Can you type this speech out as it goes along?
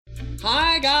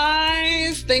Hi,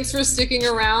 guys. Thanks for sticking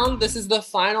around. This is the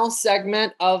final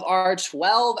segment of our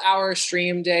 12-hour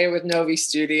stream day with Novi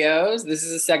Studios. This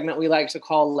is a segment we like to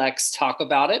call Lex Talk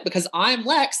About It because I'm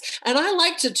Lex and I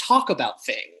like to talk about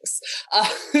things.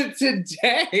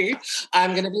 Today,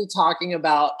 I'm going to be talking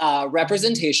about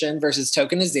representation versus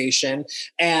tokenization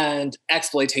and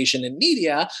exploitation in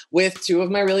media with two of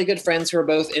my really good friends who are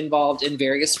both involved in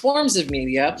various forms of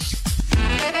media.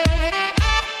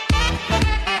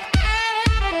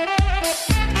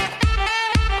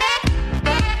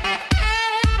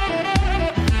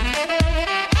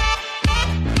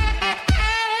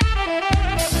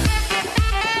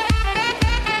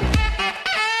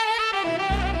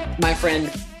 My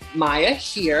friend Maya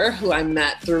here, who I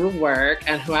met through work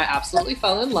and who I absolutely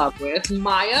fell in love with.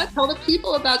 Maya, tell the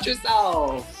people about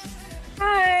yourself.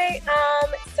 Hi,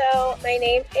 so my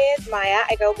name is Maya.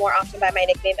 I go more often by my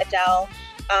nickname Adele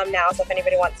now, so if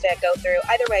anybody wants to go through,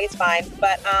 either way is fine.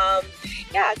 But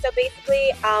yeah, so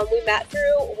basically we met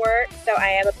through work, so I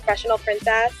am a professional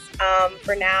princess.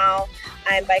 For now,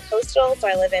 I'm bi-coastal, so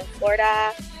I live in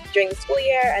Florida during the school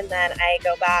year, and then I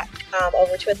go back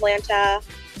over to Atlanta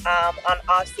on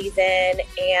off season.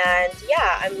 And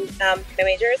yeah, my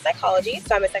major is psychology,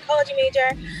 so I'm a psychology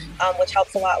major, which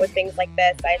helps a lot with things like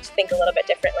this. I just think a little bit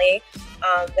differently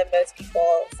than most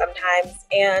people sometimes.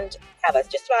 And yeah, that's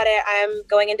just about it. I'm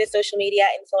going into social media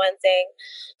influencing,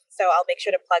 so I'll make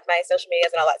sure to plug my social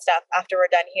medias and all that stuff after we're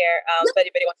done here. If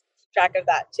anybody wants to keep track of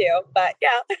that too. But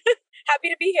yeah, happy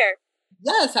to be here.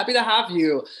 Yes, happy to have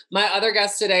you. My other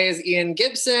guest today is Ian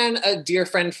Gibson, a dear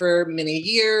friend for many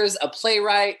years, a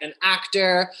playwright, an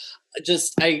actor,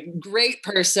 just a great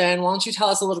person. Why don't you tell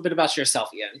us a little bit about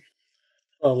yourself, Ian?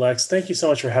 Well, Lex, thank you so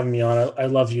much for having me on. I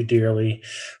love you dearly.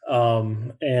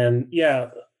 And yeah,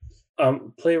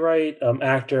 playwright,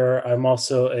 actor. I'm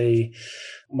also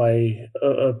my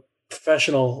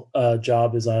professional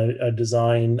job is I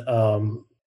design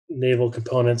naval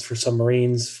components for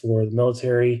submarines for the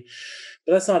military.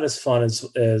 But that's not as fun as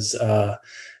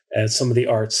some of the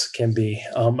arts can be.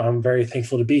 I'm very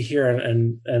thankful to be here,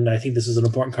 and I think this is an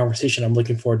important conversation. I'm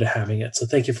looking forward to having it. So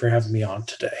thank you for having me on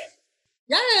today.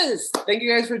 Yes, thank you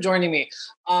guys for joining me.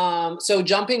 So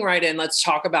jumping right in, let's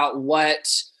talk about what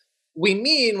we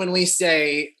mean when we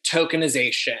say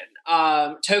tokenization.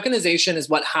 Tokenization is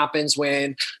what happens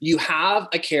when you have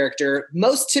a character,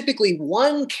 most typically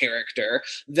one character,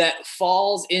 that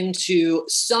falls into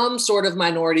some sort of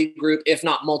minority group, if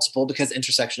not multiple, because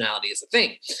intersectionality is a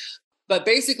thing. But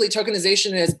basically,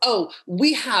 tokenization is,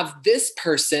 we have this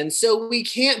person, so we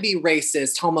can't be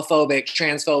racist, homophobic,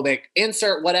 transphobic,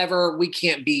 insert whatever we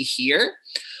can't be here.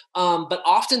 But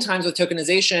oftentimes with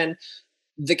tokenization,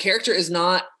 the character is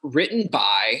not written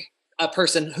by a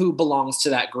person who belongs to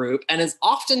that group and is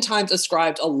oftentimes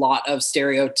ascribed a lot of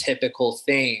stereotypical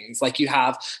things. Like you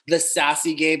have the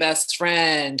sassy gay best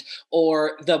friend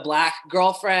or the black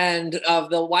girlfriend of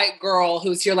the white girl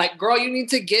who's here like, girl, you need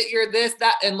to get your this,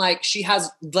 that. And like, she has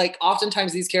like,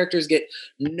 oftentimes these characters get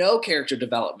no character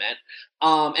development.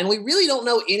 And we really don't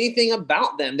know anything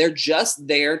about them. They're just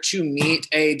there to meet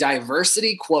a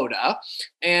diversity quota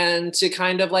and to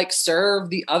kind of like serve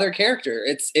the other character.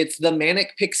 It's the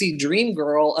manic pixie dream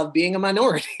girl of being a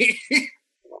minority.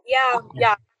 Yeah,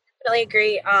 definitely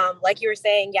agree. Like you were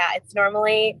saying, yeah, it's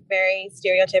normally very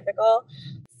stereotypical,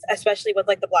 especially with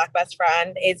like the black best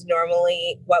friend is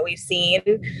normally what we've seen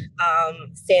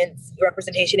since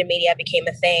representation in media became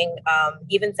a thing.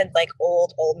 Even since like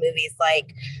old movies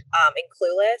like in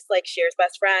Clueless, like Cher's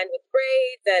best friend with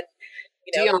braids,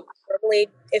 and normally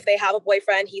if they have a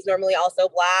boyfriend, he's normally also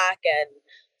black, and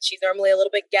she's normally a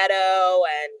little bit ghetto,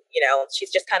 and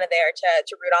she's just kind of there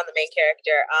to root on the main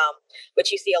character,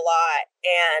 which you see a lot.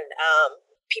 And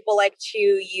people like to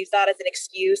use that as an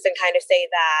excuse and kind of say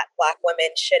that Black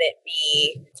women shouldn't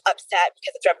be upset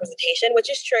because it's representation,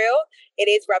 which is true. It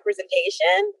is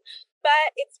representation,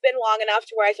 but it's been long enough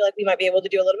to where I feel like we might be able to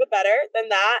do a little bit better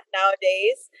than that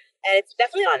nowadays. And it's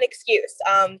definitely not an excuse.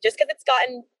 Just because it's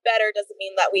gotten better doesn't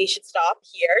mean that we should stop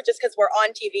here. Just because we're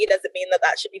on TV doesn't mean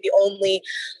that should be the only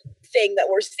thing that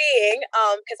we're seeing.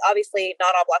 Because obviously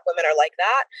not all Black women are like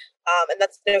that. And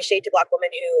that's no shade to Black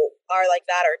women who are like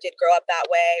that or did grow up that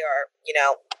way or,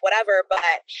 whatever. But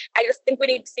I just think we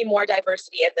need to see more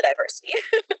diversity in the diversity.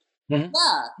 Mm-hmm.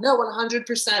 Yeah, no,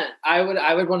 100%. I would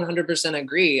 100%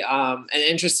 agree.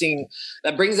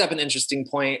 That brings up an interesting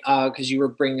point because you were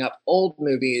bringing up old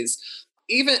movies.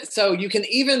 Even so, you can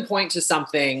even point to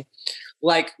something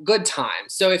like Good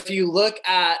Times. So if you look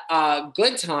at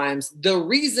Good Times, the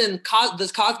reason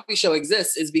this Cosby Show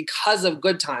exists is because of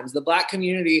Good Times. The Black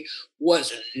community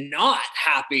was not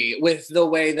happy with the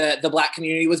way that the Black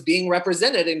community was being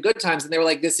represented in Good Times, and they were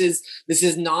like, "This is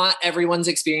not everyone's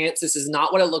experience. This is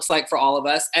not what it looks like for all of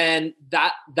us." And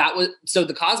that was so.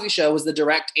 The Cosby Show was the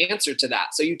direct answer to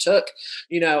that. So you took,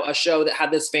 a show that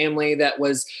had this family that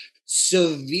was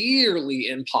severely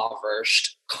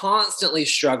impoverished, constantly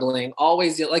struggling,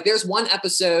 always like there's one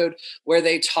episode where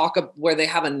they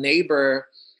have a neighbor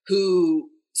who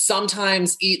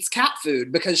sometimes eats cat food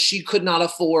because she could not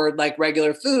afford like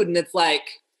regular food. And it's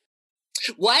like,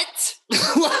 what?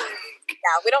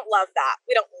 Yeah, we don't love that.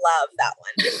 We don't love that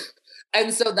one.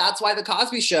 And so that's why the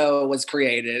Cosby Show was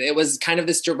created. It was kind of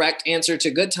this direct answer to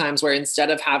Good Times, where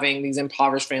instead of having these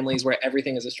impoverished families where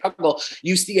everything is a struggle,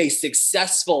 you see a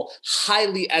successful,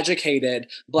 highly educated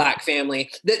Black family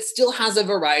that still has a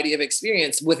variety of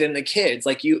experience within the kids.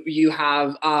 Like you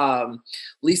have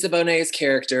Lisa Bonet's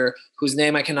character, whose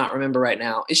name I cannot remember right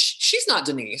now. She's not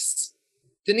Denise.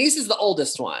 Denise is the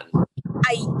oldest one.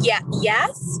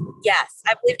 Yes.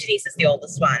 I believe Denise is the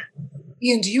oldest one.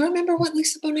 Ian, do you remember what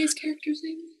Lisa Bonet's character's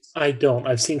name is? I don't.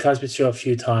 I've seen Cosby Show a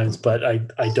few times, but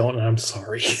I don't, and I'm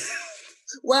sorry.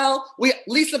 Well,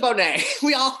 Lisa Bonet.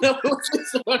 We all know who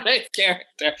Lisa Bonet's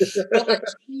character. But like,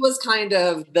 she was kind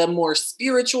of the more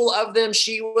spiritual of them.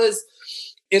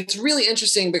 It's really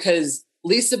interesting because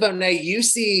Lisa Bonet, you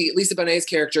see Lisa Bonet's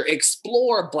character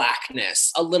explore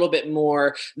Blackness a little bit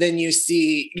more than you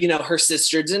see, her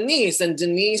sister Denise. And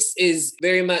Denise is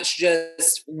very much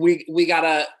just, we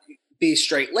gotta be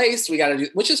straight-laced, we got to do,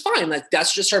 which is fine. Like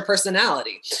that's just her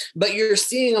personality. But you're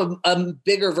seeing a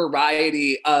bigger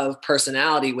variety of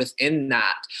personality within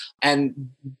that. And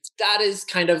that is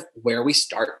kind of where we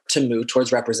start to move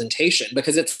towards representation,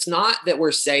 because it's not that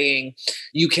we're saying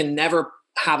you can never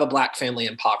have a Black family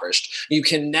impoverished. You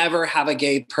can never have a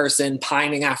gay person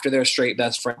pining after their straight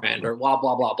best friend or blah,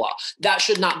 blah, blah, blah. That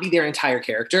should not be their entire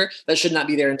character. That should not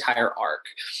be their entire arc.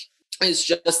 It's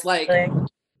just like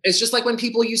when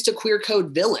people used to queer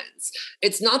code villains.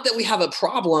 It's not that we have a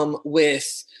problem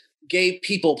with gay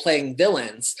people playing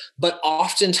villains, but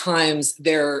oftentimes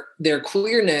their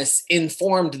queerness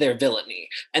informed their villainy.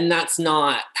 And that's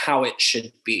not how it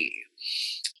should be.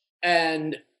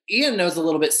 And Ian knows a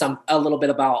little bit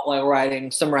about like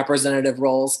writing some representative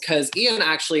roles, because Ian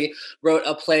actually wrote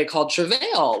a play called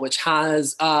Travail, which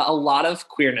has a lot of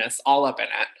queerness all up in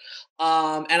it.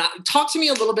 And talk to me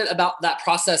a little bit about that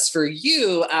process for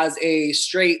you as a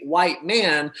straight white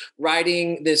man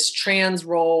writing this trans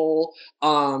role,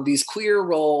 these queer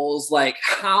roles. Like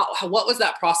what was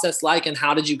that process like, and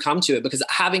how did you come to it? Because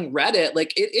having read it,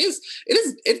 like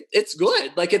it's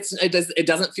good. Like it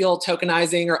doesn't feel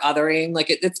tokenizing or othering. Like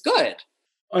it's good.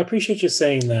 I appreciate you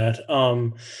saying that.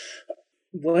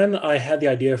 When I had the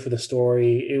idea for the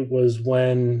story, it was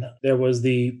when there was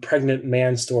the pregnant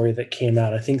man story that came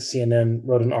out. I think CNN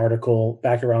wrote an article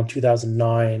back around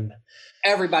 2009.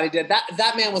 Everybody did.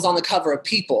 That man was on the cover of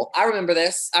People. I remember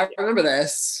this.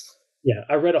 Yeah,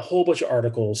 I read a whole bunch of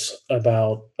articles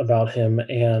about him,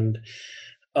 and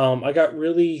I got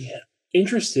really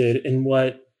interested in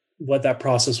what that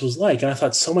process was like. And I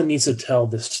thought someone needs to tell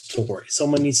this story.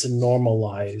 Someone needs to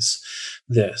normalize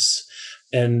this.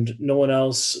 And no one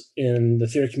else in the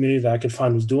theater community that I could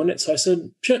find was doing it. So I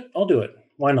said, shit, I'll do it.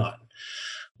 Why not?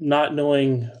 Not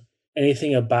knowing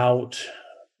anything about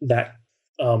that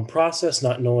process,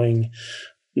 not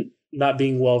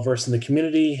being well-versed in the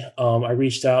community, I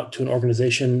reached out to an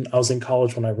organization. I was in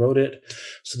college when I wrote it.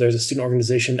 So there's a student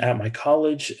organization at my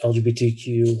college,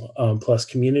 LGBTQ plus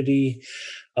community.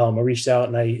 I reached out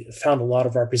and I found a lot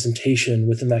of representation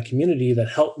within that community that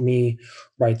helped me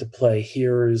write the play.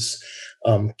 Here's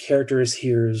characters,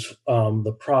 here's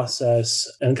the process,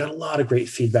 and got a lot of great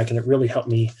feedback, and it really helped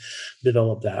me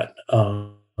develop that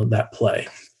play.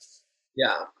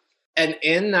 Yeah. And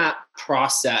in that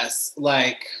process,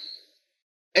 like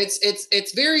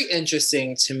it's very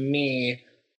interesting to me,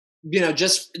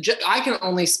 just I can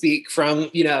only speak from,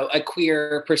 a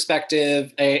queer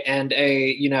perspective and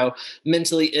a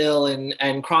mentally ill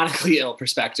and chronically ill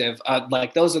perspective.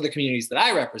 Like those are the communities that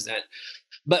I represent.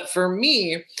 But for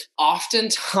me,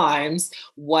 oftentimes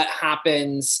what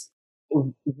happens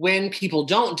when people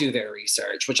don't do their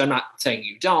research, which I'm not saying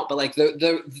you don't, but like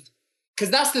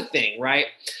because that's the thing, right?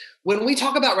 When we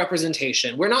talk about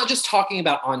representation, we're not just talking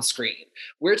about on screen.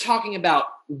 We're talking about,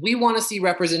 we want to see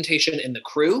representation in the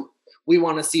crew. We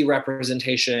want to see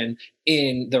representation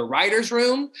in the writer's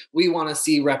room. We want to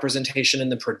see representation in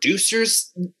the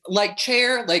producer's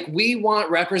chair. Like we want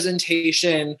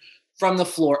representation from the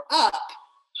floor up.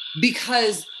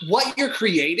 because what you're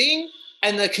creating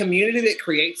and the community that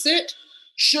creates it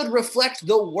should reflect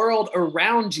the world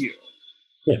around you.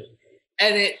 Yeah.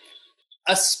 And it,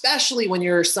 especially when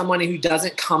you're someone who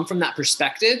doesn't come from that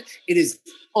perspective, it is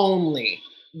only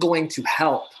going to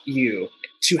help you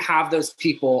to have those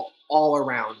people all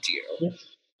around you. Yeah.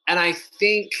 And I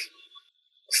think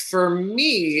for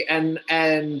me,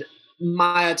 and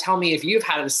Maya, tell me if you've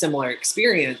had a similar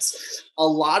experience. A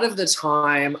lot of the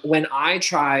time when I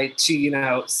try to, you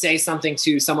know, say something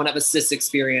to someone of a cis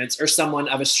experience or someone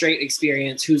of a straight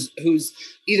experience who's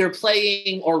either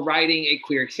playing or writing a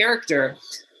queer character,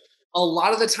 a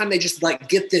lot of the time they just like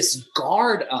get this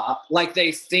guard up, like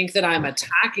they think that I'm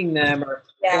attacking them or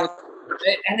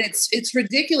and it's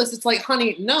ridiculous. It's like,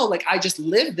 honey, no, like I just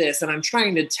live this and I'm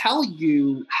trying to tell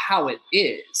you how it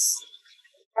is.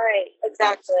 Right,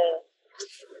 exactly.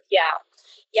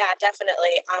 Yeah,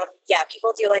 definitely.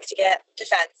 People do like to get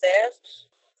defensive.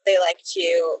 They like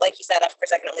to, like you said, of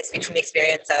course, I can only speak from the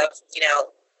experience of, you know,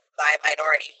 my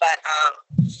minority, but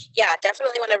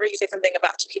definitely whenever you say something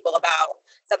to people about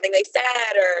something they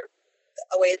said or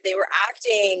a way they were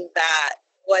acting that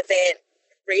wasn't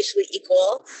racially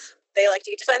equal, they like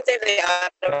to get defensive. They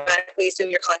automatically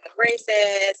assume you're calling them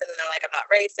racist, and then they're like, I'm not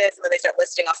racist, and then they start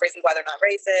listing off reasons why they're not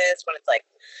racist, when it's like,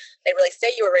 they really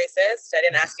say you were racist. I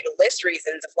didn't ask you to list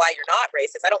reasons of why you're not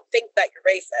racist. I don't think that you're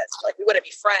racist. Like, we wouldn't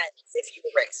be friends if you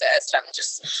were racist. I'm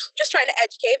just trying to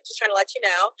educate, just trying to let you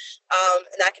know.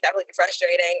 And that can definitely be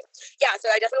frustrating. Yeah,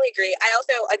 so I definitely agree. I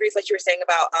also agree with what you were saying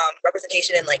about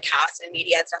representation in like cast and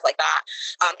media and stuff like that.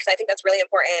 Because I think that's really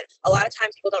important. A lot of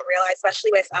times people don't realize,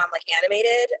 especially with like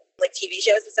animated like TV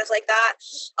shows and stuff like that,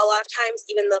 a lot of times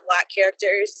even the Black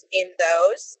characters in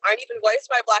those aren't even voiced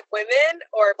by Black women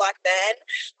or Black men,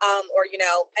 or, you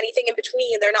know, anything in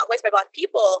between. They're not voiced by Black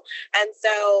people. And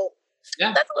so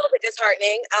that's a little bit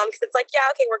disheartening, because it's like, yeah,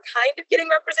 okay, we're kind of getting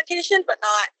representation, but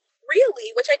not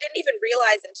really, which I didn't even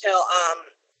realize until,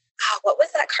 what was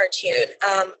that cartoon?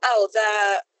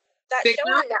 That Big show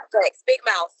Mouth? on Netflix, Big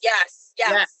Mouth. Yes.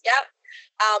 Yep.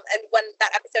 And when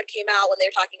that episode came out, when they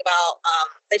were talking about,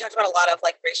 they talked about a lot of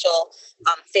like racial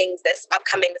things this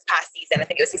past season. I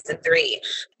think it was season 3,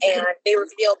 and they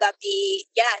revealed that the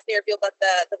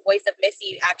voice of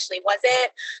Missy actually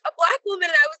wasn't a Black woman.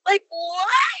 And I was like,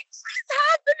 what is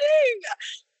happening?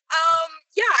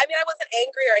 I mean, I wasn't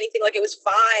angry or anything. Like, it was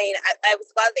fine. I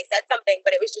was glad they said something,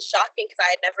 but it was just shocking because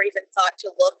I had never even thought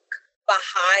to look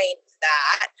behind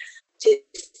that to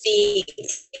see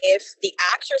if the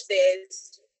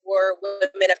actresses were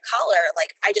women of color.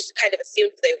 Like, I just kind of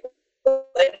assumed they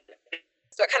would.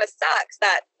 So it kind of sucks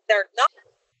that they're not.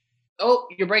 Oh,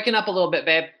 you're breaking up a little bit,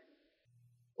 babe.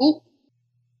 Ooh.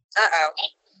 Uh-oh.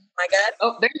 Am I good?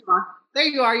 Oh, there you are. There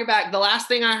you are. You're back. The last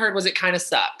thing I heard was it kind of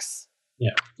sucks.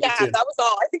 Yeah, that was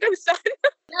all. I think I was done.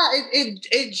 Yeah,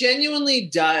 it genuinely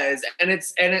does. And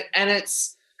it's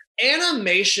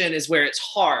animation is where it's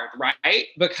hard, right?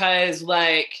 Because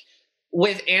like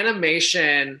with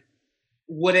animation,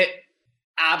 would it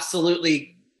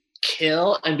absolutely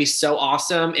kill and be so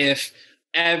awesome if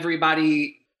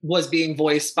everybody was being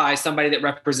voiced by somebody that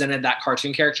represented that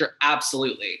cartoon character?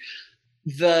 Absolutely.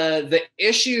 The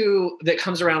issue that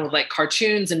comes around with like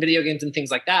cartoons and video games and things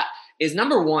like that is,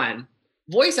 number one,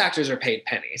 voice actors are paid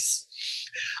pennies.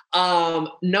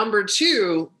 Number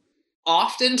two,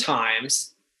 oftentimes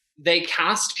they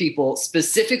cast people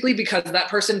specifically because that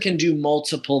person can do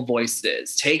multiple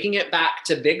voices. Taking it back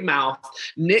to Big Mouth,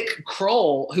 Nick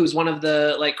Kroll, who's one of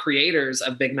the like creators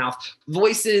of Big Mouth,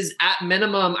 voices at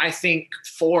minimum, I think,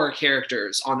 4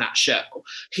 characters on that show.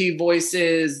 He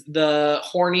voices the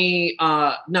horny,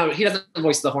 no, he doesn't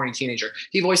voice the horny teenager.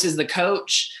 He voices the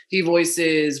coach. He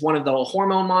voices one of the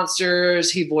hormone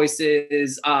monsters. He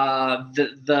voices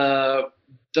the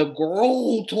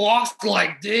girl who talks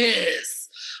like this.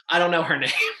 I don't know her name,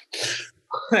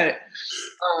 but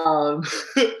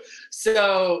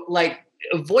so like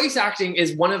voice acting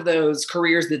is one of those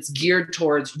careers that's geared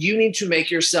towards, you need to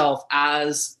make yourself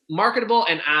as marketable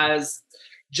and as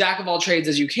jack of all trades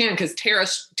as you can. Because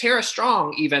Tara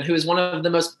Strong, even, who is one of the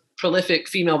most prolific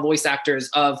female voice actors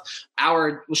of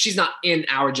she's not in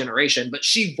our generation, but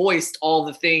she voiced all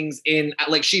the things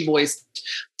she voiced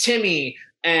Timmy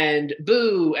and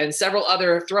Boo and several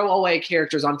other throwaway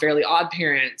characters on Fairly Odd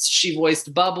Parents. She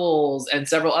voiced Bubbles and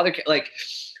several other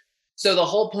so the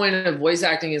whole point of voice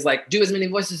acting is like, do as many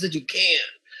voices as you can.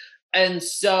 And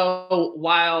so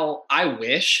while I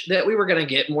wish that we were going to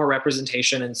get more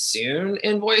representation and soon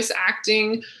in voice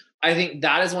acting, I think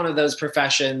that is one of those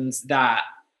professions that,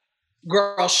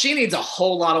 girl, she needs a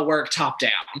whole lot of work top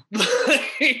down.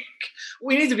 Like,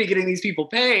 we need to be getting these people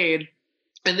paid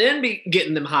and then be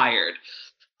getting them hired.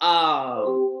 We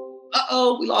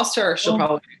lost her. She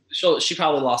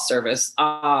probably lost service.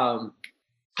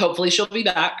 Hopefully she'll be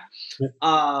back.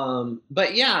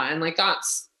 But yeah, and like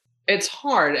it's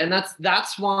hard, and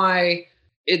that's why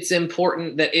it's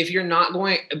important that if you're not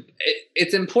going,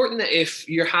 it's important that if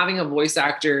you're having a voice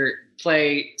actor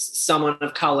play someone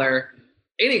of color,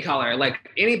 any color, like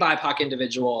any BIPOC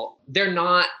individual, they're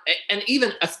not, and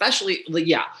even especially,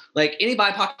 like any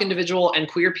BIPOC individual and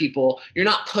queer people, you're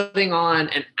not putting on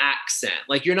an accent.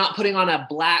 Like you're not putting on a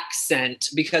black scent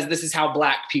because this is how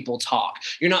black people talk.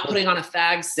 You're not putting on a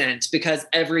fag scent because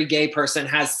every gay person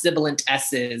has sibilant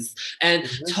S's and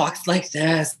talks like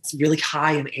this, really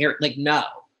high and air. Like, no,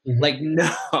 like,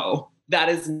 no. That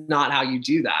is not how you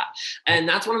do that. And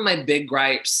that's one of my big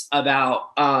gripes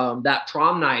about that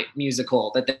Prom Night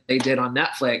musical that they did on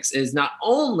Netflix is not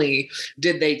only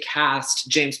did they cast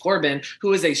James Corbin,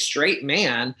 who is a straight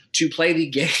man, to play the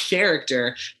gay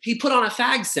character, he put on a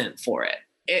fag scent for it.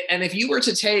 And if you were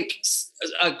to take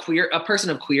a person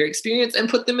of queer experience and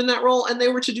put them in that role and they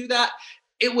were to do that,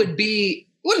 it wouldn't be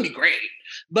great,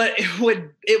 but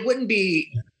it wouldn't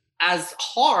be as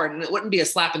hard and it wouldn't be a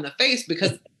slap in the face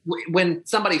because when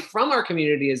somebody from our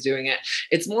community is doing it,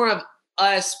 it's more of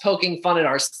us poking fun at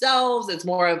ourselves. It's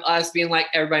more of us being like,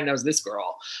 everybody knows this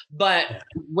girl. But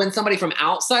when somebody from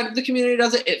outside of the community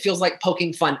does it, it feels like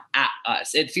poking fun at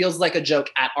us. It feels like a joke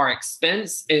at our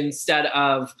expense instead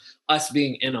of us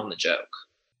being in on the joke.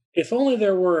 If only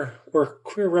there were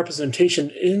queer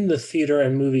representation in the theater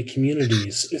and movie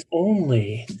communities. If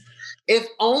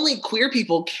only queer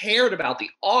people cared about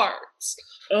the arts.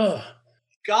 Ugh.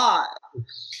 God.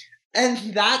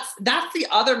 And that's the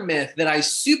other myth that I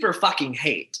super fucking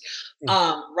hate.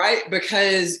 Right?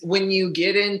 Because when you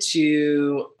get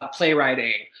into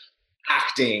playwriting,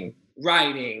 acting,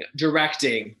 writing,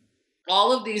 directing,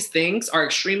 all of these things are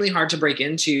extremely hard to break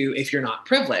into if you're not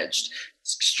privileged.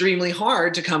 It's extremely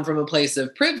hard to come from a place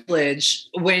of privilege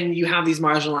when you have these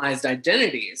marginalized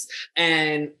identities.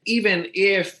 And even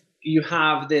if you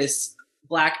have this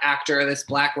Black actor, this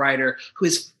Black writer who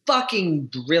is fucking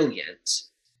brilliant,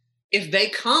 if they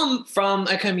come from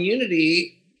a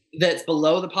community that's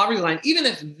below the poverty line, even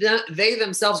if they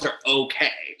themselves are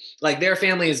okay, like their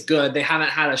family is good, they haven't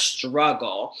had a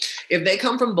struggle, if they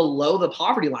come from below the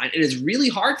poverty line, it is really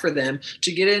hard for them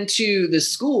to get into the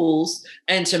schools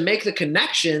and to make the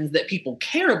connections that people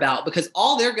care about, because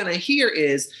all they're going to hear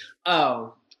is,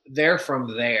 oh, they're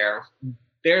from there.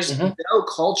 There's no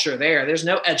culture there. There's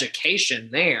no education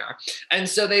there. And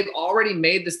so they've already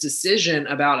made this decision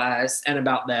about us and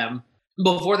about them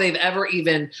before they've ever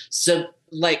even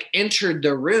entered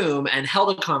the room and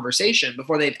held a conversation,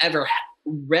 before they've ever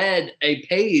read a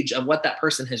page of what that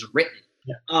person has written.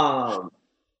 Yeah.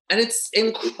 And it's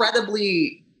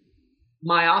incredibly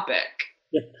myopic.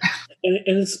 Yeah.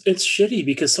 And it's shitty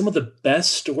because some of the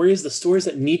best stories, the stories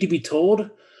that need to be told,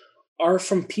 are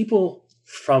from people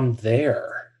from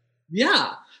there.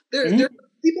 Yeah. They're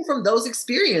people from those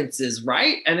experiences,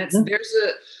 right? And it's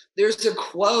there's a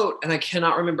quote, and I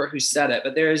cannot remember who said it,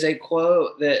 but there is a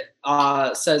quote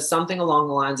that says something along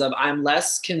the lines of, I'm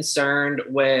less concerned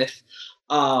with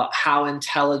how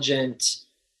intelligent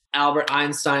Albert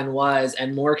Einstein was,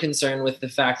 and more concerned with the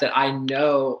fact that I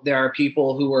know there are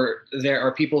people who are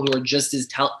just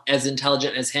as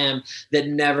intelligent as him that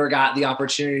never got the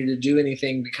opportunity to do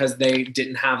anything because they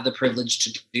didn't have the privilege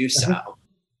to do so.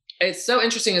 It's so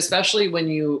interesting, especially when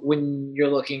you're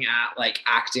looking at like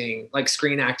acting, like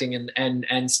screen acting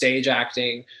and stage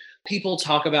acting. People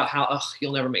talk about how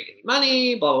you'll never make any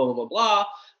money, blah blah blah blah blah,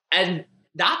 and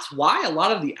that's why a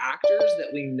lot of the actors that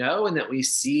we know and that we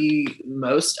see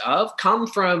most of come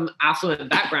from affluent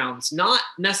backgrounds, not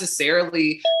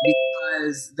necessarily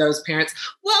because those parents,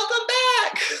 welcome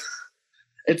back.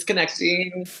 It's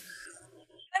connecting.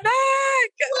 I'm back.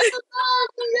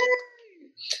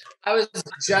 I was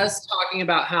just talking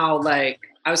about how, I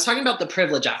was talking about the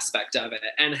privilege aspect of it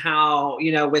and how,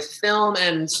 with film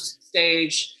and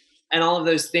stage and all of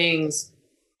those things,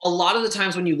 a lot of the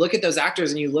times when you look at those actors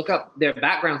and you look up their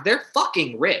backgrounds, they're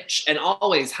fucking rich and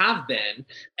always have been.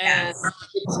 And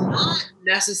it's not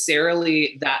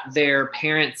necessarily that their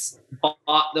parents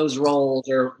bought those roles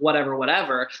or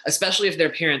whatever, especially if their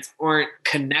parents aren't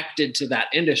connected to that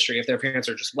industry, if their parents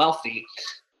are just wealthy.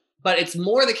 But it's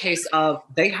more the case of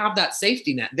they have that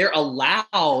safety net. They're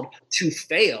allowed to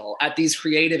fail at these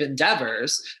creative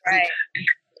endeavors. Right.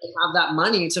 Have that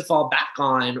money to fall back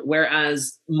on,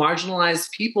 whereas marginalized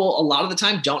people a lot of the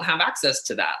time don't have access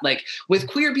to that. Like with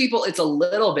queer people, it's a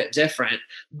little bit different,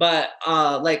 but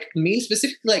like me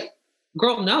specifically,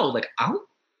 girl, no, I don't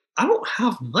I don't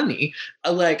have money.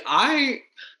 The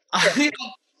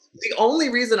only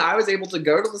reason I was able to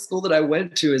go to the school that I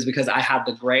went to is because I had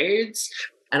the grades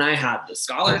and I had the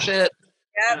scholarship.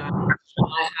 Yep.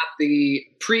 I had the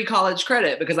pre-college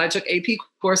credit because I took AP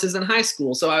courses in high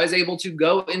school. So I was able to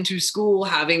go into school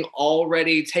having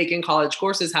already taken college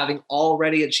courses, having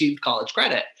already achieved college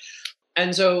credit.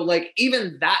 And so like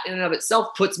even that in and of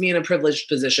itself puts me in a privileged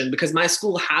position because my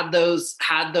school had those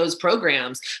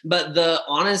programs. But the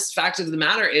honest fact of the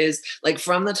matter is like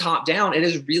from the top down, it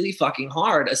is really fucking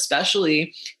hard,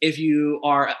 especially if you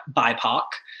are BIPOC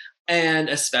and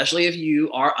especially if you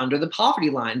are under the poverty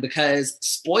line, because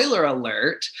spoiler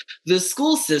alert, the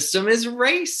school system is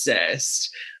racist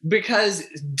because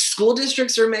school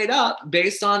districts are made up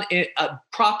based on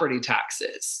property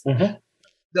taxes. Mm-hmm.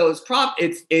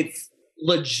 It's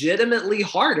legitimately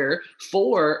harder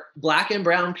for Black and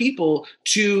brown people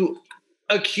to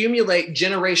accumulate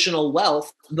generational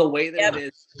wealth the way that it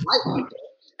is for white people.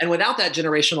 And without that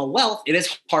generational wealth, it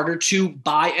is harder to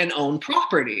buy and own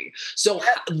property. So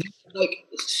like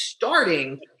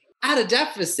starting at a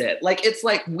deficit, like it's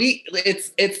like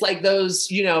it's like those,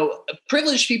 you know,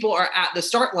 privileged people are at the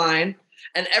start line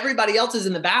and everybody else is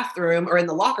in the bathroom or in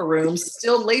the locker rooms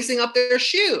still lacing up their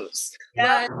shoes.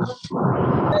 Yeah.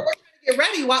 Get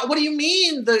ready. What do you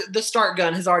mean the start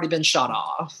gun has already been shot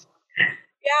off?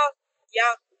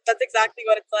 Yeah, that's exactly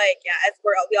what it's like. Yeah,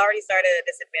 we already started at a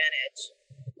disadvantage.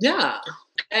 Yeah,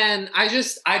 and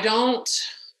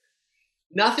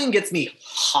nothing gets me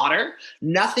hotter.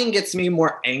 Nothing gets me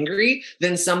more angry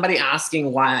than somebody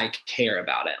asking why I care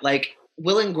about it. Like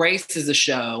Will and Grace is a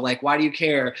show. Like, why do you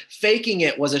care? Faking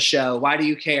It was a show. Why do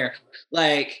you care?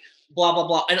 Like, blah, blah,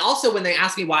 blah. And also when they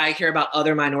ask me why I care about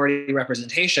other minority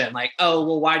representation, like, oh,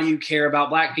 well, why do you care about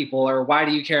Black people? Or why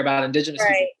do you care about Indigenous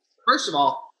people? First of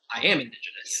all, I am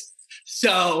Indigenous.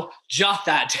 So jot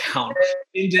that down.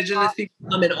 Indigenous people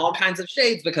come in all kinds of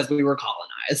shades because we were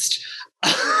colonized.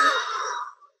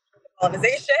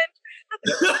 Colonization.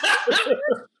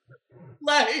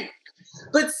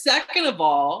 But second of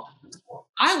all,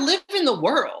 I live in the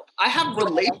world. I have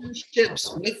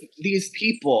relationships with these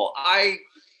people. I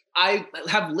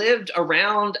have lived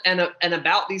around and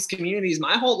about these communities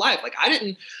my whole life. Like I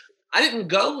didn't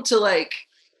go to like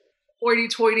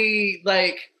hoity-toity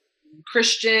like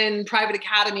Christian private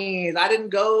academies. I didn't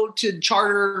go to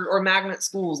charter or magnet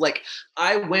schools. Like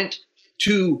I went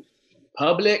to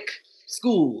public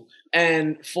school,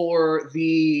 and for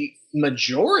the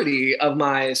majority of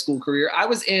my school career, I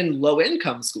was in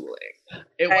low-income schooling.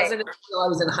 It wasn't until I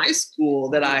was in high school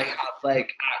that I had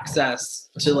like access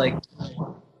to like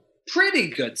pretty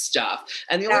good stuff.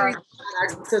 And the only reason I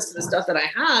had access to the stuff that I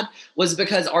had was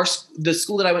because the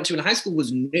school that I went to in high school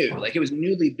was new. Like it was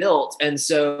newly built. And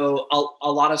so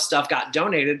a lot of stuff got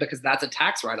donated because that's a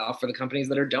tax write-off for the companies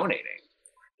that are donating.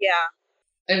 Yeah.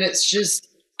 And it's just,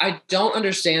 I don't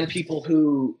understand people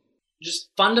who just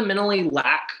fundamentally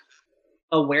lack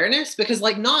awareness, because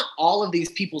like not all of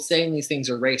these people saying these things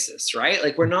are racist, right?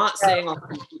 Like we're not saying all of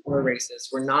these people are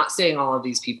racist. We're not saying all of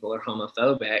these people are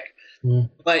homophobic.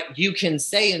 But you can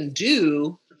say and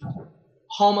do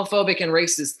homophobic and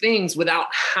racist things without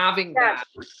having that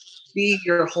be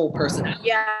your whole personality.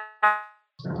 Yeah,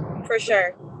 for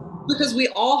sure. Because we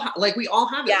all have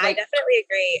it. Yeah, like, I definitely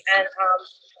agree. And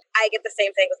I get the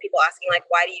same thing with people asking, like,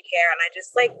 why do you care? And I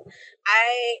just, like,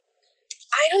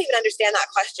 I don't even understand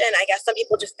that question. I guess some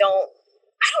people just don't.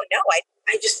 I don't know.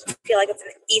 I just feel like it's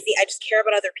an easy, I just care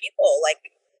about other people. Like,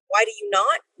 why do you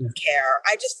not care?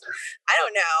 I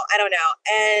don't know.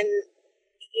 And,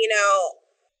 you know,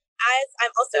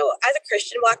 I'm also, as a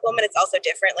Christian Black woman, it's also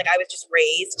different. Like, I was just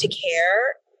raised to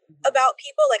care about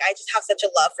people. Like, I just have such a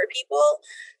love for people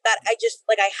that I just,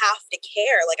 like, I have to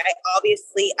care. Like, I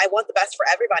want the best for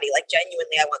everybody. Like,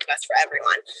 genuinely, I want the best for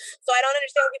everyone. So I don't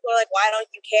understand when people are like, why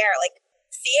don't you care? Like,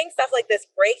 seeing stuff like this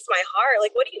breaks my heart.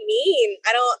 Like, what do you mean?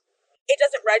 It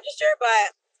doesn't register,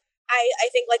 but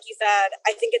I think, like you said,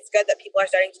 I think it's good that people are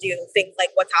starting to do things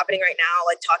like what's happening right now,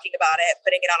 like talking about it,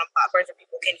 putting it on platforms where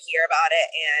people can hear about it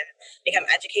and become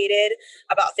educated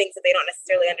about things that they don't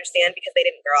necessarily understand because they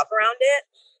didn't grow up around it.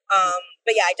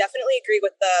 But yeah, I definitely agree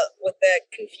with the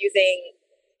confusing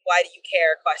 "why do you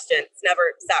care" question. It's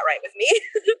never sat right with me.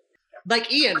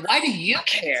 Like, Ian, why do you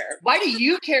care? Why do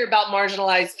you care about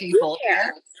marginalized people?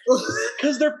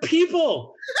 Because they're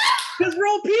people. Because we're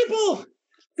all people.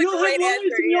 We all have lives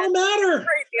and we all matter.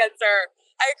 Great answer.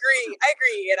 I agree,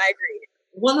 and I agree.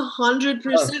 100%.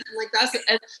 Like that's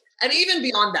and even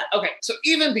beyond that. Okay, so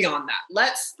even beyond that,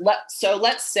 let's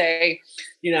say,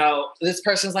 this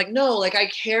person's like, no, like I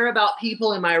care about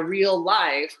people in my real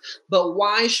life, but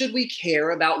why should we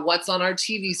care about what's on our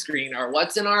TV screen or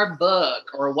what's in our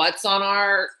book or what's on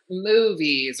our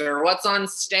movies or what's on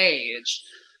stage?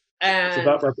 And it's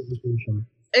about representation.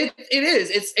 It is.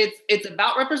 It's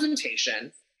about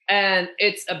representation, and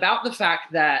it's about the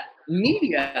fact that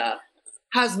media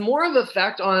has more of an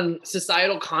effect on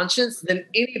societal conscience than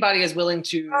anybody is willing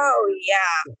to. Oh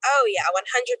yeah, 100%.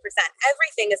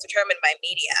 Everything is determined by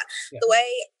media. Yeah. The way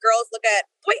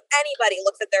anybody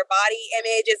looks at their body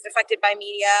image is affected by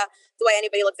media. The way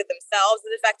anybody looks at themselves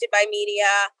is affected by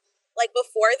media. Like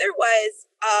before there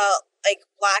was like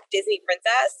Black Disney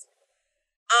princess,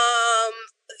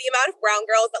 the amount of brown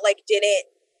girls that like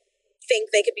didn't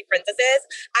think they could be princesses.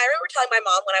 I remember telling my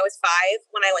mom when I was 5,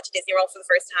 when I went to Disney World for the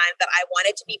first time, that I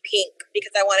wanted to be pink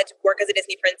because I wanted to work as a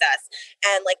Disney princess,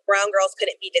 and like brown girls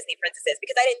couldn't be Disney princesses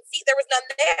because I didn't see, there was none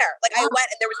there. Like I went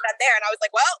and there was none there, and I was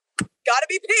like, well, gotta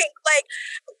be pink. Like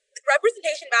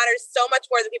representation matters so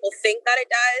much more than people think that it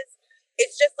does.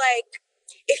 It's just like,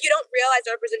 if you don't realize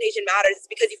representation matters, it's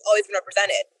because you've always been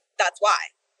represented. That's why.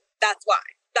 That's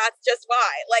just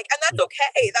why. Like, and that's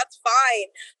okay. That's fine.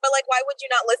 But like, why would you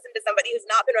not listen to somebody who's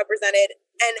not been represented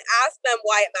and ask them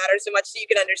why it matters so much so you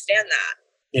can understand that?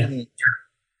 Yeah.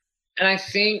 And I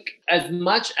think as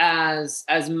much as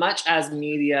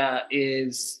media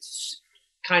is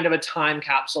kind of a time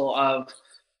capsule of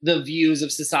the views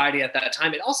of society at that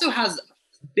time, it also has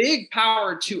big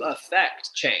power to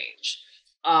affect change,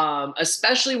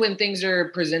 especially when things are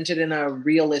presented in a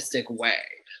realistic way.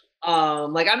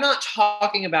 Like I'm not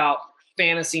talking about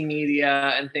fantasy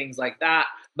media and things like that,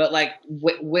 but like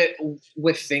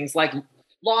with things like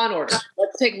Law and Order.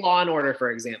 Let's take Law and Order,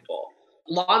 for example.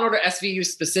 Law and Order SVU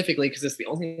specifically, because it's the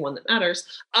only one that matters.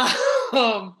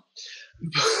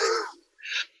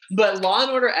 But Law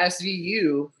and Order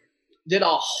SVU did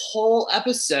a whole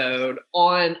episode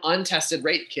on untested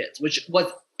rape kits, which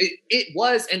was it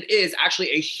was and is actually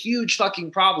a huge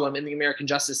fucking problem in the American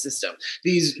justice system.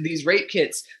 These rape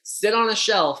kits sit on a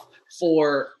shelf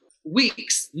for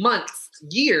weeks, months,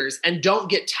 years, and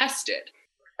don't get tested.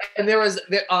 And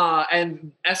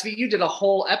and SVU did a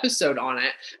whole episode on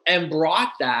it and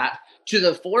brought that to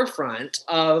the forefront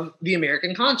of the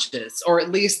American conscience, or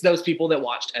at least those people that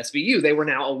watched SVU. They were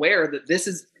now aware that this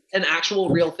is an actual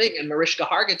real thing. And Mariska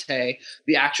Hargitay,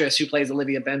 the actress who plays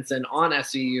Olivia Benson on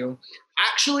SVU,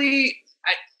 actually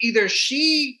either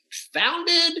she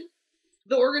founded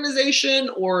the organization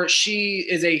or she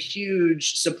is a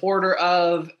huge supporter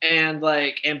of and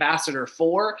like ambassador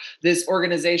for this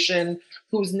organization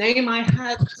whose name I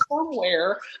had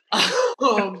somewhere.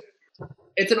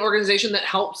 It's an organization that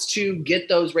helps to get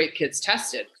those rape kits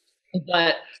tested,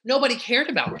 but nobody cared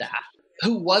about that.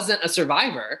 Who wasn't a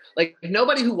survivor. Like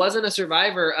nobody who wasn't a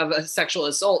survivor of a sexual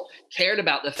assault cared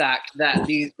about the fact that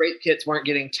these rape kits weren't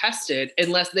getting tested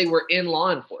unless they were in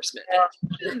law enforcement.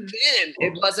 And then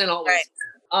it wasn't always.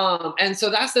 Right. And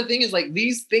so that's the thing, is like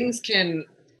these things can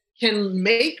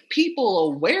make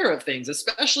people aware of things,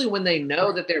 especially when they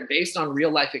know that they're based on real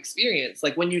life experience.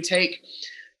 Like when you take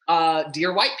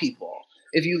Dear White People.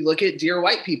 If you look at Dear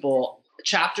White People,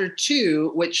 Chapter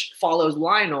 2, which follows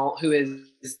Lionel, who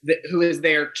is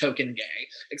their token gay,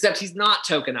 except he's not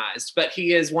tokenized, but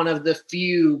he is one of the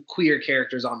few queer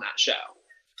characters on that show.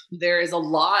 There is a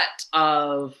lot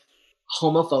of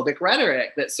homophobic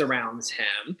rhetoric that surrounds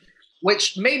him,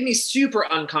 which made me super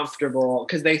uncomfortable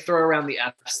because they throw around the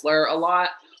F slur a lot,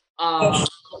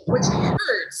 which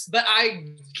hurts, but I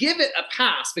give it a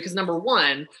pass because number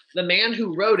one, the man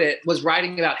who wrote it was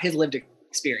writing about his lived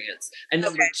experience. And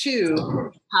number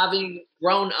two, having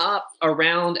grown up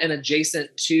around and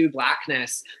adjacent to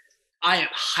Blackness, I am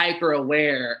hyper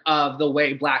aware of the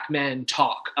way Black men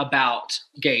talk about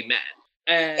gay men.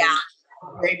 And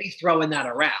they be throwing that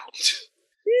around.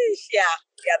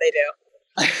 Yeah, they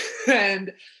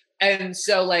do. and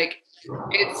so like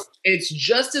it's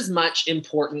just as much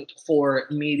important for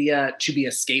media to be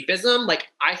escapism. Like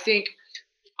I think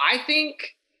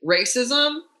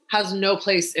racism has no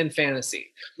place in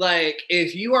fantasy. Like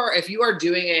if you are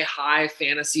doing a high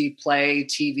fantasy play,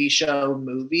 TV show,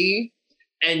 movie,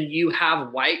 and you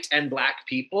have white and Black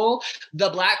people, the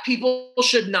Black people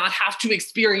should not have to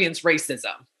experience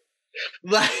racism.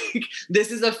 Like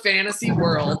this is a fantasy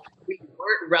world. We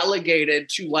weren't relegated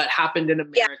to what happened in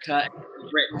America and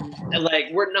Britain. And like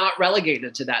we're not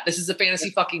relegated to that. This is a fantasy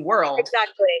fucking world.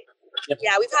 Exactly. Yep.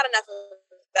 Yeah, we've had enough of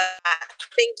that.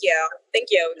 Thank you.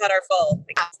 We've had our full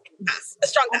pass. A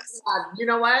strong pass. You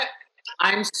know what?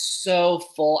 I'm so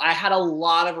full. I had a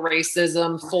lot of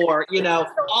racism for,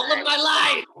 all of my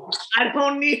life. I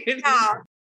don't need it. Yeah.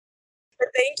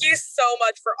 Thank you so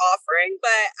much for offering, but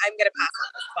I'm going to pass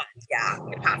on this one. Yeah, I'm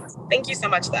going to pass. Thank you so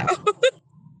much, though.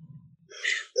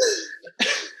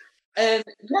 And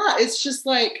yeah, it's just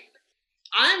like,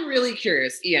 I'm really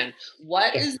curious, Ian,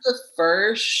 what is the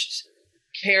first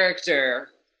character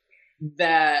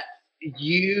that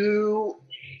you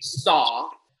saw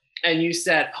and you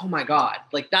said, oh my God,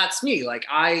 like that's me. Like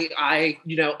I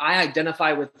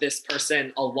identify with this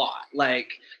person a lot.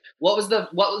 Like what was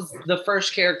the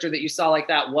first character that you saw like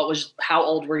that? How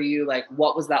old were you? Like,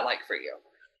 what was that like for you?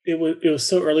 It was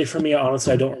so early for me.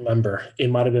 Honestly, I don't remember. It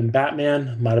might have been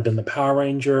Batman, might have been the Power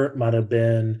Ranger, might have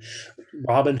been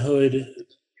Robin Hood.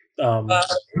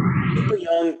 Super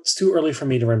young. It's too early for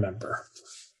me to remember.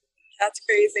 That's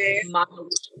crazy.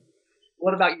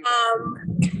 What about you?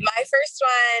 My first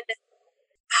one,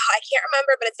 I can't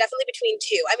remember, but it's definitely between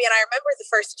two. I mean, I remember the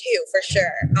first two for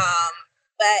sure.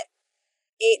 But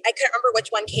I couldn't remember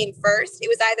which one came first. It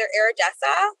was either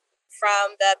Iridessa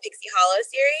from the Pixie Hollow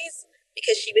series,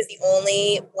 because she was the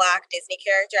only Black Disney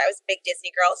character. I was a big Disney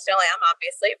girl, still am,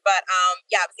 obviously. But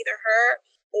yeah, it was either her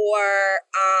or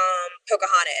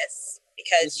Pocahontas,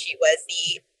 because she was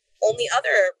the only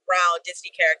other brown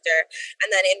Disney character. And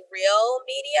then in real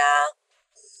media,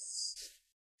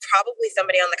 probably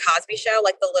somebody on the Cosby Show,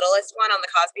 like the littlest one on the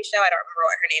Cosby Show. I don't remember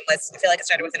what her name was. I feel like it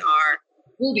started with an R.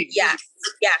 Rudy. Yes,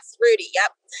 Rudy.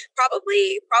 Yep,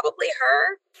 probably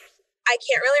her. I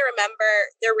can't really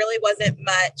remember. There really wasn't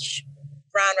much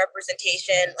brown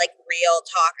representation, like real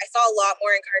talk. I saw a lot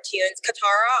more in cartoons.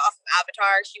 Katara off of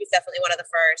Avatar, she was definitely one of the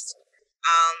first,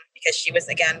 because she was,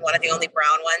 again, one of the only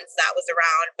brown ones that was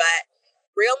around. But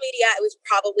real media, it was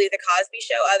probably the Cosby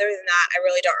Show. Other than that, I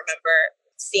really don't remember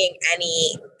seeing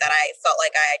any that I felt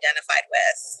like I identified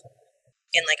with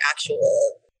in like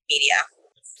actual media.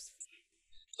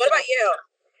 What about you?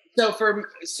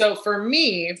 So for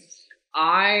me, it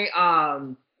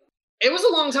was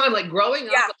a long time, like growing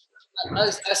up,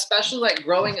 especially like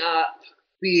growing up,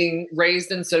 being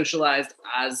raised and socialized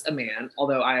as a man,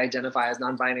 although I identify as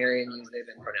non-binary and use they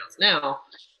them pronouns now.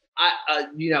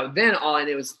 Then all I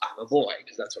knew was I'm a boy,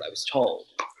 because that's what I was told.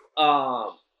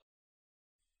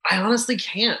 I honestly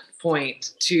can't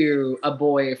point to a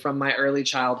boy from my early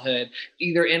childhood,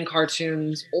 either in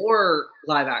cartoons or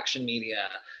live action media,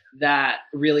 that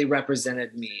really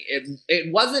represented me.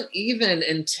 It wasn't even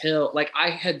until like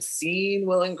I had seen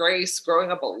Will and Grace growing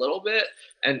up a little bit,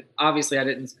 and obviously I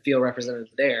didn't feel represented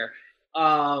there.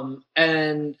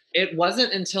 And it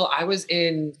wasn't until I was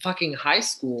in fucking high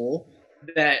school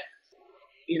that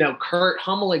Kurt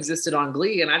Hummel existed on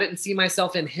Glee, and I didn't see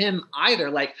myself in him either.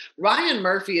 Like Ryan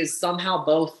Murphy is somehow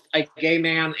both a gay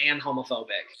man and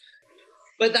homophobic.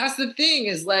 But that's the thing,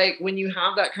 is like when you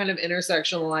have that kind of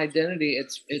intersectional identity,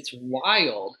 it's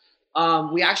wild.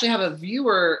 We actually have a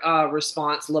viewer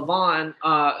response, Levon,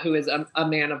 who is a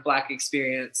man of Black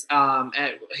experience,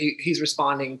 and he's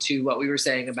responding to what we were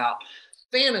saying about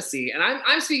fantasy. And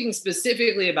I'm speaking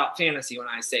specifically about fantasy when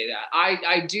I say that.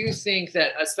 I do think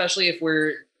that, especially if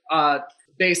we're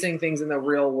basing things in the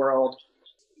real world,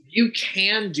 you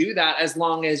can do that as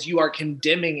long as you are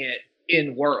condemning it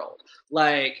in world.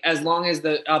 Like, as long as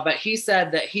but he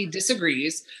said that he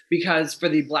disagrees, because for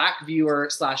the Black viewer /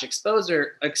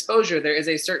 exposure, there is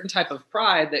a certain type of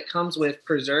pride that comes with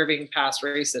preserving past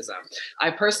racism.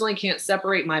 I personally can't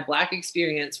separate my Black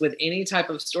experience with any type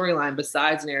of storyline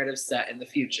besides narratives set in the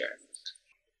future.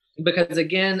 Because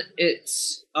again,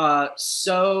 it's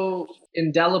so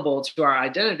indelible to our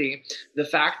identity. The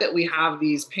fact that we have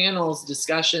these panels,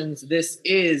 discussions, this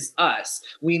is us.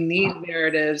 We need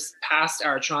narratives past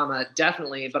our trauma,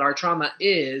 definitely, but our trauma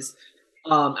is,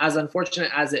 as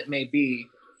unfortunate as it may be,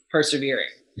 persevering.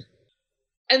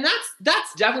 And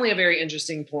that's definitely a very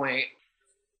interesting point.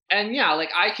 And yeah, like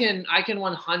I can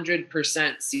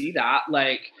 100% see that.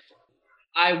 Like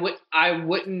I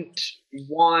wouldn't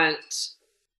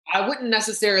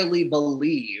necessarily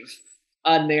believe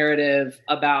a narrative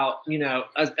about,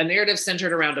 a narrative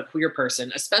centered around a queer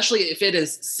person, especially if it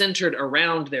is centered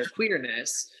around their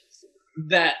queerness,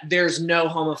 that there's no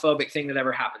homophobic thing that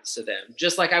ever happens to them.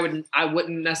 Just like I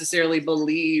wouldn't necessarily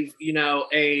believe,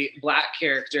 a Black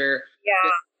character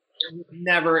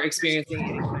never experiencing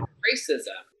any kind of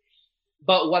racism.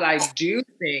 But what I do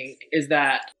think is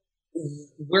that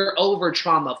we're over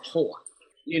trauma porn.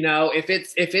 If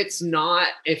it's not,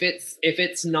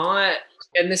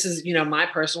 and this is, my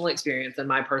personal experience and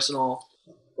my personal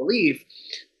belief,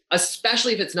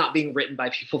 especially if it's not being written by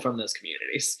people from those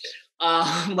communities.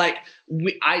 I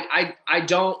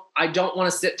don't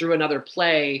want to sit through another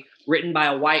play written by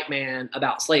a white man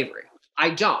about slavery. I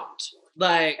don't.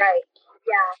 Like, Right.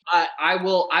 Yeah. I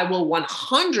will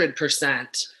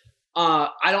 100%.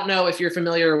 I don't know if you're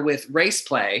familiar with Race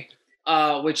Play,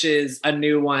 which is a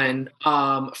new one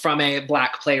from a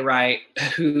Black playwright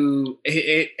who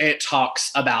it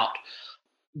talks about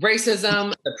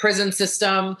racism, the prison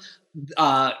system,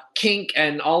 kink,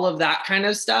 and all of that kind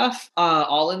of stuff,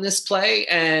 all in this play.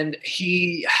 And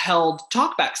he held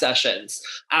talkback sessions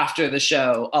after the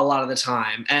show a lot of the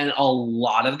time. And a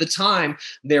lot of the time,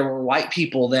 there were white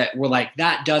people that were like,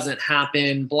 that doesn't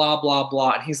happen, blah, blah,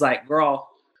 blah. And he's like, girl,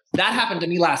 that happened to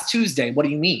me last Tuesday. What do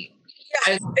you mean?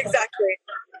 Yeah, And exactly.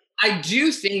 I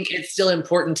do think it's still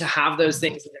important to have those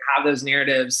things and to have those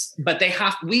narratives, but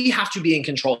we have to be in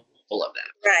control of them.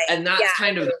 Right. And that's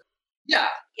kind of, yeah.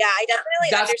 Yeah, I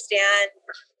definitely understand.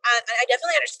 I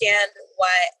definitely understand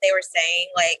what they were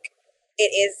saying. Like, it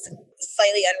is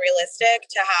slightly unrealistic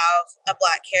to have a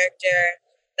Black character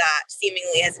that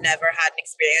seemingly has never had an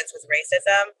experience with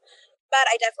racism. But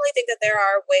I definitely think that there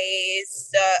are ways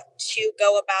to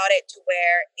go about it to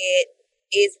where it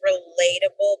is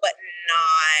relatable, but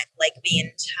not like the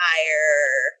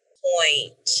entire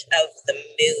point of the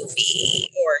movie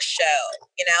or show,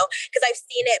 you know? Because I've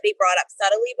seen it be brought up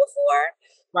subtly before.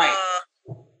 Right.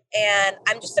 And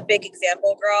I'm just a big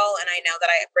example girl, and I know that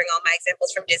I bring all my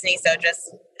examples from Disney, so just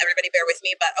everybody bear with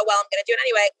me. But oh well, I'm gonna do it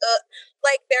anyway.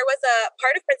 Like there was a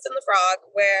part of Prince and the Frog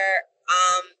where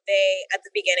they at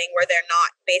the beginning where they're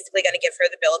not basically going to give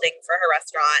her the building for her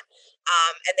restaurant,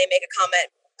 and they make a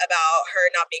comment about her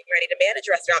not being ready to manage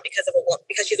a restaurant because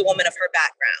she's a woman of her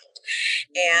background.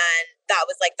 And that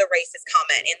was like the racist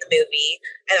comment in the movie.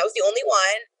 And that was the only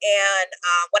one. And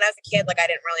when I was a kid, like I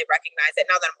didn't really recognize it.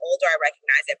 Now that I'm older, I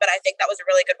recognize it. But I think that was a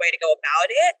really good way to go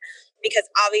about it because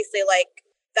obviously like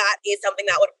that is something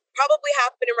that would probably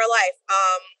happen in real life.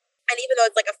 And even though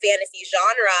it's like a fantasy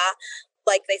genre,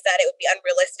 like they said, it would be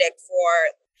unrealistic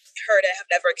for her to have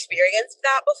never experienced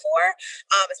that before,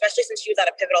 especially since she was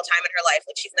at a pivotal time in her life.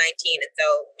 Like she's 19, and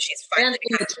so she's finally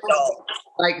become an adult.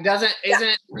 Like,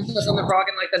 isn't Princess and the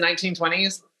Frog in like the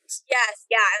 1920s? Yes,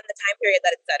 yeah, and the time period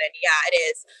that it's set in, yeah, it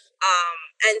is.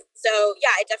 And so,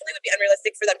 yeah, it definitely would be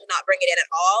unrealistic for them to not bring it in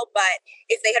at all. But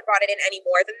if they had brought it in any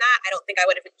more than that, I don't think I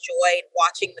would have enjoyed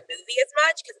watching the movie as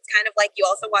much because it's kind of like you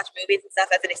also watch movies and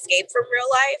stuff as an escape from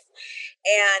real life,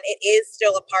 and it is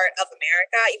still a part of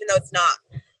America, even though it's not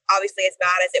obviously as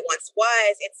bad as it once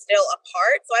was. It's still a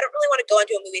part. So I don't really want to go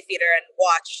into a movie theater and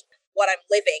watch what I'm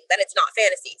living, then it's not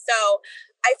fantasy. So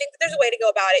I think that there's a way to go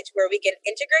about it to where we can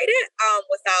integrate it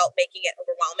without making it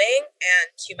overwhelming and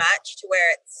too much to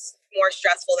where it's more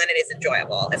stressful than it is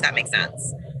enjoyable, if that makes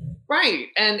sense.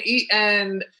 Right.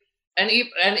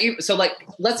 So like,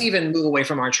 let's even move away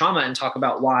from our trauma and talk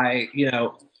about why, you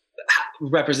know,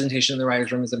 representation in the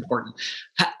writer's room is important.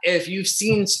 If you've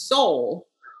seen Soul,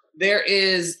 there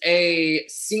is a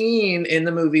scene in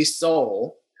the movie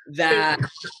Soul that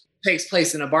takes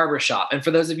place in a barbershop. And for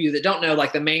those of you that don't know,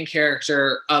 like the main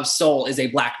character of Soul is a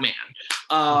Black man.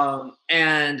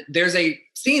 And there's a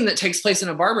scene that takes place in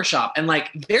a barbershop. And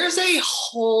like, there's a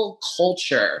whole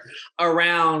culture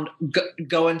around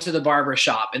going to the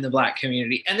barbershop in the Black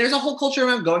community. And there's a whole culture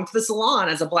around going to the salon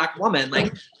as a Black woman.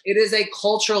 Like it is a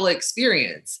cultural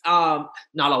experience. Not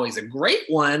always a great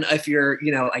one if you're,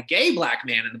 you know, a gay Black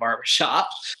man in the barbershop,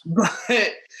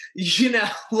 but you know,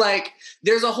 like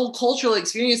there's a whole cultural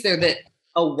experience there that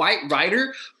a white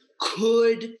writer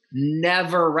could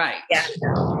never write. Yeah.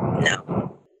 No.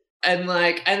 And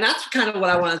that's kind of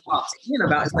what I want to talk to you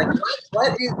about. Is like,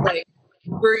 what is like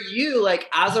for you, like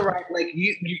as a writer, like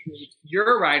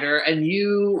you're a writer and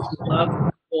you love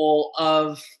people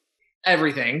of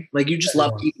everything. Like you just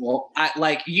love people.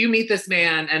 Like you meet this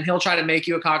man and he'll try to make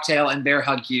you a cocktail and bear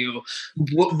hug you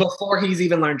before he's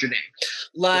even learned your name.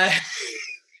 Like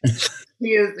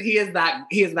he is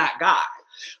that guy.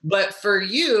 But for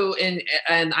you,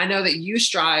 and I know that you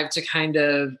strive to kind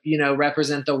of, you know,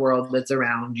 represent the world that's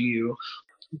around you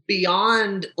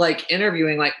beyond like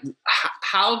interviewing, like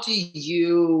how do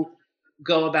you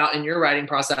go about in your writing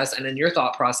process and in your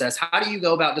thought process? How do you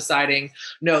go about deciding,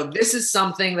 no, this is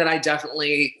something that I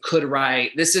definitely could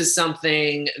write. This is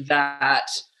something that,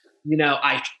 you know,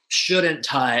 I shouldn't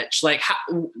touch. Like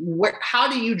how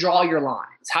do you draw your lines?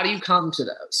 How do you come to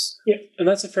those? Yeah, and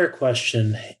that's a fair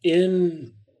question.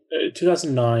 In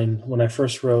 2009, when I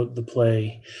first wrote the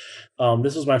play,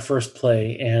 this was my first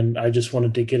play, and I just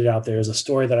wanted to get it out there as a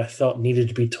story that I felt needed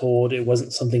to be told. It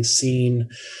wasn't something seen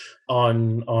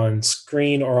on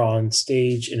screen or on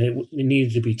stage, and it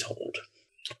needed to be told.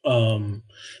 And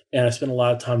I spent a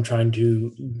lot of time trying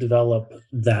to develop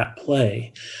that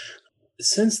play.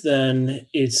 since then,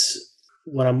 it's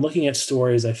when I'm looking at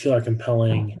stories I feel are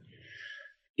compelling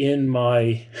in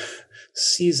my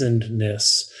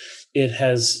seasonedness,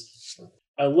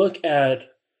 I look at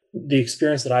the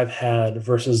experience that I've had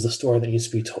versus the story that needs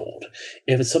to be told.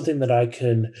 If it's something that I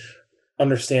can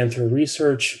understand through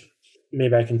research,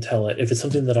 maybe I can tell it. If it's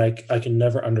something that I can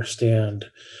never understand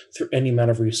through any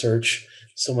amount of research,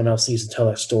 someone else needs to tell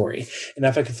that story. And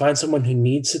if I can find someone who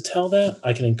needs to tell that,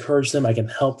 I can encourage them, I can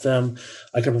help them,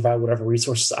 I can provide whatever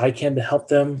resources I can to help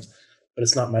them, but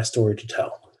it's not my story to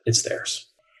tell. It's theirs.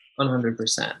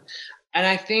 100%. And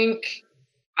I think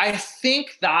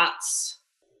that's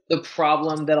the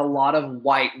problem that a lot of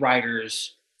white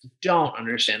writers don't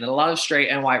understand, that a lot of straight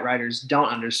and white writers don't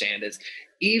understand, is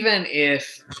even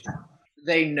if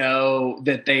they know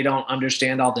that they don't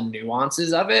understand all the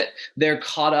nuances of it, they're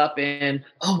caught up in,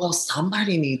 oh, well,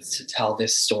 somebody needs to tell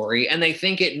this story, and they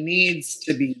think it needs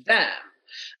to be them.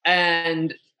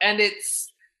 And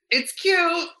it's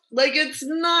cute. Like, it's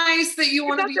nice that you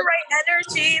want to be the right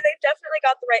energy. They've definitely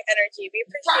got the right energy. We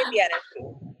appreciate the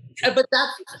energy. But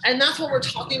that's what we're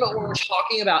talking about when we're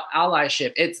talking about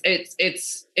allyship.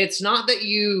 It's not that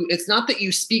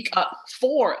you speak up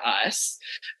for us.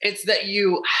 It's that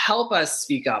you help us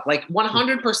speak up. Like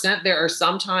 100%, there are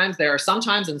sometimes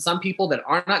and some people that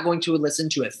are not going to listen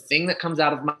to a thing that comes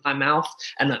out of my mouth,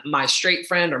 and that my straight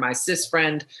friend or my cis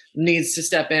friend needs to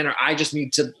step in, or I just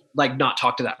need to like not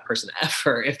talk to that person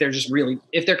ever if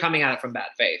they're coming at it from bad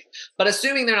faith. But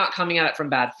assuming they're not coming at it from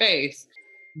bad faith,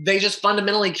 they just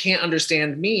fundamentally can't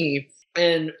understand me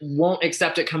and won't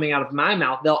accept it coming out of my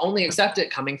mouth. They'll only accept it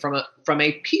coming from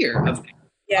a peer of me.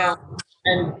 Yeah.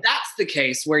 And that's the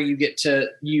case where you get to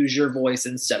use your voice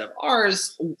instead of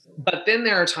ours. But then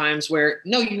there are times where,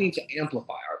 no, you need to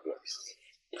amplify our voice.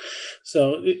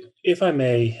 So if I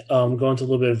may, go into a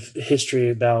little bit of history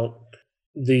about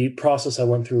the process I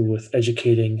went through with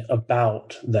educating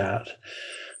about that.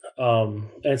 And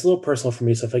it's a little personal for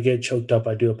me, so if I get choked up,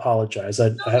 I do apologize.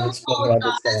 I haven't spoken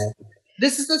about this.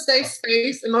 This is a safe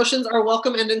space. Emotions are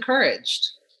welcome and encouraged.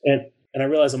 And I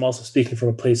realize I'm also speaking from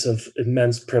a place of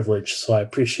immense privilege, so I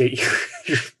appreciate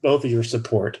both of your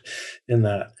support in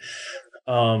that.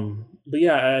 But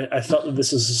yeah, I felt that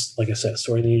this is, like I said, a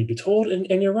story that needed to be told.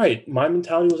 And you're right. My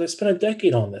mentality was I spent a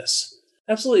decade on this.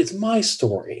 Absolutely. It's my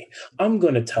story. I'm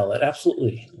going to tell it.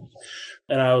 Absolutely.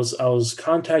 And I was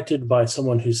contacted by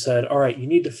someone who said, all right, you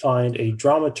need to find a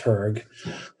dramaturg,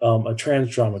 a trans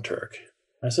dramaturg.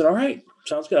 I said, all right,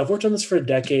 sounds good. I've worked on this for a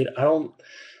decade. I don't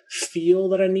feel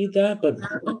that I need that, but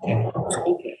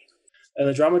okay. And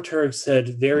the dramaturg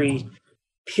said very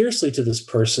fiercely to this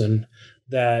person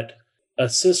that a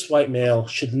cis white male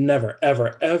should never,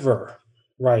 ever, ever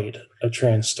write a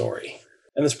trans story.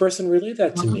 And this person relayed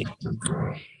that to me.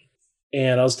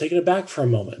 And I was taken aback for a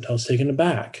moment. I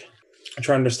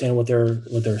trying to understand what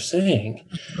they're saying.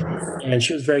 And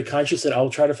she was very kind. She said, I'll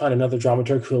try to find another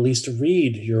dramaturg who at least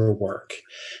read your work.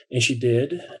 And she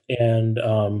did. And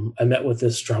I met with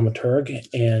this dramaturg,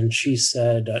 and she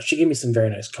said, she gave me some very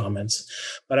nice comments.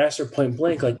 But I asked her point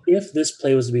blank, like, if this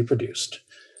play was to be produced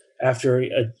after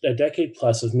a decade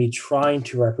plus of me trying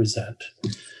to represent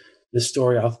this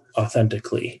story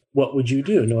authentically, what would you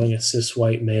do knowing a cis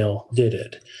white male did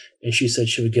it? And she said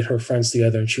she would get her friends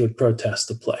together and she would protest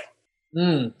the play.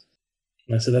 And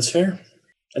I said, that's fair.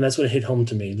 And that's what hit home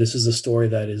to me. This is a story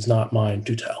that is not mine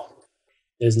to tell.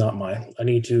 It is not mine. I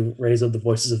need to raise up the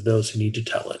voices of those who need to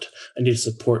tell it. I need to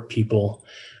support people.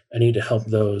 I need to help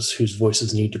those whose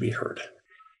voices need to be heard.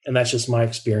 And that's just my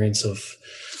experience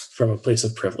from a place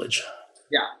of privilege.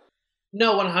 Yeah.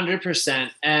 No, 100%.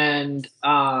 And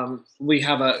we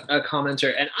have a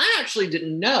commenter. And I actually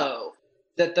didn't know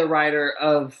that the writer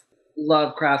of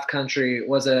Lovecraft Country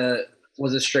was a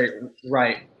straight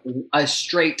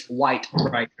white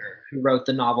writer who wrote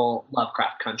the novel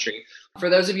Lovecraft Country. For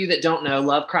those of you that don't know,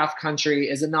 Lovecraft Country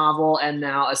is a novel and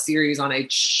now a series on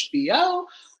HBO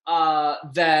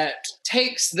that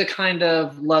takes the kind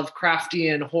of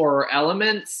Lovecraftian horror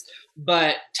elements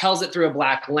but tells it through a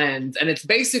Black lens. And it's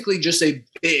basically just a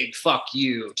big fuck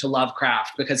you to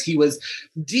Lovecraft because he was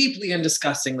deeply and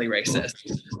disgustingly racist.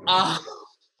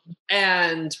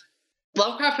 And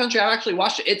Lovecraft Country, I've actually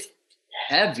watched it. It's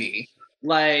heavy.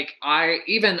 Like I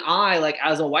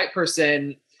as a white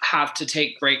person have to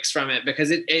take breaks from it because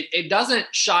it doesn't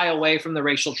shy away from the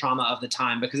racial trauma of the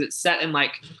time because it's set in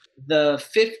like the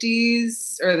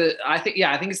 50s I think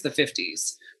it's the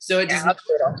 50s. So it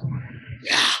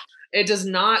does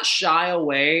not shy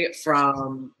away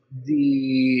from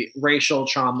the racial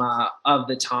trauma of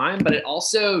the time, but it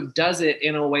also does it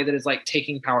in a way that is like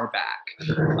taking power back.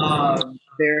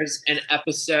 There's an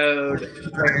episode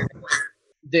where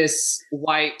this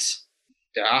white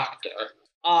doctor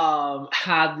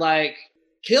had like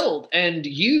killed and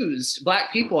used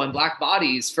Black people and Black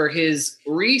bodies for his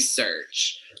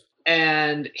research.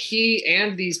 And he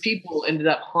and these people ended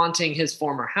up haunting his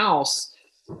former house.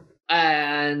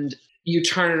 And you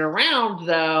turn it around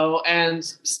though, and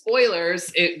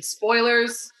spoilers,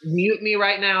 mute me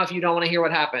right now if you don't want to hear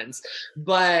what happens.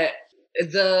 But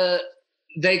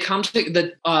they come to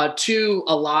the two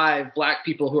alive Black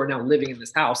people who are now living in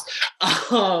this house,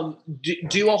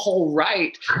 do a whole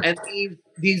rite, and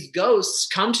these ghosts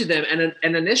come to them.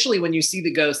 And initially when you see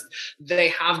the ghosts, they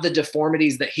have the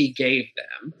deformities that he gave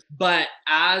them. But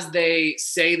as they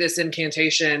say this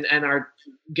incantation and are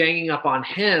ganging up on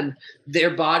him, their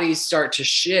bodies start to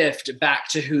shift back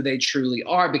to who they truly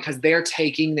are, because they're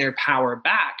taking their power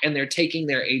back and they're taking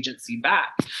their agency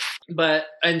back.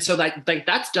 And so like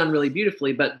that's done really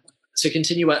beautifully. But to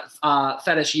continue what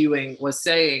Fetish Ewing was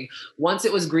saying, once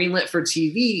it was greenlit for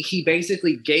TV, he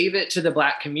basically gave it to the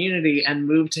Black community and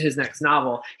moved to his next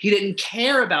novel. He didn't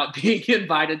care about being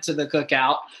invited to the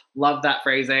cookout. Love that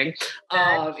phrasing.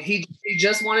 He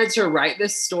just wanted to write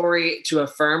this story to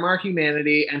affirm our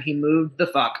humanity, and he moved the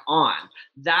fuck on.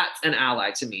 That's an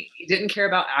ally to me. He didn't care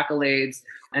about accolades,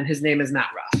 and his name is Matt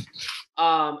Ruff.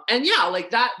 And yeah, like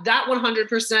that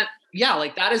 100%, yeah,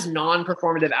 like that is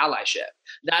non-performative allyship.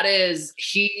 That is,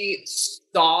 he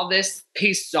saw this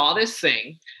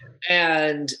thing,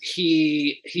 and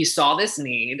he saw this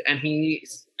need, and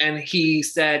he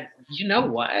said, you know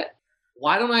what?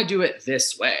 Why don't I do it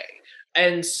this way?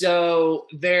 And so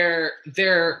their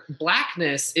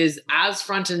Blackness is as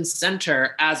front and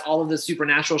center as all of the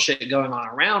supernatural shit going on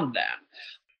around them.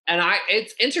 And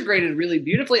it's integrated really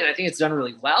beautifully, and I think it's done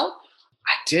really well.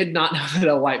 I did not know that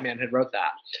a white man had wrote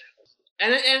that.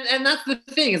 And that's the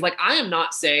thing, is like, I am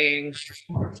not saying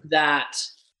that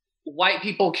white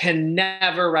people can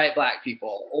never write Black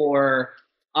people, or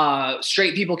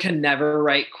straight people can never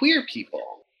write queer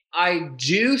people. I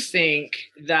do think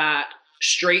that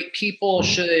straight people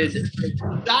should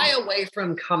shy away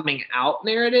from coming out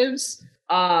narratives,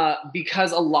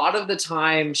 because a lot of the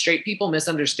time straight people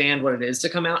misunderstand what it is to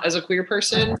come out as a queer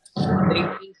person. They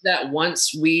think that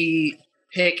once we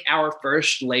pick our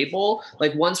first label,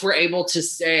 like once we're able to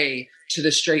say to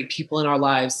the straight people in our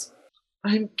lives,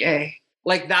 I'm gay,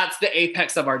 like that's the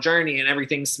apex of our journey and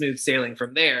everything's smooth sailing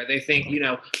from there. They think,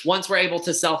 once we're able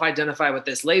to self-identify with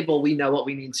this label, we know what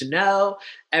we need to know.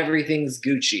 Everything's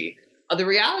Gucci. The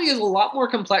reality is a lot more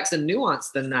complex and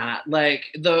nuanced than that.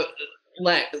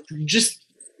 Just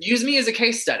use me as a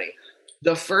case study.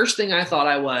 The first thing I thought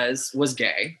I was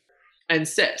gay and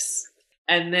cis.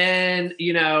 And then,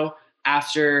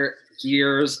 after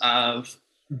years of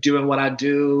doing what I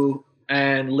do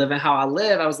and living how I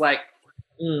live, I was like,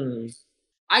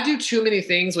 I do too many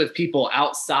things with people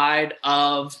outside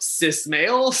of cis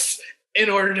males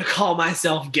in order to call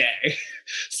myself gay.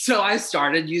 So I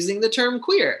started using the term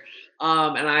queer.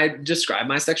 And I describe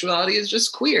my sexuality as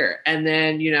just queer. And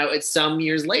then, it's some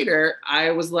years later,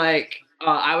 I was like,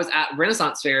 I was at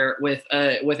Renaissance Fair with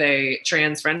a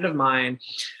trans friend of mine.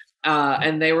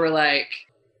 And they were like,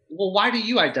 well, why do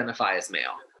you identify as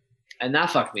male? And that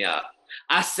fucked me up.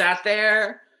 I sat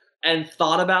there and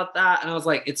thought about that. And I was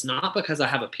like, it's not because I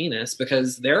have a penis,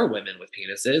 because there are women with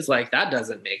penises. Like that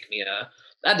doesn't make me a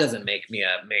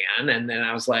man. And then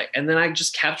I was like, and then I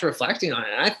just kept reflecting on it.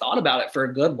 And I thought about it for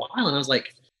a good while. And I was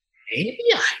like, maybe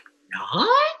I'm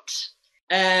not.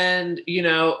 And,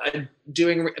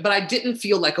 but I didn't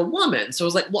feel like a woman. So I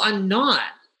was like, well, I'm not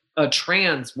a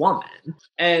trans woman.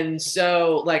 And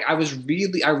so like, I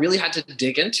really had to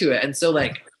dig into it. And so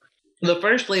like, the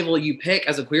first label you pick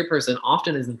as a queer person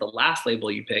often isn't the last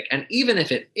label you pick. And even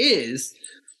if it is,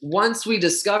 once we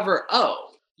discover,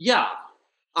 oh yeah,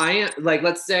 I am, like,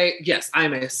 let's say, yes, I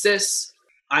am a cis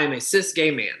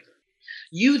gay man.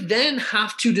 You then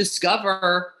have to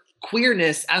discover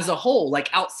queerness as a whole, like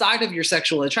outside of your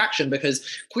sexual attraction, because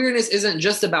queerness isn't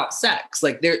just about sex.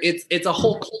 Like it's a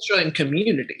whole culture and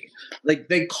community. Like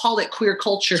they call it queer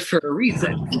culture for a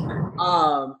reason.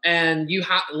 And you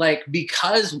have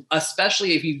because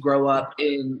especially if you grow up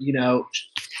in,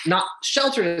 not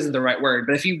sheltered isn't the right word,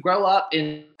 but if you grow up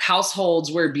in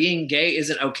households where being gay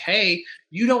isn't okay,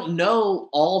 you don't know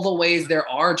all the ways there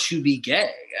are to be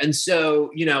gay. And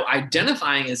so,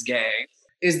 identifying as gay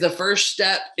is the first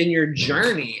step in your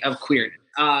journey of queerness.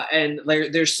 And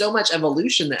there's so much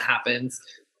evolution that happens.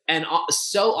 And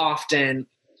so often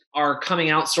our coming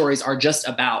out stories are just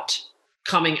about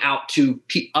coming out to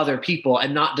other people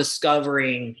and not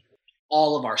discovering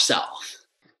all of ourselves.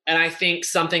 And I think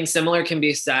something similar can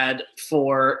be said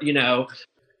for,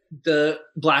 the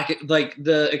Black, like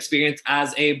the experience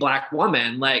as a Black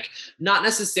woman, like not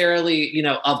necessarily, you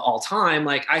know, of all time.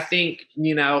 Like, I think,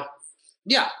 you know,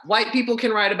 yeah, white people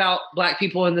can write about Black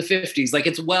people in the 50s. Like,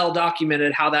 it's well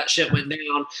documented how that shit went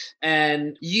down.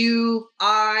 And you,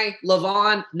 I,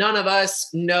 Lavon, none of us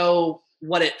know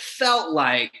what it felt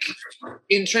like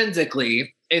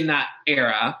intrinsically in that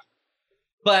era,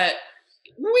 but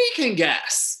we can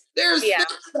guess. There's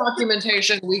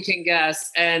documentation we can guess,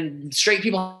 and straight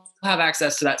people have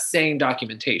access to that same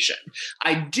documentation.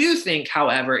 I do think,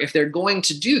 however, if they're going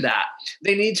to do that,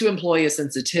 they need to employ a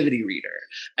sensitivity reader.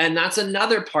 And that's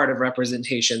another part of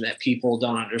representation that people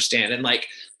don't understand. And like,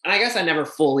 and I guess I never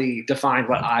fully defined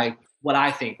what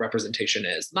I think representation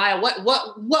is. Maya,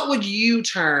 what would you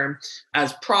term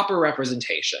as proper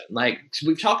representation? Like,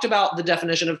 we've talked about the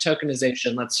definition of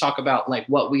tokenization. Let's talk about like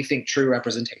what we think true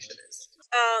representation is.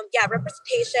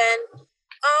 Representation.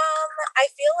 I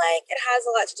feel like it has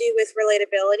a lot to do with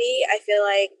relatability. I feel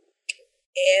like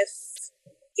if,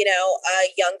 you know, a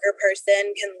younger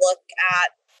person can look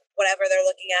at whatever they're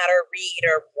looking at or read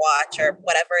or watch or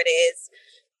whatever it is,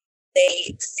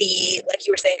 they see, like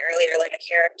you were saying earlier, like a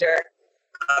character.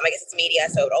 I guess it's media,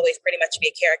 so it would always pretty much be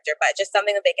a character, but just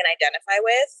something that they can identify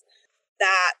with.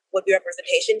 That would be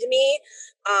representation to me.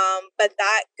 But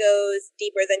that goes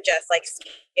deeper than just like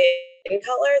skin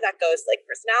color. That goes like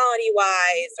personality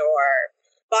wise or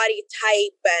body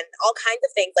type and all kinds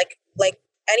of things, like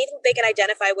anything they can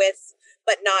identify with,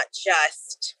 but not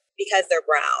just because they're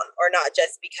brown or not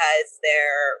just because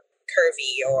they're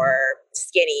curvy or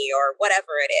skinny or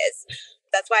whatever it is.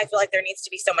 That's why I feel like there needs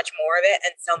to be so much more of it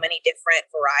and so many different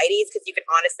varieties, because you can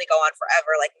honestly go on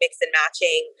forever, like mix and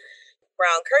matching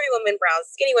brown curvy women, brown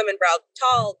skinny women, brown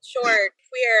tall, short,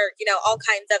 queer, you know,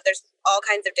 there's all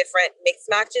kinds of different mixed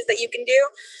matches that you can do.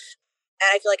 And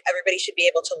I feel like everybody should be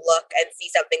able to look and see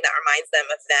something that reminds them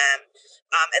of them.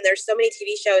 And there's so many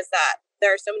TV shows that there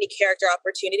are so many character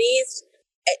opportunities.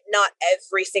 Not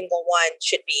every single one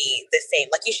should be the same.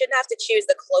 Like, you shouldn't have to choose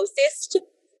the closest.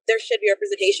 There should be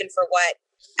representation for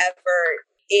whatever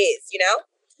is, you know?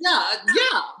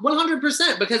 Yeah,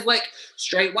 100%. Because like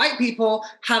straight white people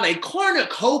have a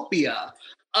cornucopia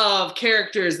of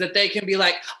characters that they can be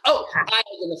like, oh, I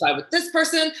identify with this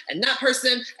person and that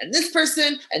person and this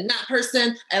person and that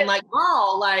person, and like,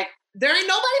 oh, like there ain't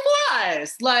nobody for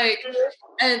us. Like,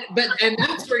 and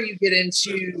that's where you get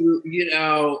into, you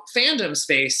know, fandom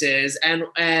spaces and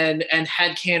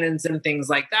headcanons and things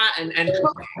like that. And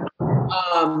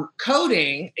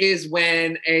coding is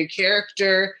when a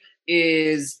character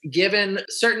is given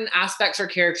certain aspects or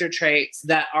character traits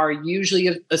that are usually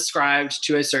ascribed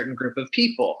to a certain group of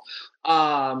people.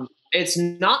 It's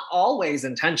not always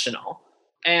intentional.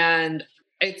 And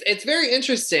it's very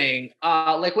interesting.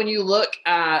 Like when you look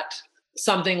at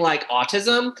something like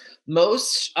autism,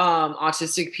 most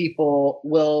autistic people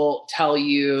will tell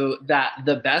you that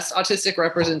the best autistic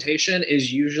representation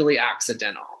is usually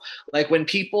accidental. Like when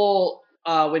people,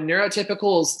 when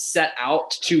neurotypicals set out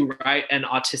to write an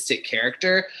autistic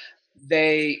character,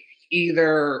 they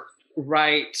either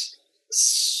write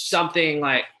something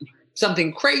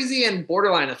crazy and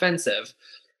borderline offensive,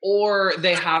 or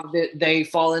they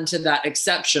fall into that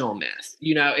exceptional myth.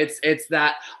 You know, it's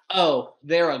that, oh,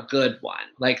 they're a good one.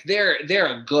 Like they're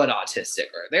a good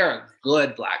autistic, or they're a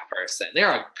good Black person.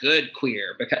 They're a good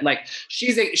queer, because like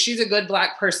she's a good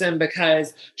Black person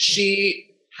because she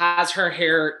has her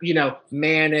hair, you know,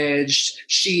 managed.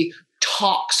 She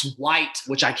talks white,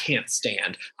 which I can't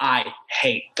stand. I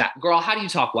hate that. Girl, how do you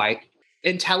talk white?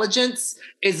 Intelligence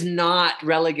is not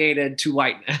relegated to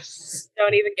whiteness.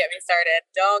 Don't even get me started.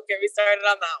 Don't get me started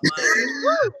on that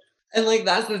one. And like,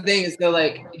 that's the thing, is that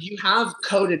like you have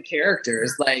coded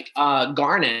characters like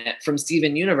Garnet from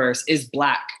Steven Universe is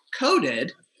Black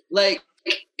coded. Like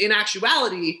in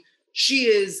actuality, she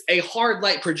is a hard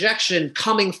light projection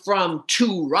coming from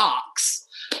two rocks,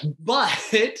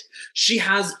 but she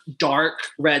has dark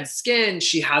red skin.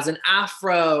 She has an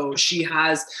afro. She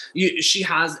has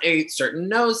a certain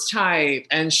nose type,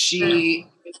 and she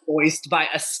is voiced by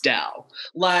Estelle.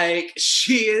 Like,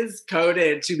 she is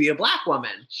coded to be a Black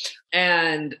woman.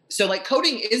 And so like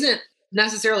coding isn't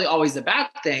necessarily always a bad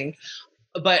thing,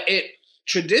 but it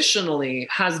traditionally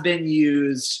has been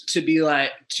used to be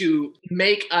like, to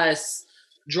make us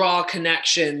draw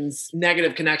connections,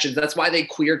 negative connections. That's why they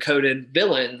queer coded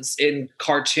villains in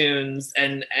cartoons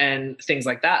and things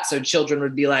like that. So children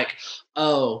would be like,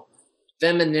 oh,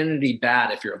 femininity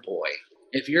bad if you're a boy.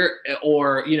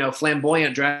 Or, you know,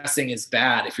 flamboyant dressing is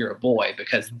bad if you're a boy,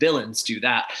 because villains do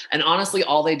that. And honestly,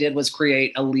 all they did was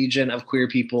create a legion of queer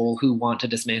people who want to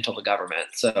dismantle the government.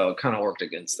 So it kind of worked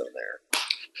against them there.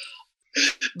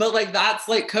 But like, that's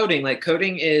like coding. Like,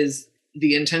 coding is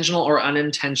the intentional or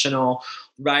unintentional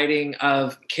writing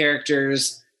of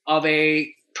characters of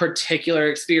a particular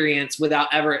experience without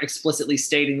ever explicitly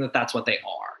stating that that's what they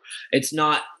are. It's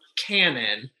not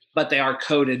canon, but they are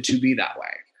coded to be that way.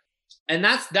 And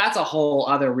that's a whole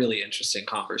other really interesting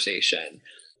conversation.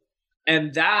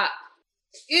 And that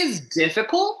is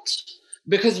difficult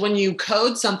because when you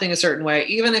code something a certain way,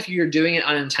 even if you're doing it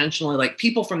unintentionally, like,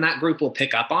 people from that group will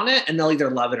pick up on it and they'll either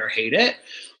love it or hate it.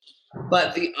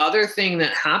 But the other thing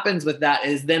that happens with that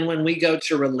is then when we go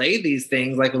to relay these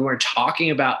things, like when we're talking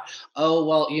about, oh,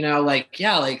 well, you know, like,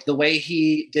 yeah, like the way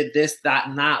he did this, that,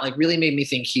 and that, like, really made me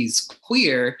think he's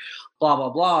queer, blah, blah,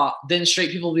 blah. Then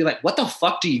straight people will be like, what the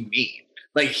fuck do you mean?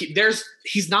 Like,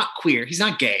 he's not queer. He's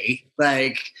not gay.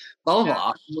 Like, blah,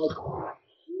 blah, blah.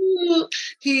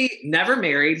 He never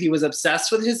married. He was obsessed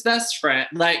with his best friend.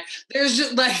 Like, there's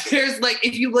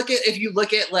if you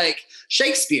look at like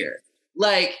Shakespeare,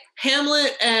 like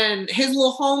Hamlet and his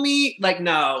little homie, like,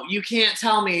 no, you can't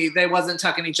tell me they wasn't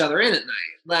tucking each other in at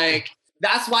night. Like,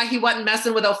 that's why he wasn't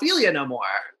messing with Ophelia no more.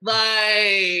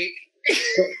 Like,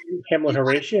 Hamlet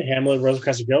Horatio, Hamlet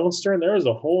Rosencrantz Guildenstern, there was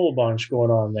a whole bunch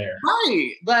going on there.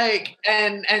 Right. Like,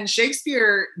 and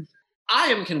Shakespeare, I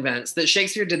am convinced that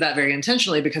Shakespeare did that very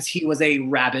intentionally because he was a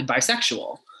rabid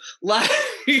bisexual. Like,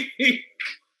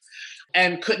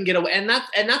 and couldn't get away. And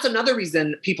that's another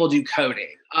reason people do coding.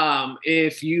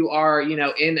 If you are, you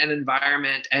know, in an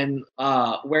environment and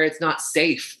where it's not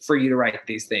safe for you to write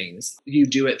these things, you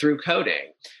do it through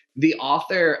coding. The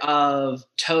author of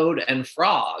Toad and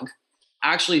Frog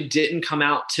actually didn't come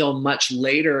out till much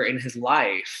later in his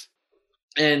life.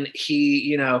 And he,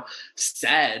 you know,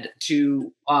 said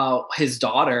to his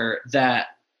daughter that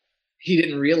he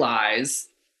didn't realize,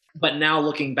 but now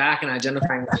looking back and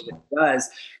identifying what it does,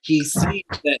 he sees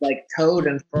that like Toad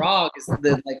and Frog is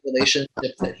the like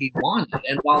relationship that he wanted.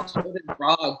 And while Toad and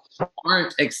Frog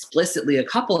aren't explicitly a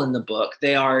couple in the book,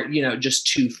 they are, you know, just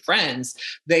two friends.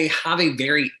 They have a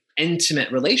very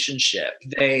intimate relationship.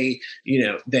 They, you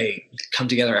know, they come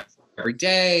together every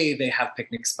day. They have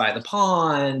picnics by the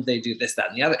pond. They do this, that,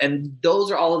 and the other. And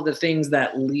those are all of the things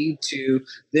that lead to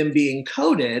them being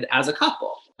coded as a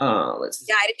couple. Let's see.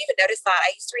 Yeah, I didn't even notice that.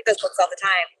 I used to read those books all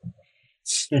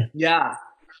the time. Yeah.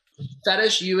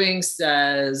 Fetish Ewing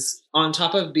says, on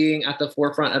top of being at the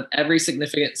forefront of every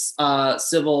significant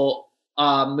civil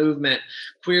movement,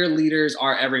 queer leaders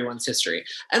are everyone's history.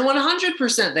 And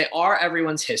 100% they are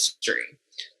everyone's history.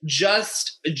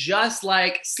 Just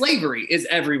like slavery is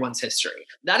everyone's history.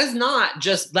 That is not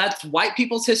just, that's white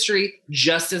people's history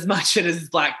just as much as it is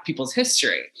black people's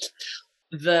history.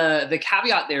 The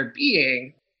caveat there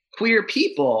being, queer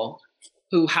people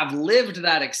who have lived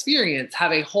that experience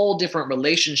have a whole different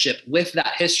relationship with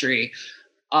that history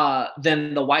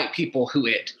than the white people who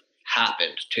it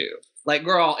happened to. Like,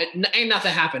 girl, it ain't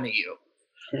nothing happened to you.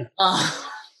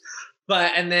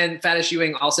 And then Fetish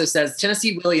Ewing also says,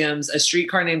 Tennessee Williams, A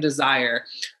Streetcar Named Desire.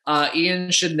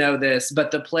 Ian should know this,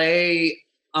 but in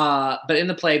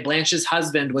the play, Blanche's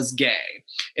husband was gay.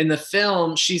 In the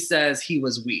film, she says he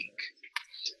was weak.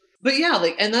 But yeah,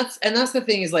 like, and that's the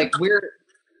thing is, like,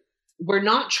 we're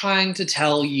not trying to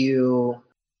tell you,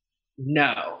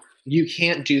 no, you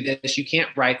can't do this, you can't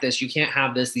write this, you can't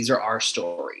have this, these are our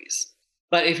stories.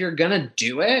 But if you're gonna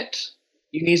do it,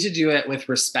 you need to do it with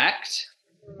respect,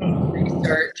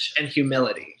 research, and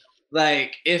humility.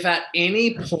 Like, if at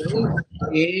any point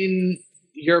in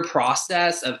your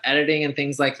process of editing and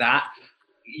things like that,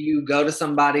 you go to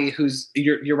somebody who's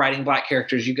you're writing black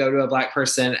characters, you go to a black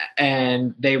person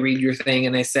and they read your thing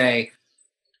and they say,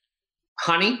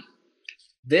 honey,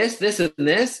 this, and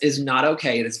this is not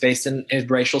okay. It is based in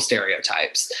racial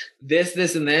stereotypes.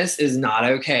 This, and this is not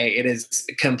okay. It is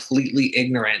completely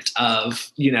ignorant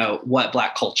of, you know, what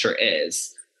black culture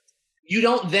is. You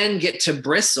don't then get to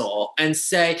bristle and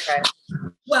say,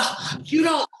 well,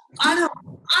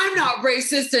 I'm not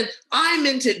racist and I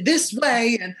meant it this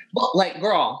way. And but, like,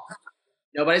 girl,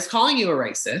 nobody's calling you a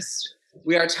racist.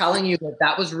 We are telling you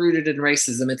that was rooted in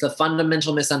racism. It's a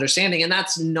fundamental misunderstanding. And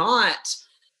that's not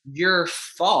your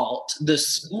fault. The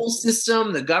school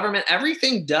system, the government,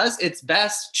 everything does its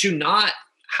best to not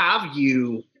have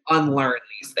you unlearn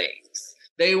these things.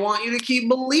 They want you to keep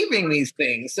believing these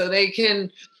things so they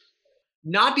can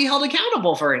not be held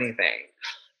accountable for anything.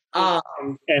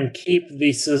 And keep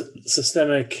the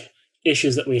systemic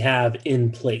issues that we have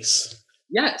in place.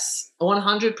 Yes,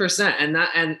 100%. And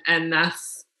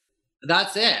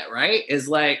that's it, right? Is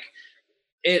like,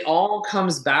 it all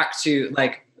comes back to,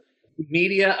 like,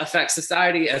 media affects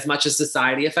society as much as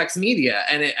society affects media.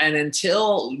 And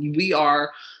until we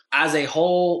are as a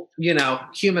whole,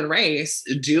 human race,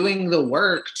 doing the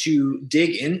work to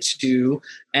dig into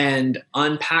and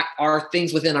unpack our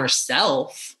things within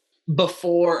ourselves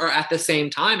before or at the same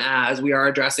time as we are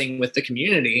addressing with the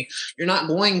community, you're not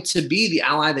going to be the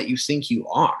ally that you think you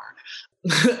are.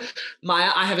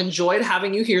 Maya, I have enjoyed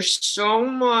having you here so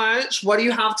much. What do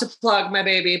you have to plug, my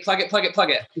baby? Plug it, plug it, plug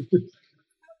it.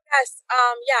 Yes.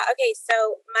 Yeah. Okay.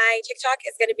 So my TikTok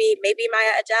is going to be maybe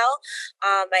Maya Adele.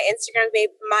 My Instagram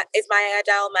is Maya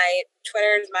Adele. My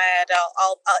Twitter is Maya Adele.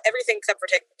 Everything except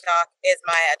for TikTok is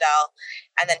Maya Adele,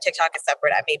 and then TikTok is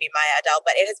separate at maybe Maya Adele.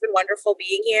 But it has been wonderful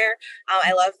being here.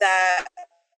 I love that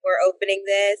we're opening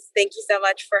this. Thank you so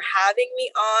much for having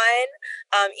me on.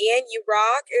 Ian, you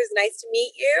rock. It was nice to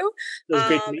meet you. It was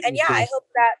great to meet and you yeah, too. I hope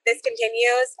that this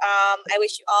continues. I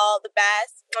wish you all the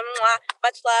best.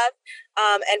 Much love.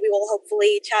 And we will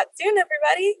hopefully chat soon,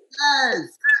 everybody. Yes.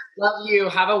 Love you.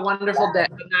 Have a wonderful day.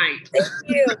 Good night. Thank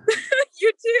you.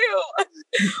 You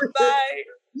too. Bye.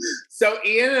 So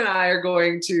Ian and I are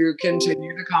going to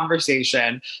continue the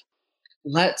conversation.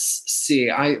 Let's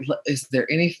see. Is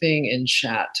there anything in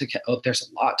chat there's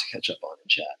a lot to catch up on in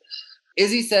chat.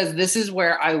 Izzy says, this is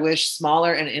where I wish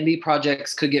smaller and indie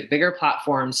projects could get bigger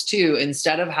platforms too,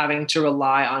 instead of having to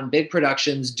rely on big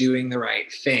productions doing the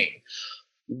right thing.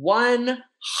 100%.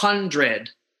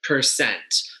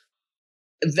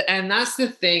 And that's the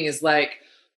thing is like,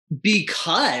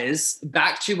 because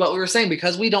back to what we were saying,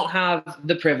 because we don't have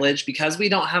the privilege, because we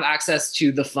don't have access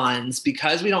to the funds,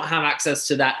 because we don't have access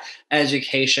to that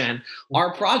education,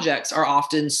 our projects are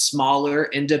often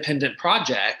smaller independent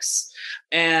projects,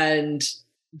 and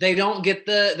they do not get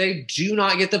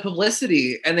the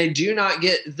publicity, and they do not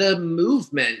get the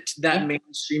movement that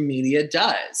mainstream media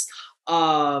does.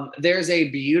 There's a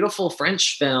beautiful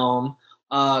French film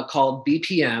called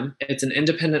BPM. It's an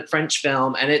independent French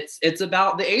film, and it's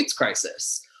about the AIDS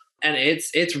crisis, and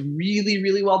it's really,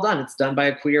 really well done. It's done by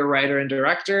a queer writer and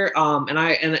director, and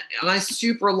I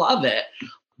super love it.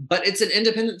 But it's an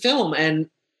independent film, and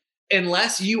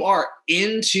unless you are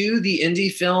into the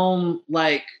indie film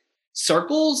like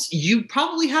circles, you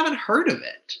probably haven't heard of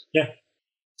it. Yeah.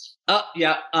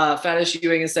 Fetish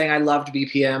Ewing is saying, I loved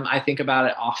BPM. I think about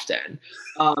it often.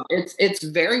 It's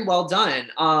very well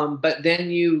done. But then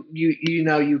you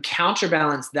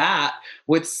counterbalance that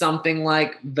with something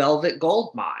like Velvet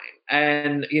Goldmine.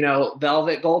 And,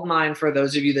 Velvet Goldmine, for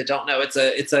those of you that don't know,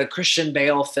 it's a Christian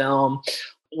Bale film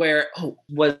where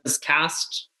was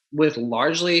cast with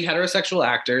largely heterosexual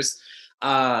actors.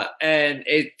 And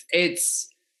it's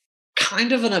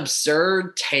kind of an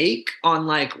absurd take on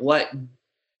like what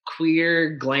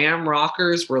queer glam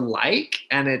rockers were like,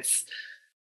 and it's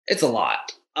a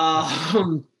lot.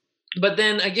 But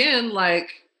then again, like,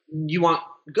 you want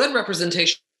good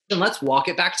representation, let's walk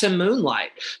it back to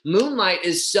Moonlight. Moonlight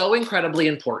is so incredibly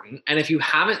important, and if you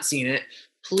haven't seen it,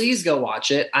 please go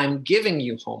watch it. I'm giving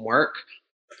you homework.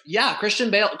 Yeah,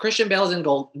 Christian Bale is in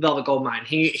Velvet Goldmine.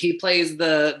 He plays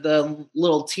the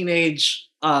little teenage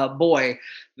boy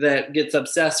that gets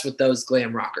obsessed with those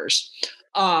glam rockers.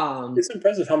 It's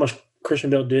impressive how much Christian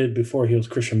Bale did before he was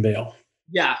Christian Bale.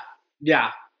 Yeah.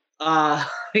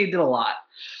 He did a lot.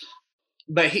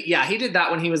 But he did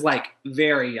that when he was like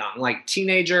very young, like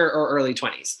teenager or early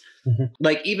 20s,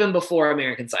 like even before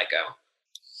American Psycho.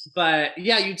 But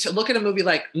yeah, you look at a movie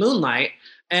like Moonlight,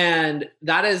 and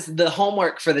that is the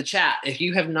homework for the chat. If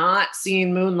you have not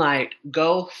seen Moonlight,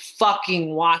 go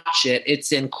fucking watch it.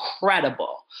 It's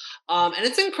incredible. And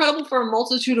it's incredible for a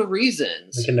multitude of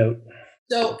reasons. Make a note.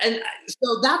 So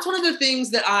that's one of the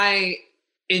things that I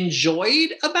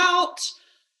enjoyed about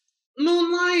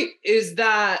Moonlight is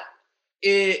that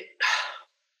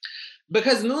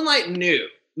because Moonlight knew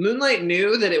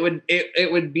that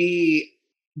it would be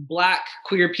Black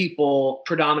queer people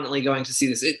predominantly going to see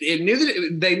this. They knew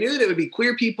that it would be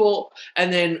queer people,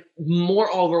 and then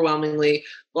more overwhelmingly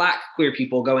Black queer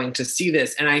people going to see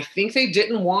this. And I think they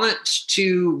didn't want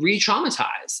to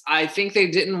re-traumatize. I think they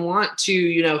didn't want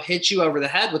to, hit you over the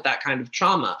head with that kind of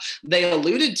trauma. They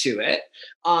alluded to it,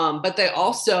 but they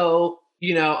also,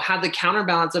 had the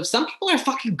counterbalance of some people are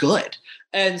fucking good.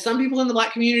 And some people in the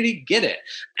Black community get it.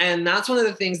 And that's one of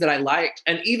the things that I liked.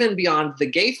 And even beyond the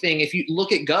gay thing, if you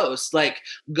look at Ghost, like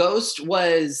Ghost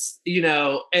was,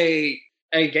 a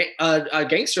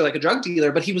gangster, like a drug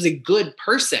dealer, but he was a good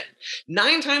person.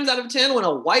 9 times out of 10, when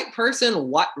a white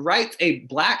person writes a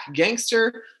Black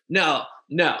gangster, no,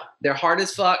 they're hard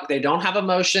as fuck. They don't have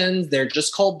emotions. They're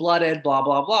just cold-blooded, blah,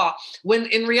 blah, blah. When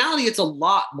in reality, it's a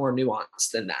lot more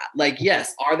nuanced than that. Like,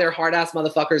 yes, are there hard-ass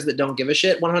motherfuckers that don't give a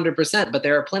shit? 100%. But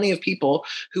there are plenty of people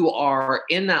who are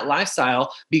in that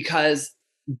lifestyle because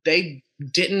they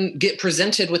didn't get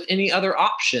presented with any other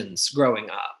options growing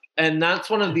up. And that's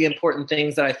one of the important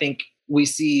things that I think we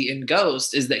see in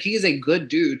Ghost, is that he is a good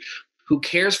dude who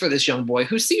cares for this young boy,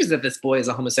 who sees that this boy is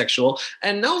a homosexual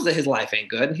and knows that his life ain't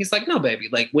good. And he's like, no, baby,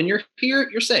 like when you're here,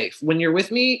 you're safe. When you're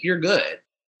with me, you're good.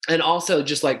 And also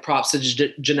just like props to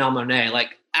Janelle Monáe,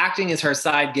 like acting is her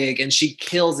side gig and she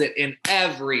kills it in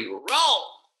every role.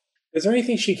 Is there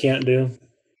anything she can't do?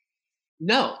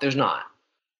 No, there's not.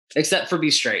 Except for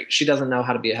be straight. She doesn't know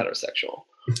how to be a heterosexual.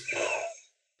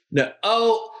 No.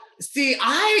 Oh, see,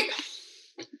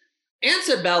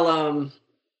 Antebellum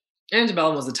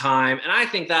was a time, and I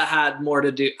think that had more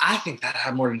to do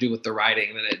with the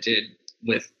writing than it did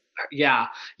with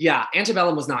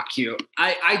Antebellum was not cute.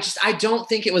 I don't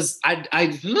think it was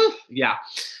yeah.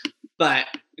 But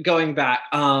going back,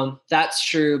 that's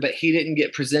true, but he didn't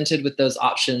get presented with those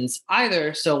options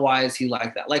either. So why is he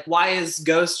like that? Like, why is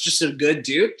Ghost just a good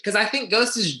dude? Because I think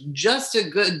Ghost is just a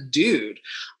good dude.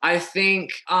 I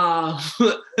think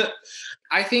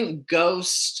I think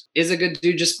Ghost is a good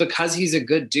dude just because he's a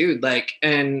good dude. Like,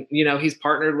 and he's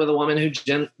partnered with a woman who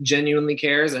genuinely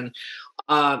cares. And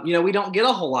we don't get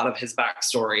a whole lot of his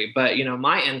backstory, but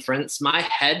my inference, my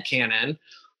headcanon,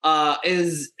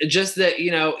 is just that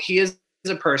he is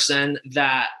a person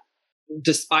that,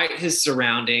 despite his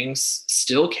surroundings,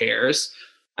 still cares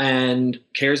and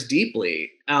cares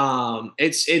deeply.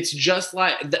 It's just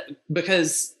like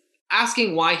because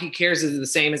asking why he cares is the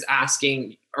same as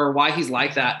asking, or why he's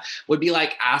like that would be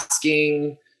like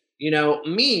asking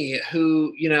me,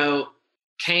 who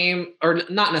came, or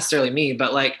not necessarily me,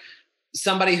 but like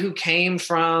somebody who came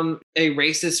from a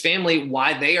racist family,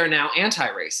 why they are now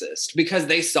anti-racist, because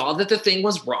they saw that the thing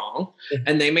was wrong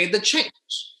and they made the change.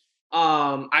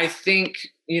 I think,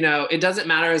 it doesn't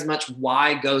matter as much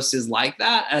why Ghost is like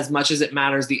that as much as it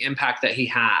matters the impact that he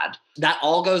had. That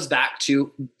all goes back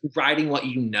to writing what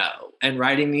and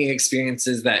writing the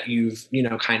experiences that you've,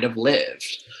 kind of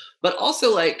lived. But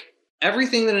also, like,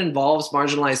 everything that involves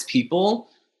marginalized people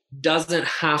doesn't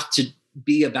have to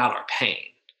be about our pain.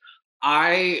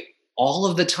 All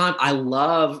of the time, I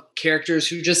love characters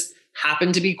who just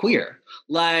happen to be queer.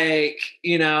 Like,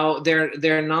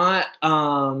 they're not,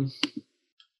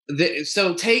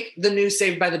 so take the new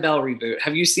Saved by the Bell reboot.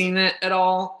 Have you seen it at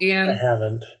all, Ian? I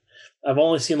haven't. I've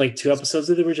only seen like 2 episodes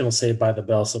of the original Saved by the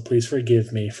Bell, so please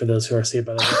forgive me for those who are Saved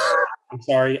by the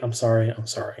Bell. I'm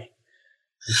sorry.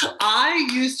 I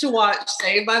used to watch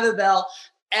Saved by the Bell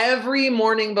every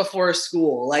morning before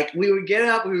school. Like, we would get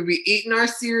up, we would be eating our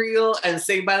cereal, and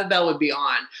Saved by the Bell would be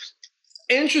on.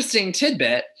 Interesting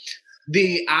tidbit,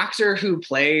 the actor who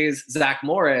plays Zach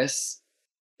Morris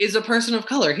is a person of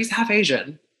color. He's half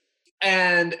Asian.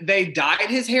 And they dyed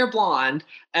his hair blonde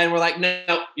and were like,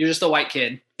 no, you're just a white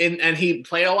kid. And he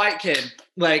played a white kid,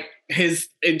 like, his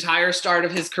entire start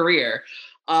of his career.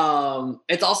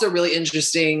 It's also really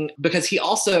interesting because he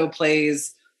also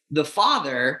plays the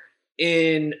father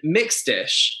in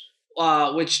Mixed-ish,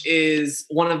 which is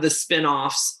one of the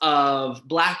spin-offs of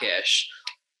Blackish.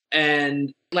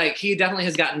 And like, he definitely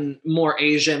has gotten more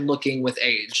Asian looking with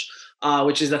age,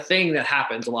 which is a thing that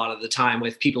happens a lot of the time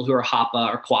with people who are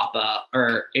Hapa or Quappa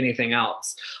or anything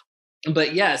else.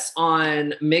 But yes,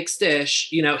 on Mixed-ish,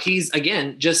 he's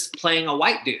again just playing a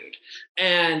white dude.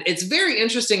 And it's very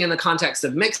interesting in the context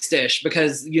of Mixed-ish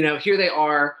because, here they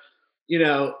are,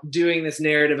 doing this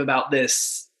narrative about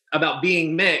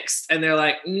being mixed, and they're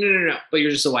like, no, but you're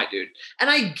just a white dude.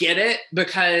 And I get it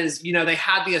because, they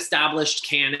had the established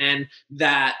canon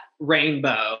that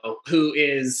Rainbow, who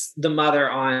is the mother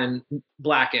on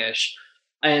Blackish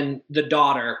and the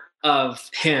daughter of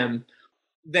him,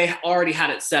 they already had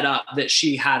it set up that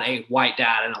she had a white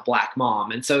dad and a black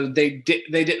mom. And so they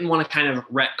didn't want to kind of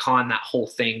retcon that whole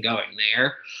thing going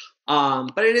there.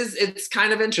 But it's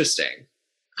kind of interesting.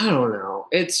 I don't know.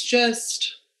 It's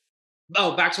just,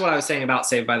 back to what I was saying about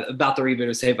the reboot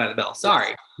of Saved by the Bell.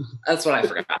 Sorry. That's what I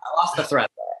forgot. I lost the thread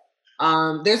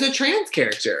there. There's a trans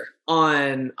character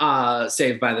on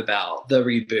Saved by the Bell, the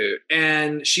reboot,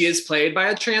 and she is played by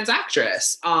a trans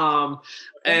actress.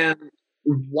 And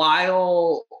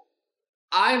while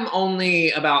I'm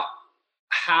only about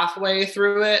halfway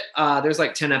through it, there's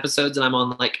like 10 episodes and I'm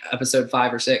on like episode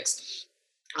 5 or 6.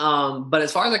 But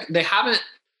as far as like, they haven't,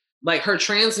 like, her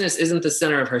transness isn't the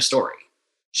center of her story.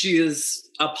 She is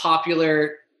a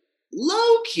popular,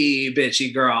 low-key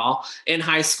bitchy girl in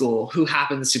high school who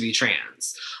happens to be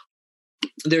trans.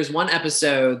 There's one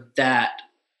episode that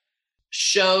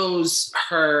shows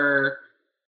her,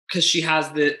 because she has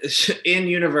in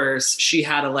universe, she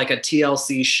had a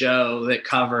TLC show that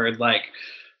covered like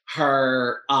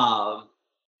her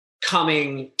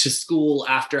coming to school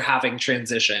after having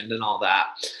transitioned and all that.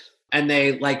 And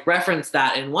they like reference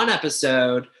that in one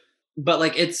episode, but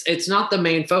like it's not the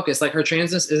main focus. Like her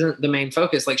transness isn't the main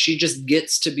focus. Like she just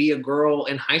gets to be a girl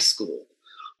in high school.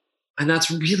 And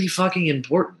that's really fucking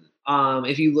important.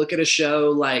 If you look at a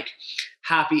show like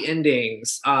Happy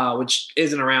Endings, which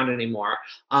isn't around anymore,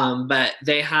 but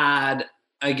they had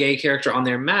a gay character on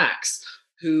there, Max,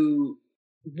 who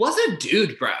was a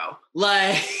dude, bro.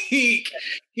 Like he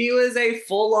was a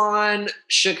full-on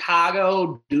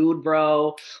Chicago dude,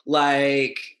 bro.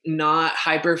 Like not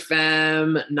hyper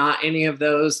femme, not any of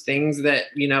those things that,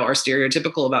 you know, are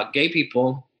stereotypical about gay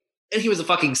people. And he was a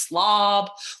fucking slob.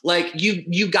 Like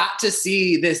you got to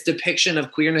see this depiction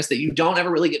of queerness that you don't ever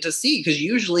really get to see, because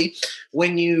usually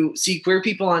when you see queer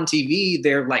people on TV,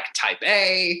 they're like type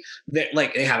A,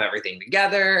 they have everything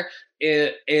together.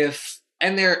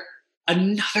 And they're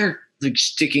another like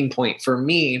sticking point for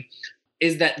me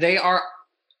is that they are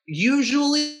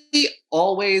usually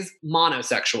always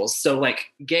monosexuals. So like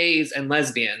gays and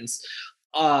lesbians,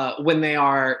 when they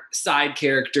are side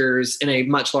characters in a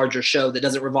much larger show that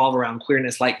doesn't revolve around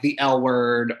queerness, like The L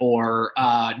Word or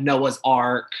Noah's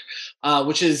Ark,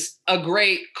 which is a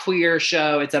great queer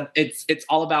show. It's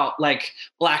all about like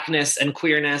blackness and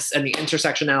queerness and the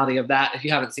intersectionality of that. If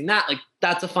you haven't seen that, like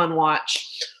that's a fun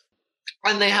watch.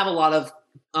 And they have a lot of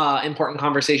important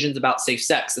conversations about safe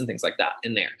sex and things like that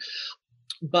in there.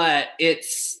 But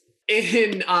it's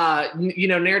in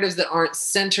narratives that aren't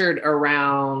centered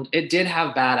around. It did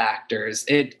have bad actors.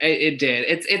 It did.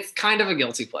 It's kind of a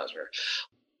guilty pleasure.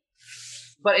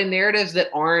 But in narratives that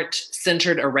aren't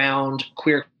centered around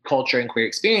queer culture and queer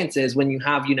experiences, when you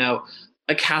have, you know,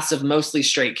 a cast of mostly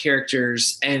straight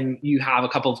characters and you have a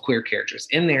couple of queer characters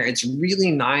in there, it's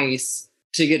really nice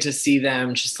to get to see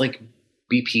them just like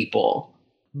be people.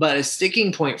 But a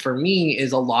sticking point for me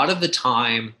is a lot of the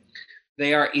time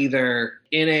they are either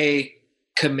in a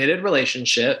committed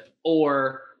relationship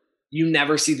or you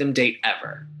never see them date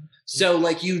ever. So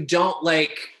like you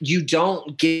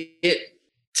don't get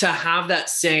to have that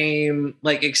same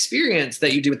like experience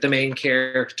that you do with the main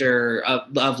character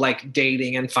of like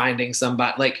dating and finding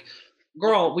somebody. Like,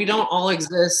 girl, we don't all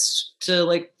exist to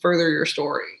like further your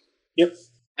story. Yep.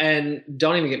 And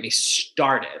don't even get me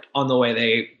started on the way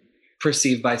they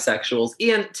perceive bisexuals.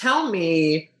 Ian, tell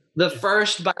me the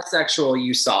first bisexual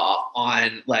you saw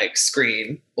on like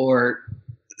screen or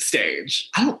stage.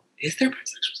 Is there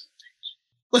bisexuals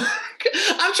on stage?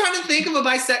 I'm trying to think of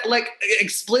a like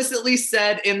explicitly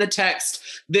said in the text,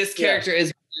 this character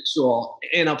is bisexual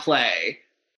in a play.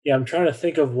 Yeah, I'm trying to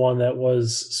think of one that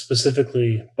was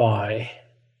specifically bi.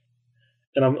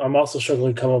 And I'm also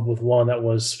struggling to come up with one that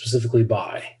was specifically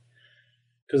bi.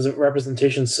 Because the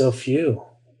representation's so few.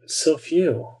 So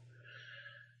few.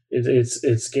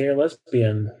 It's gay or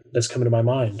lesbian that's coming to my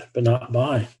mind, but not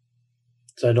bi.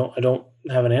 So I don't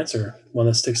have an answer, one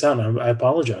that sticks out, and I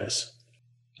apologize.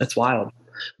 That's wild.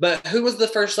 But who was the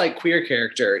first like queer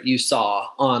character you saw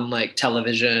on like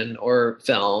television or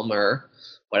film or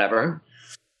whatever?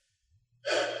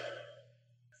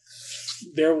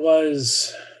 There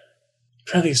was, I'm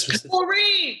trying to think specific.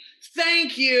 Maureen!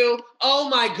 Thank you. Oh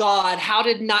my God. How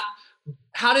did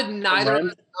neither of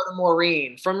us go to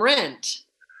Maureen from Rent?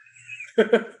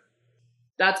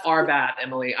 That's our bad,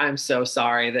 Emily. I'm so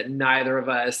sorry that neither of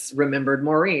us remembered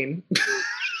Maureen.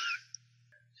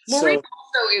 Maureen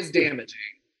also is damaging.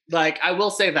 Like, I will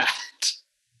say that.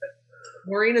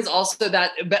 Maureen is also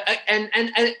that, but and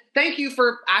thank you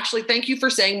for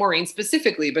saying Maureen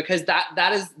specifically, because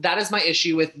that is my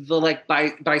issue with the like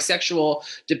bisexual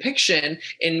depiction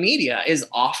in media is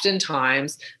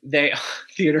oftentimes they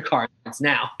theater cards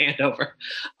now hand over.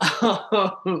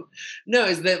 No,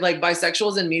 is that like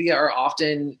bisexuals in media are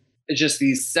often just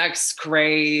these sex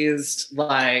crazed,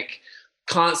 like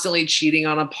constantly cheating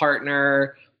on a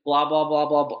partner, blah blah blah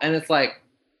blah blah, and it's like.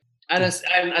 And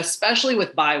especially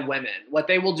with bi women, what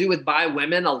they will do with bi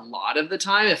women a lot of the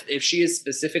time, if she is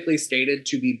specifically stated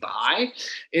to be bi,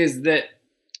 is that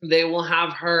they will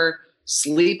have her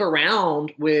sleep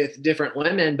around with different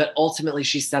women, but ultimately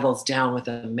she settles down with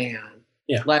a man.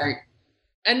 Yeah. Like,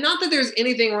 and not that there's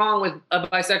anything wrong with a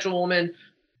bisexual woman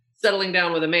settling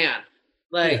down with a man.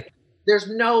 Like, there's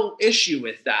no issue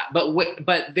with that.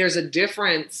 But there's a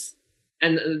difference,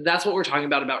 and that's what we're talking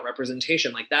about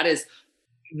representation. Like, that is.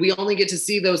 We only get to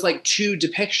see those like two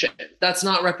depictions. That's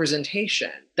not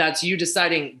representation. That's you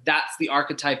deciding that's the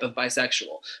archetype of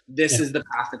bisexual. This is the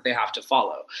path that they have to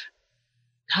follow.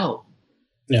 No.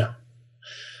 Yeah.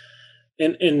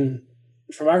 And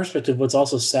from my perspective, what's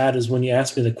also sad is when you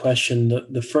asked me the question,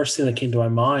 the first thing that came to my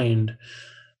mind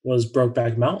was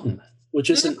Brokeback Mountain. which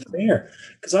isn't fair.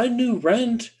 Because I knew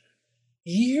Rent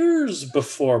years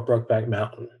before Brokeback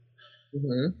Mountain.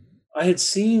 Mm-hmm. I had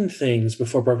seen things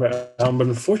before Brokeback Mountain, but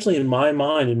unfortunately, in my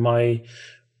mind, in my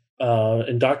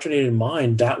indoctrinated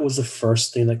mind, that was the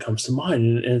first thing that comes to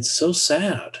mind, and it's so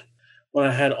sad when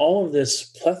I had all of this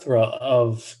plethora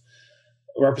of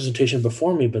representation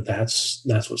before me, but that's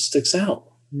what sticks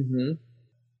out. Mm-hmm.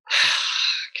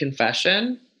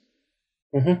 Confession.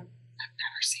 Mm-hmm. I've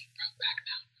never seen Brokeback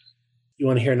Mountain. You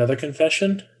want to hear another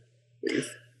confession? Please.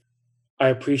 I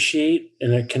appreciate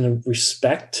and I can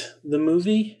respect the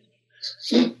movie,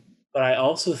 but I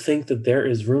also think that there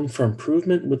is room for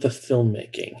improvement with the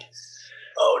filmmaking.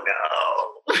 Oh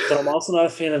no! But I'm also not a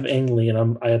fan of Ang Lee,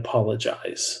 and I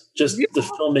apologize. Just the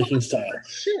filmmaking style.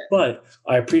 Shit. But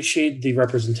I appreciate the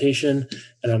representation,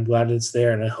 and I'm glad it's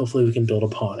there, and hopefully we can build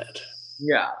upon it.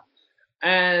 Yeah,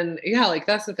 and yeah, like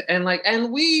that's the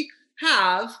and we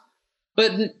have,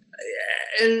 but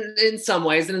in some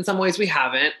ways, and in some ways we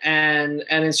haven't, and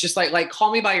it's just like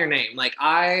Call Me by Your Name. Like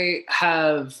I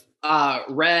have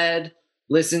read,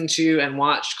 listened to, and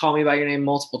watched Call Me by Your Name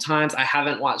multiple times. I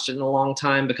haven't watched it in a long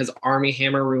time because Armie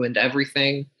Hammer ruined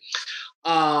everything.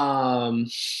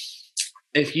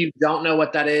 If you don't know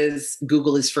what that is,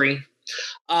 Google is free.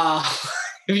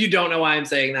 If you don't know why I'm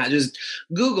saying that, just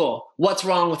Google what's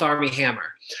wrong with Armie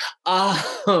Hammer.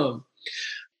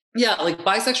 Yeah, like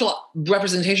bisexual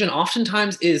representation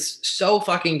oftentimes is so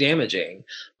fucking damaging.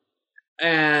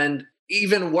 And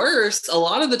even worse, a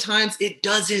lot of the times it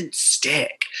doesn't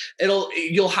stick.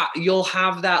 You'll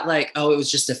have that like, oh, it was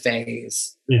just a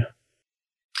phase. Yeah.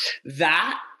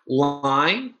 That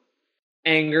line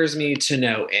angers me to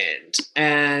no end.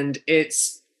 And it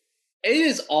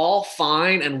is all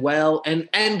fine and well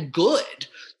and good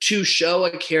to show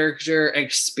a character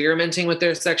experimenting with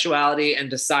their sexuality and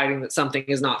deciding that something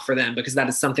is not for them, because that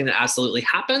is something that absolutely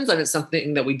happens, and it's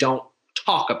something that we don't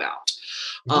talk about.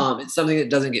 Mm-hmm. It's something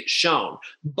that doesn't get shown.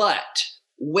 But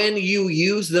when you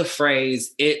use the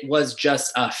phrase, it was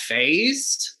just a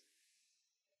phase,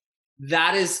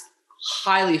 that is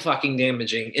highly fucking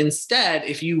damaging. Instead,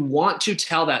 if you want to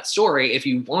tell that story, if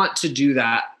you want to do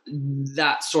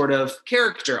that sort of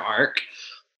character arc,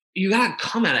 you gotta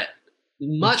come at it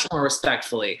much more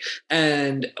respectfully.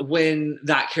 And when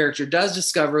that character does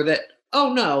discover that,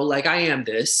 oh no, like I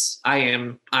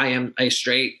am a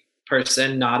straight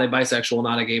person, not a bisexual,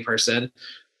 not a gay person,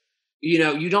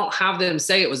 you don't have them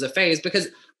say it was a phase, because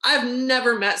I've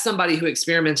never met somebody who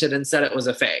experimented and said it was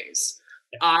a phase.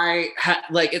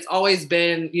 It's always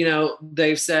been,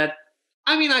 they've said,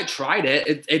 I mean, I tried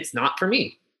it. It's not for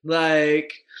me.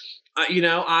 Like,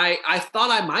 I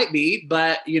thought I might be,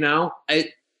 but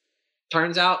it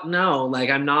turns out, no, like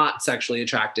I'm not sexually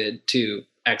attracted to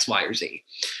X, Y, or Z.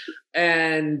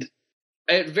 And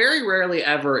it very rarely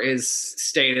ever is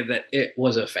stated that it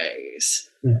was a phase.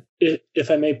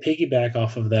 If I may piggyback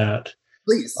off of that.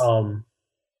 Please.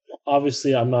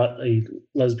 Obviously I'm not a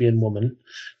lesbian woman.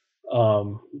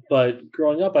 But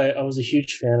growing up, I was a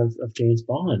huge fan of James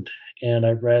Bond, and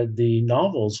I read the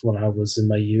novels when I was in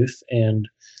my youth, and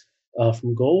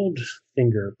from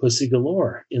Goldfinger, Pussy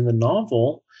Galore. In the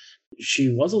novel,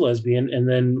 she was a lesbian and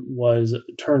then was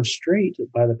turned straight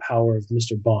by the power of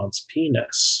Mr. Bond's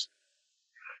penis.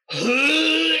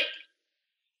 I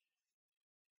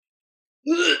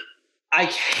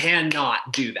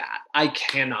cannot do that. I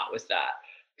cannot with that.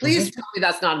 Please tell me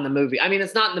that's not in the movie. I mean,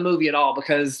 it's not in the movie at all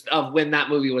because of when that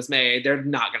movie was made. They're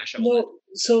not going to show it.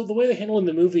 So the way they handle it in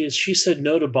the movie is she said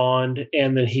no to Bond,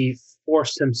 and then he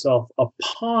forced himself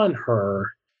upon her,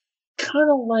 kind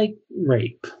of like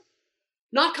rape.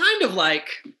 Not kind of like,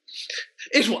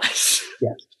 it was.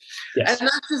 Yeah. Yes. And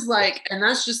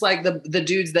that's just like the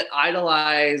dudes that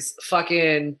idolize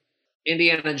fucking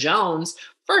Indiana Jones.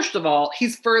 First of all,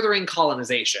 he's furthering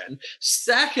colonization.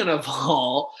 Second of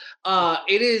all,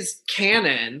 it is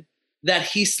canon that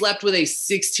he slept with a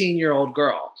 16-year-old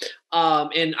girl.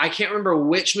 And I can't remember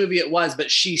which movie it was,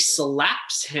 but she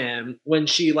slaps him when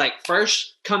she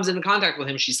first comes into contact with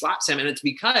him. She slaps him. And it's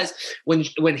because when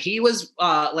he was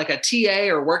like a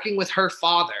TA or working with her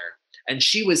father, and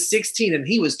she was 16 and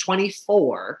he was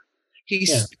 24, he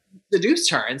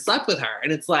seduced her and slept with her.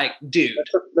 And it's like, dude.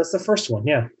 That's the first one,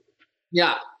 yeah.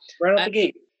 Yeah. Right out the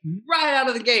gate. Right out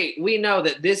of the gate, we know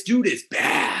that this dude is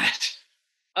bad.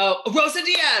 Oh, Rosa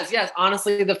Diaz. Yes,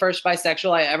 honestly, the first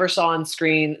bisexual I ever saw on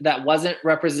screen that wasn't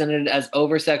represented as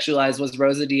over-sexualized was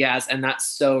Rosa Diaz, and that's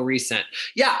so recent.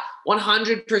 Yeah,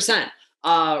 100%.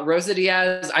 Rosa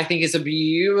Diaz, I think, is a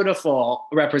beautiful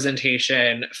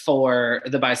representation for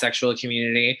the bisexual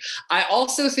community. I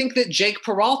also think that Jake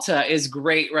Peralta is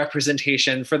great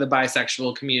representation for the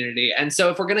bisexual community. And so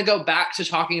if we're going to go back to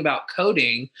talking about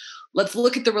coding, let's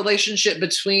look at the relationship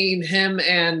between him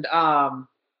and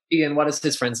Ian. What is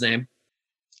his friend's name?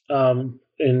 In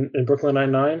Brooklyn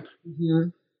Nine-Nine? Mm-hmm.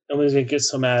 Emily's going to get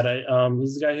so mad.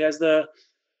 He's the guy who has the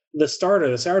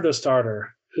sourdough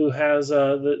starter, who has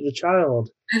the child.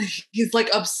 And he's like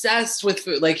obsessed with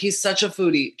food. Like he's such a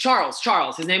foodie. Charles.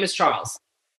 His name is Charles.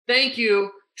 Thank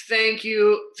you,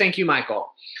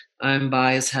 Michael. I'm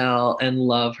bi as hell and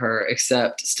love her,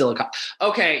 except still a cop.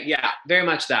 Okay, yeah, very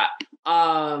much that.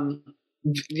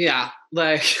 Yeah,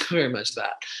 like very much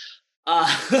that.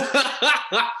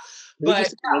 But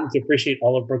just to appreciate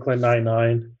all of Brooklyn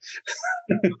Nine-Nine.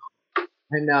 I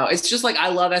know. It's just like I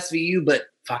love SVU, but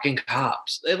fucking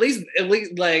cops. At least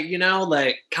like, you know,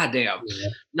 like goddamn. Yeah.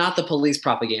 Not the police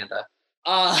propaganda.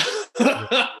 But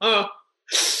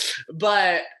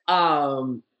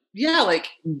yeah, like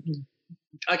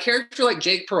a character like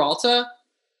Jake Peralta,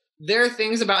 there are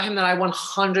things about him that I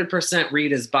 100%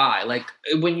 read as bi. Like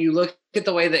when you look at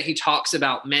the way that he talks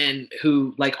about men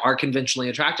who like are conventionally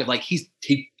attractive, like he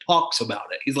talks about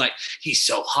it. He's like, he's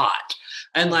so hot.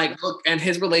 And like, look, and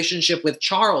his relationship with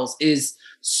Charles is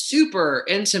super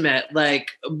intimate.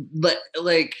 Like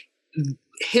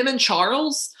him and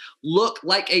Charles look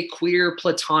like a queer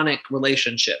platonic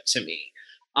relationship to me.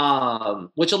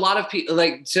 Which a lot of people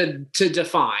like to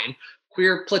define.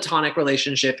 Queer platonic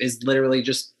relationship is literally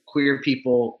just queer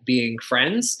people being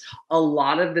friends. A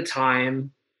lot of the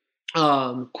time,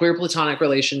 queer platonic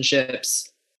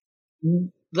relationships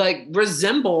like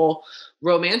resemble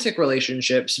romantic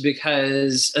relationships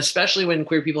because, especially when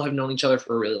queer people have known each other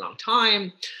for a really long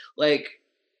time, like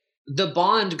the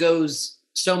bond goes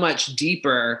so much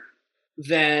deeper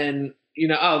than, you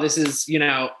know, oh, this is, you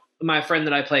know, my friend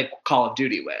that I play Call of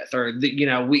Duty with, or you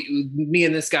know, me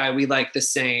and this guy, we like the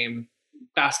same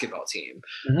basketball team.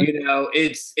 Mm-hmm. You know,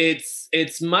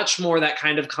 it's much more that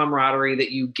kind of camaraderie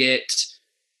that you get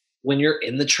when you're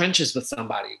in the trenches with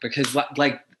somebody, because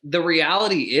like the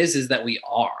reality is that we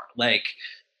are like,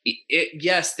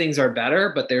 yes, things are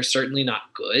better, but they're certainly not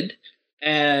good.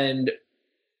 And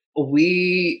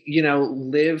we, you know,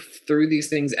 live through these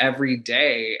things every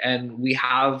day, and we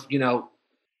have, you know,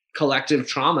 collective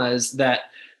traumas that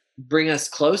bring us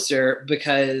closer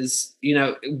because, you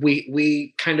know,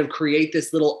 we kind of create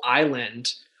this little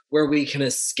island where we can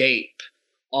escape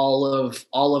all of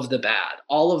the bad,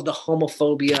 all of the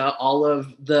homophobia, all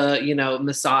of the, you know,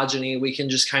 misogyny. We can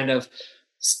just kind of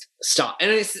stop.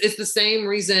 And it's the same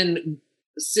reason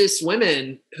cis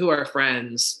women who are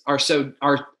friends are so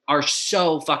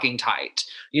fucking tight.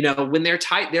 You know, when they're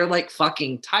tight, they're like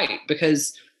fucking tight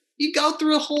because you go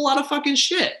through a whole lot of fucking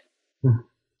shit.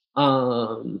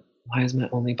 Why is my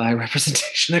only bi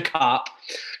representation a cop?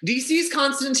 DC's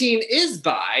Constantine is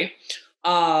bi.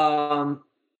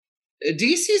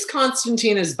 DC's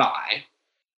Constantine is bi.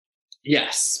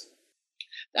 Yes.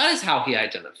 That is how he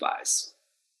identifies.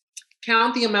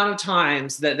 Count the amount of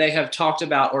times that they have talked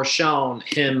about or shown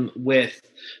him with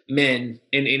men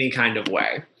in any kind of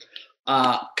way.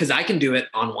 Because I can do it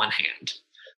on one hand.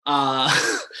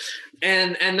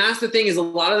 And that's the thing, is a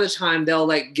lot of the time they'll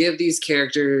like give these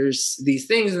characters these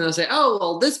things and they'll say, oh,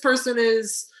 well, this person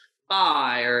is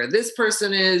bi or this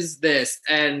person is this,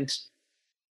 and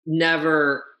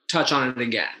never touch on it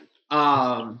again.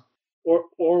 Or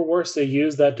worse, they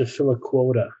use that to fill a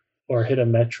quota or hit a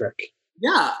metric.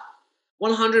 Yeah,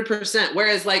 100%.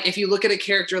 Whereas like if you look at a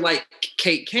character like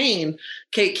Kate Kane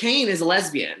is a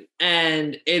lesbian,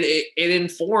 and it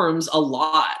informs a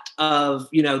lot of,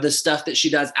 you know, the stuff that she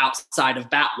does outside of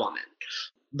Batwoman,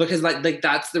 because like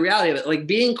that's the reality of it. Like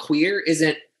being queer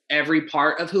isn't every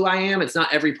part of who I am. It's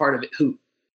not every part of it who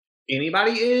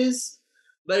anybody is,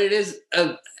 but it is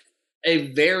a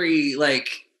very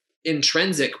like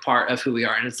intrinsic part of who we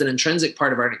are, and it's an intrinsic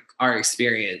part of our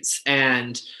experience.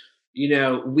 And you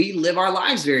know, we live our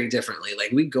lives very differently.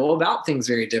 Like we go about things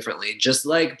very differently, just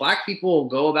like Black people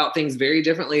go about things very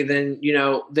differently than, you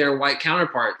know, their white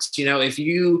counterparts. You know, if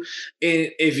you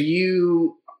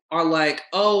are like,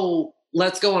 oh,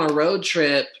 let's go on a road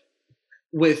trip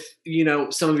with, you know,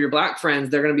 some of your Black friends,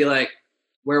 they're going to be like,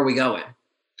 where are we going?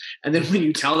 And then when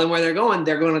you tell them where they're going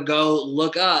to go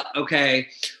look up, okay,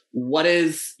 what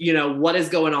is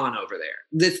going on over there?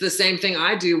 It's the same thing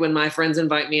I do when my friends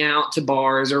invite me out to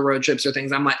bars or road trips or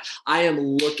things. I'm like, I am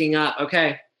looking up,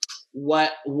 okay,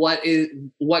 what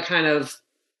kind of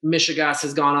mishigas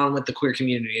has gone on with the queer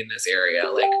community in this area?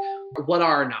 Like, what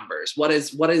are our numbers? What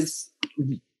is,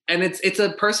 And it's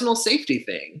a personal safety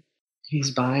thing. He's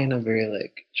buying a very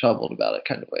like troubled about it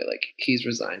kind of way. Like he's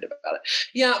resigned about it.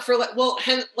 Yeah.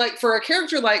 For a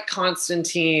character like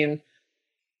Constantine,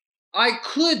 I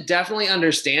could definitely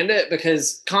understand it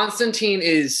because Constantine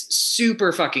is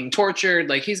super fucking tortured.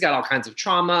 Like he's got all kinds of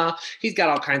trauma. He's got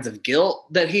all kinds of guilt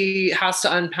that he has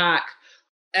to unpack.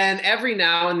 And every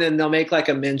now and then they'll make like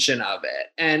a mention of it.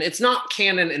 And it's not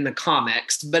canon in the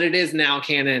comics, but it is now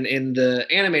canon in the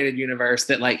animated universe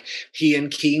that like he and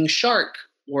King Shark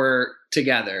were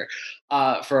together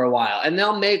for a while. And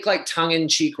they'll make like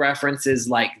tongue-in-cheek references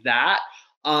like that.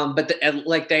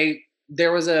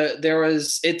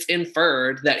 It's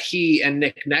inferred that he and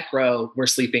Nick Necro were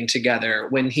sleeping together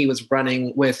when he was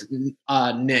running with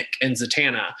Nick and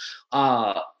Zatanna.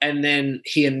 And then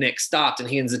he and Nick stopped and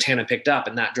he and Zatanna picked up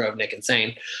and that drove Nick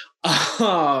insane.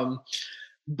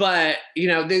 But, you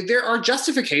know, there are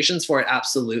justifications for it,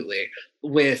 absolutely,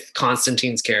 with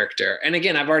Constantine's character. And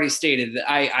again, I've already stated that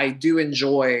I do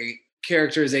enjoy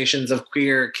characterizations of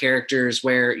queer characters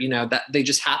where, you know, that they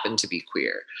just happen to be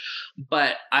queer.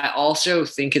 But I also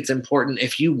think it's important,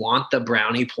 if you want the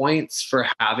brownie points for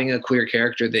having a queer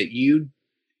character, that you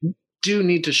do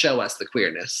need to show us the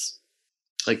queerness.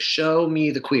 Like, show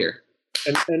me the queer.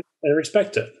 And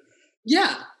respect it.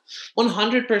 Yeah,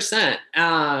 100%.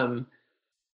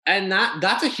 And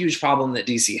that's a huge problem that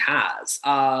DC has.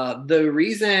 The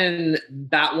reason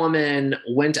Batwoman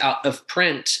went out of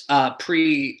print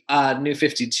pre New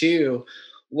 52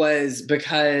 was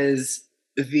because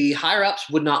the higher ups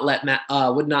would not let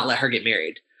her get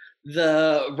married.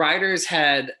 The writers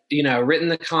had, you know, written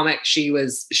the comic.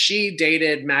 She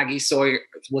dated Maggie Sawyer.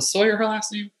 Was Sawyer her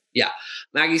last name? Yeah,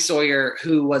 Maggie Sawyer,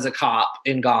 who was a cop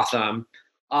in Gotham,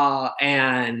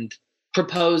 and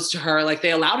proposed to her. Like,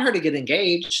 they allowed her to get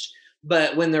engaged,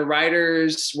 but when the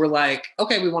writers were like,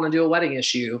 okay, we want to do a wedding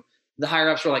issue, the higher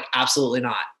ups were like, absolutely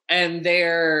not. And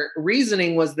their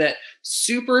reasoning was that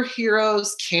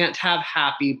superheroes can't have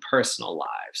happy personal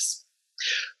lives.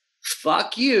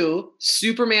 Fuck you.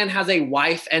 Superman has a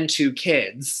wife and 2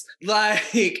 kids.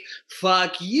 Like,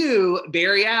 fuck you.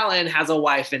 Barry Allen has a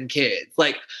wife and kids.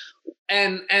 Like,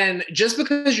 and just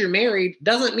because you're married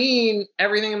doesn't mean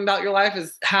everything about your life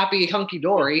is happy,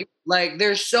 hunky-dory. Like,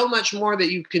 there's so much more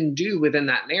that you can do within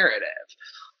that narrative.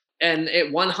 And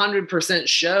it 100%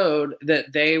 showed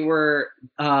that they were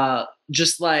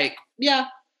just like, yeah,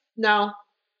 no,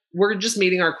 we're just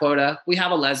meeting our quota. We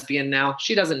have a lesbian now.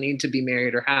 She doesn't need to be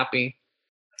married or happy.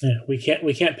 Yeah, we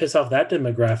can't piss off that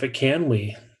demographic, can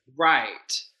we?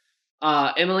 Right.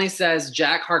 Emily says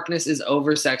Jack Harkness is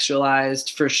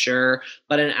over-sexualized for sure,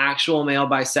 but an actual male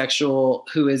bisexual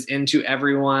who is into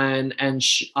everyone and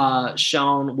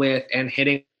shown with and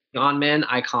hitting on men,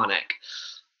 iconic.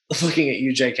 Looking at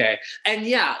you, JK. And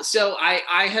yeah, so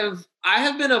I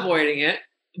have been avoiding it,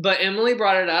 but Emily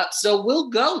brought it up, so we'll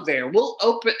go there.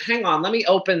 Hang on, let me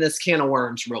open this can of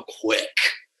worms real quick.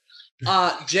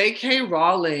 J.K.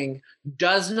 Rowling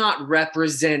does not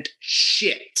represent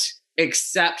shit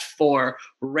except for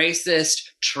racist,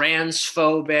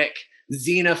 transphobic,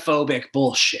 xenophobic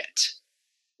bullshit.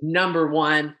 Number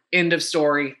one, end of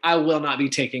story. I will not be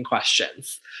taking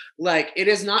questions. Like, it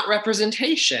is not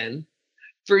representation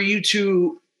for you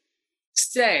to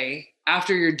say,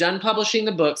 after you're done publishing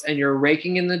the books and you're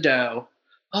raking in the dough,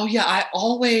 oh yeah, I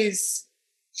always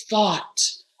thought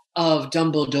of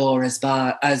Dumbledore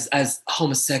as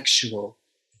homosexual.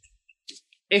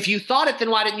 If you thought it,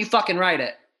 then why didn't you fucking write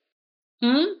it?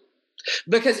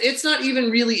 Because it's not even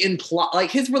really implied.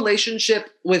 Like, his relationship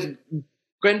with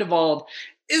Grindelwald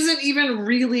isn't even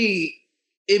really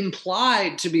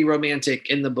implied to be romantic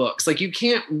in the books. Like, you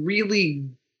can't really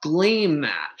glean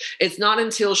that. It's not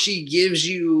until she gives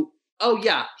you, oh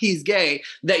yeah, he's gay,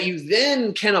 that you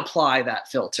then can apply that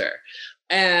filter.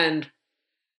 And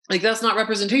like, that's not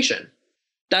representation.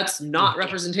 That's not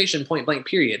representation, point blank,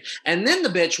 period. And then the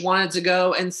bitch wanted to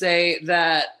go and say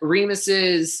that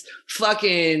Remus's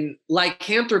fucking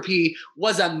lycanthropy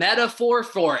was a metaphor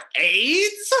for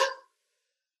AIDS?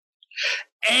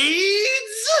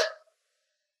 AIDS?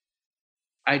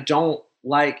 I don't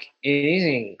like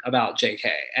anything about JK.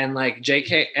 And like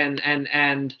JK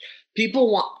and people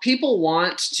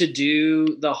want to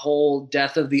do the whole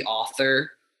death of the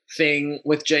author thing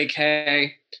with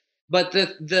JK. But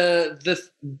the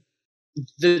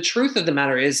truth of the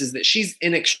matter is that she's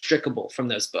inextricable from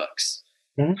those books.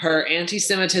 Mm-hmm. Her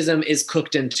anti-Semitism is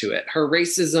cooked into it. Her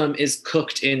racism is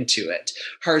cooked into it.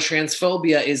 Her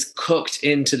transphobia is cooked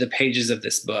into the pages of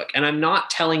this book. And I'm not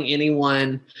telling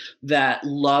anyone that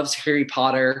loves Harry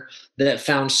Potter, that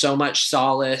found so much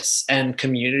solace and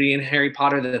community in Harry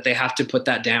Potter, that they have to put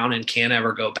that down and can't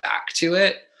ever go back to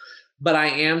it. but I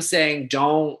am saying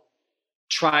don't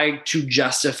try to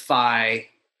justify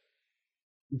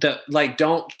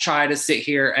don't try to sit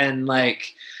here and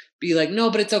like be like, no,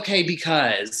 but it's okay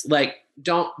because like,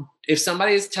 if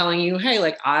somebody is telling you, hey,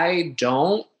 like I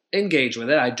don't engage with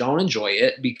it, I don't enjoy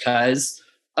it because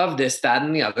of this, that,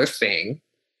 and the other thing,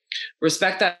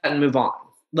 respect that and move on.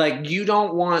 Like you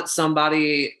don't want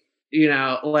somebody, you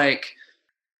don't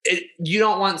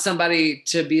want somebody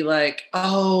to be like,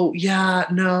 oh yeah,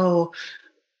 no,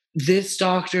 this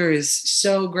doctor is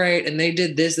so great and they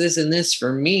did this, this, and this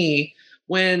for me,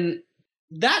 when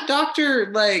that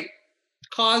doctor like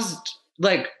caused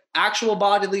like actual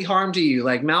bodily harm to you,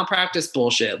 like malpractice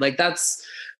bullshit. Like that's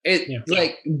it. Yeah.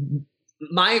 Like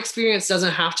my experience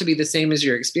doesn't have to be the same as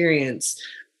your experience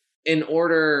in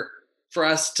order for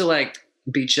us to like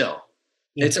be chill.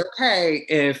 Yeah. It's okay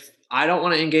if I don't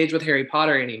want to engage with Harry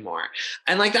Potter anymore.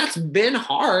 And like, that's been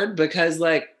hard because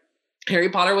like Harry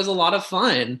Potter was a lot of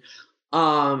fun.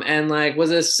 And like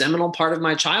was a seminal part of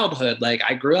my childhood. Like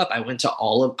I grew up, I went to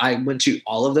all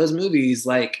of those movies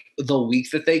like the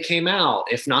week that they came out,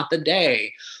 if not the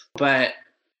day. But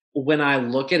when I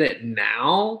look at it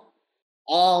now,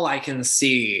 all I can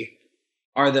see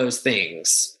are those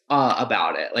things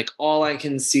about it. Like all I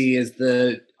can see is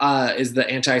the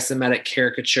anti-Semitic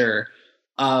caricature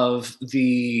of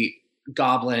the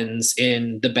goblins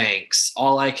in the banks.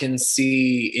 All I can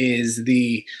see is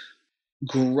the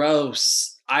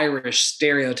gross Irish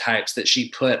stereotypes that she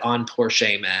put on poor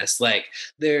Seamus. Like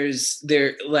Seamus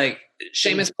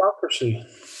hypocrisy.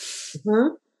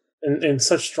 Mm-hmm. And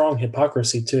such strong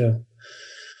hypocrisy too.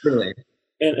 Really.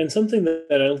 And something that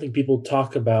I don't think people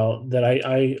talk about that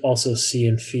I also see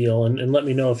and feel, and let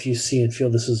me know if you see and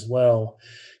feel this as well,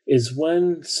 is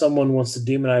when someone wants to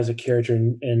demonize a character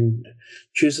and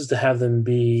chooses to have them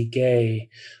be gay,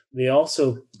 they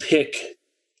also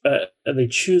they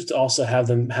choose to also have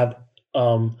them have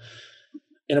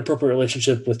inappropriate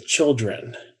relationship with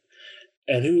children,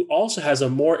 and who also has a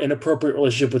more inappropriate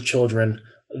relationship with children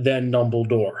than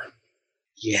Dumbledore.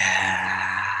 Yeah.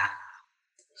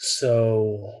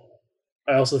 So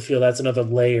I also feel that's another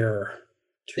layer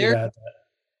to that.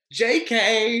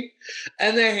 JK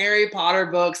and the Harry Potter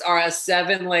books are a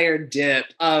 7-layer dip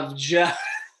of just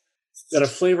got a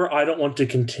flavor I don't want to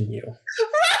continue.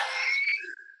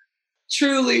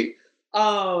 Truly.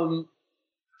 And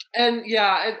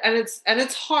yeah, and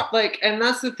it's hard, like, and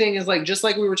that's the thing is like, just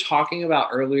like we were talking about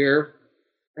earlier,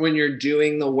 when you're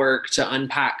doing the work to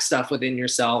unpack stuff within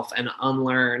yourself and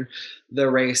unlearn the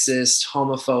racist,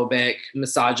 homophobic,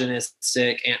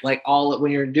 misogynistic, and like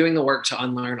when you're doing the work to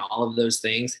unlearn all of those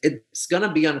things, it's going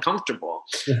to be uncomfortable.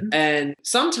 Mm-hmm. And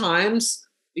sometimes,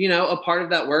 a part of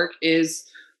that work is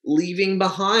leaving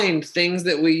behind things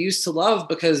that we used to love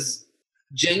because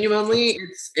genuinely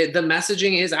the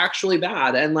messaging is actually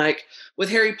bad. And like with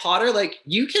Harry Potter, like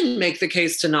you can make the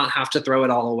case to not have to throw it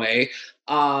all away.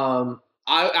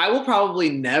 I will probably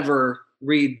never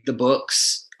read the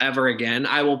books ever again.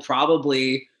 I will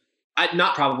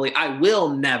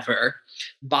never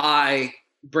buy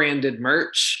branded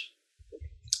merch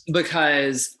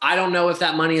because I don't know if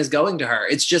that money is going to her.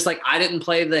 It's just like I didn't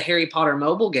play the Harry Potter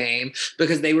mobile game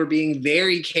because they were being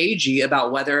very cagey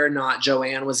about whether or not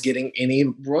Joanne was getting any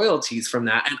royalties from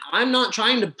that. And I'm not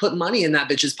trying to put money in that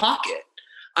bitch's pocket.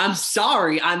 I'm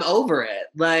sorry. I'm over it.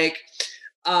 Like,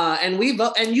 and we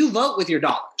vote, and you vote with your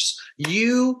dollars.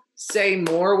 You say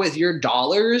more with your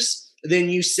dollars than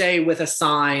you say with a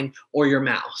sign or your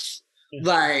mouth. Yeah.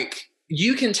 Like,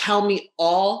 you can tell me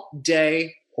all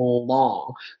day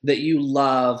long that you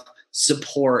love,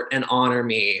 support, and honor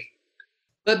me.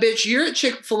 But bitch, you're at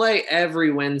Chick-fil-A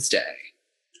every Wednesday.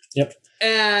 Yep.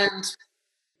 And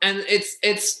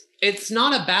it's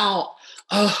not about,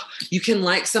 oh, you can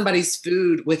like somebody's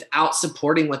food without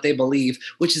supporting what they believe,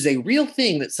 which is a real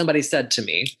thing that somebody said to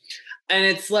me. And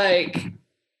it's like,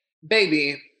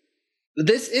 baby,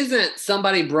 this isn't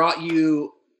somebody brought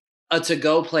you a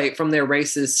to-go plate from their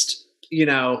racist,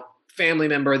 family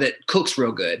member that cooks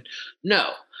real good. No,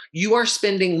 you are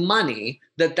spending money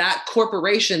that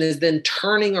corporation is then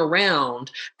turning around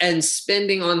and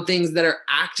spending on things that are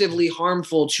actively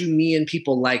harmful to me and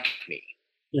people like me.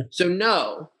 Yeah. So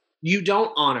no, you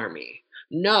don't honor me.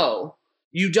 No,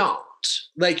 you don't.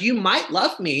 Like, you might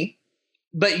love me,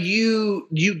 but you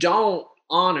don't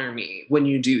honor me when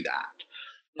you do that.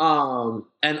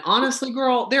 And honestly,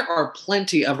 girl, there are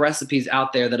plenty of recipes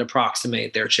out there that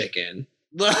approximate their chicken.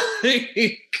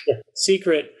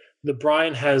 Secret, the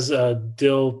brine has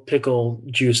dill pickle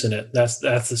juice in it. That's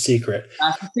the secret.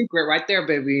 That's the secret right there,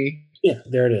 baby. Yeah,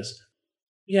 there it is.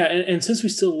 Yeah, and since we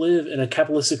still live in a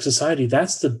capitalistic society,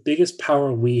 that's the biggest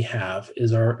power we have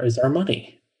is our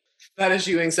money. Fetish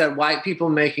Ewing said, "White people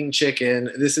making chicken.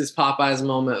 This is Popeye's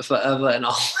moment forever and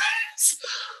always."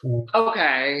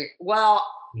 Okay, well,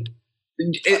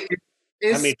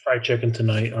 I made fried chicken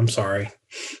tonight. I'm sorry.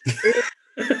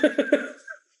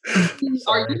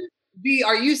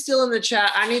 Are you still in the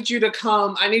chat? I need you to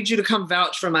come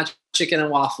vouch for my chicken and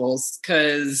waffles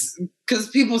because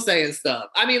people saying stuff.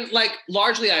 I mean, like,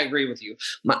 largely I agree with you.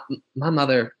 My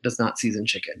mother does not season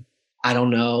chicken. I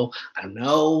don't know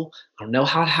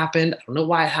how it happened. I don't know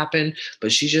why it happened,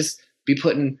 but she just be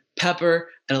putting pepper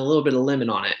and a little bit of lemon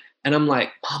on it. And I'm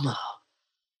like, Mama,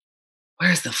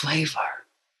 where's the flavor?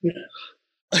 Yeah.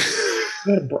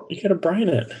 You gotta brine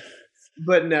it.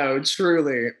 But no,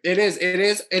 truly, it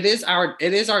is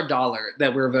our dollar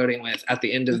that we're voting with at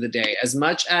the end of the day. As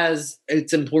much as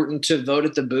it's important to vote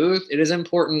at the booth, it is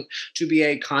important to be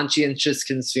a conscientious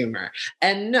consumer.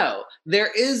 And no,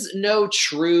 there is no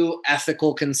true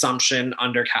ethical consumption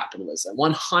under capitalism.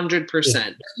 100%.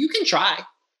 Yeah. You can try.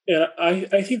 Yeah,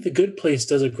 I think The Good Place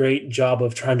does a great job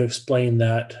of trying to explain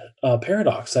that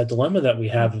paradox, that dilemma that we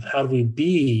have of how do we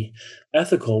be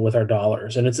ethical with our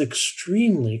dollars. And it's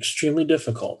extremely, extremely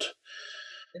difficult.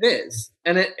 It is.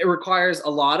 And it requires a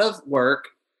lot of work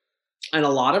and a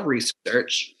lot of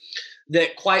research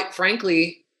that, quite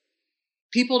frankly,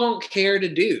 people don't care to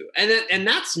do. And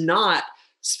that's not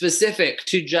specific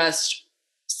to just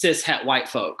cis-het white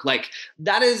folk. Like,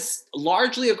 that is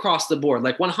largely across the board.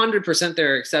 Like, 100%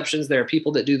 there are exceptions. There are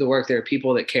people that do the work. There are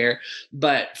people that care.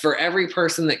 But for every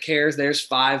person that cares, there's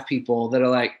 5 people that are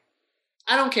like,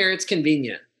 I don't care. It's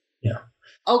convenient. Yeah.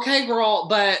 Okay, girl,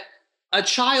 but a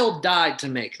child died to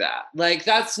make that. Like,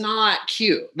 that's not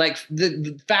cute. Like,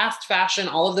 the fast fashion,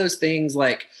 all of those things,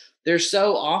 like, they're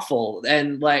so awful.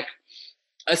 And, like,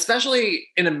 especially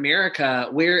in America,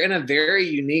 we're in a very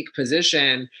unique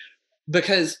position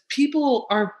because people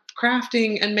are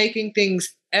crafting and making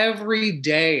things every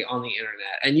day on the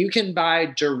internet, and you can buy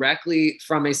directly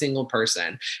from a single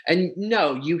person. And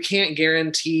no, you can't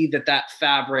guarantee that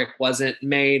fabric wasn't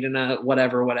made in a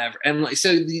whatever. And like,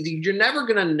 so you're never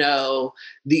going to know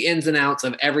the ins and outs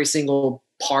of every single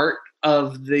part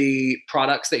of the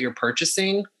products that you're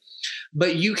purchasing,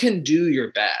 but you can do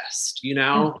your best,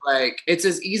 like, it's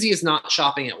as easy as not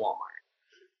shopping at Walmart.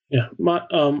 Yeah.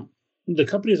 The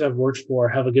companies I've worked for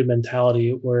have a good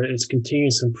mentality where it's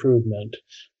continuous improvement,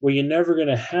 where you're never going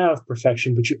to have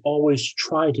perfection, but you always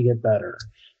try to get better.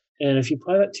 And if you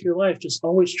apply that to your life, just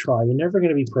always try. You're never going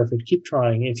to be perfect. Keep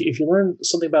trying. If you learn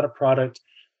something about a product,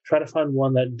 try to find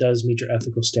one that does meet your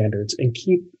ethical standards and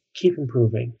keep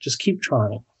improving. Just keep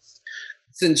trying.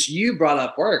 Since you brought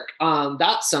up work,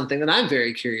 that's something that I'm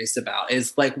very curious about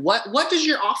is like, what does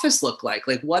your office look like?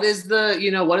 Like, what does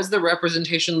the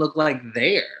representation look like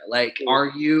there? Like,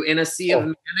 are you in a sea of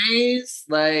mayonnaise?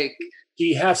 Like, do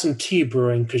you have some tea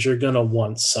brewing? Because you're going to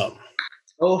want some.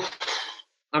 Oh,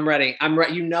 I'm ready. I'm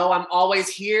ready. I'm always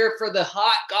here for the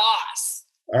hot goss.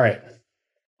 All right.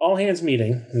 All hands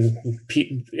meeting,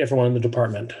 everyone in the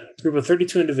department, group of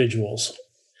 32 individuals.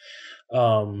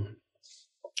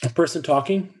 A person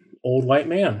talking, old white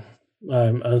man.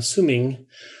 I'm assuming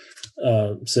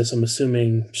cis, I'm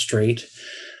assuming straight.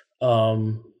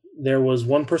 There was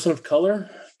one person of color,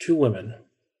 2 women.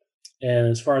 And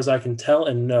as far as I can tell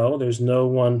and know, there's no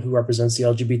one who represents the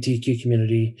LGBTQ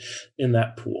community in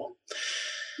that pool.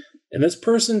 And this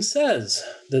person says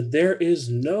that there is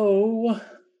no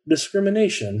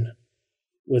discrimination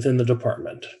within the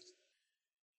department.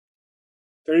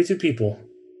 32 people,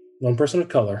 1 person of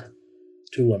color,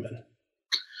 2 women.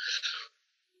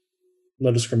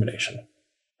 No discrimination.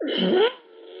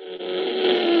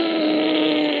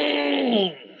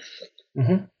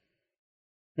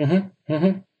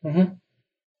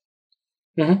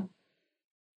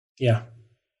 Yeah.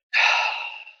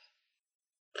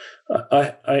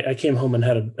 I came home and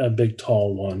had a big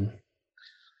tall one.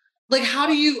 Like, how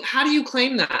do you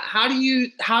claim that? How do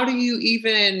you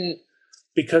even?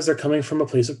 Because they're coming from a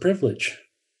place of privilege.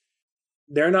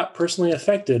 They're not personally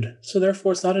affected, so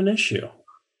therefore it's not an issue.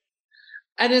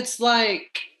 And it's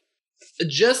like,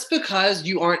 just because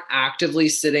you aren't actively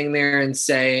sitting there and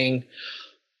saying,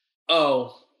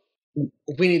 oh,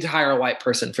 we need to hire a white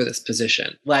person for this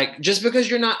position. Like, just because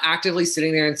you're not actively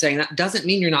sitting there and saying that doesn't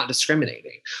mean you're not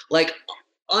discriminating. Like,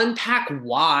 unpack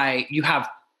why you have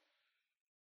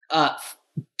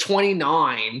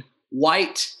 29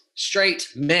 white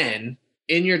straight men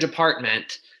in your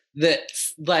department that,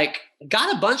 like,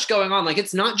 got a bunch going on. Like,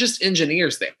 it's not just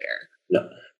engineers there.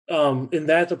 No, in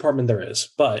that department there is,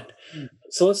 but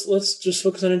So let's just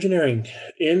focus on engineering.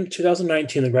 In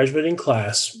 2019, the graduating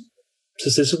class,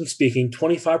 statistically speaking,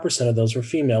 25% of those were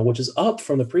female, which is up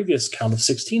from the previous count of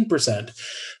 16%.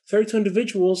 32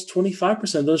 individuals,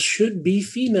 25% of those should be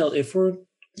female if we're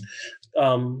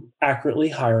accurately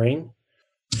hiring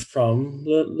from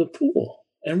the pool,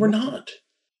 and we're not.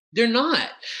 They're not,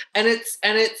 and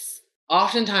it's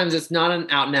oftentimes it's not an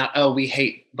out and out, oh, we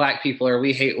hate Black people or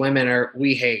we hate women or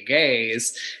we hate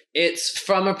gays. It's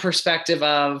from a perspective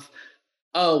of,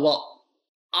 oh, well,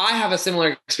 I have a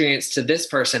similar experience to this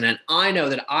person and I know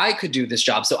that I could do this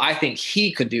job, so I think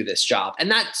he could do this job.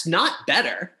 And that's not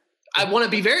better. I want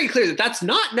to be very clear that that's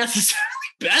not necessarily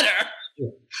better.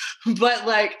 Yeah. But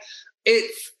like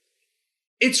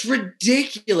it's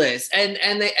ridiculous. And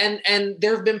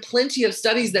there have been plenty of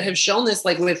studies that have shown this,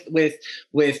 like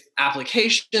with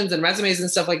applications and resumes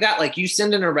and stuff like that. Like you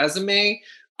send in a resume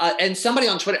and somebody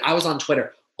on Twitter, I was on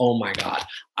Twitter. Oh my God.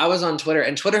 I was on Twitter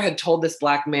and Twitter had told this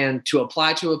Black man to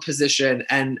apply to a position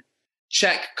and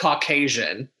check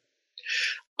Caucasian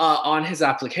on his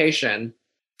application.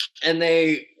 And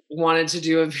they wanted to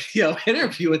do a video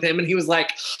interview with him. And he was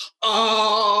like,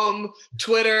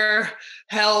 Twitter,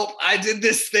 help, I did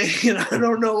this thing and I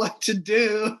don't know what to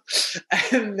do.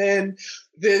 And then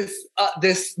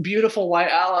this beautiful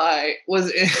white ally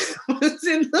was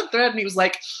in the thread and he was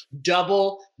like,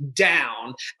 double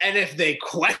down. And if they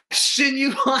question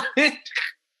you on it,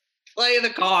 play the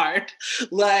card.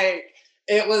 Like,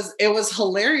 it was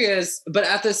hilarious, but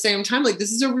at the same time, like,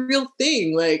 this is a real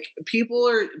thing. Like,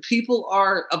 people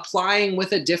are applying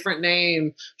with a different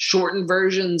name, shortened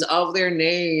versions of their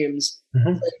names,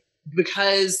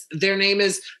 because their name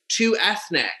is too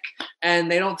ethnic, and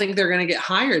they don't think they're going to get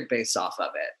hired based off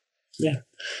of it. Yeah,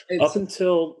 up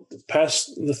until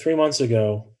past the 3 months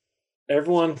ago,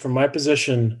 everyone from my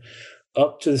position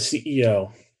up to the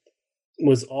CEO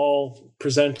was all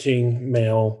presenting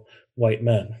male white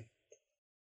men.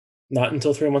 Not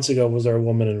until 3 months ago was there a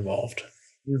woman involved.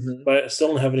 Mm-hmm. But I still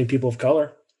don't have any people of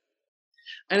color.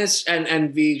 And it's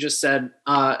and V just said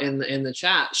in the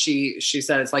chat, she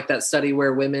said it's like that study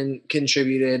where women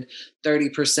contributed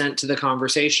 30% to the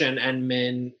conversation and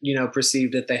men,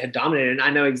 perceived that they had dominated. And I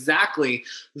know exactly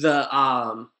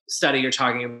the study you're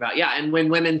talking about. Yeah, and when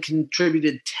women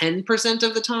contributed 10%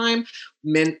 of the time,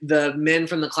 the men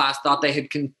from the class thought they had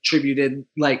contributed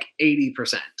like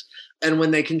 80%. And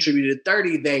when they contributed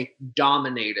 30, they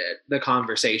dominated the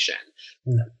conversation.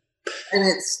 Yeah.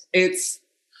 And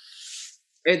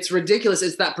it's ridiculous.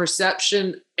 It's that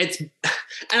perception. And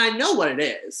I know what it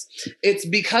is. It's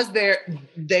because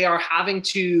they are having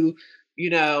to,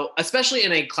 especially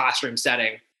in a classroom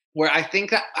setting where I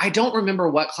think that, I don't remember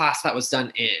what class that was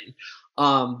done in.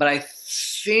 But I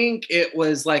think it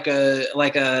was like a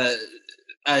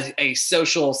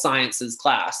social sciences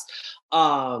class.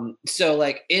 So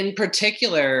like in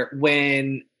particular,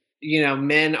 when,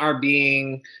 men are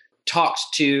being talked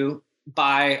to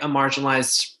by a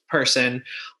marginalized person,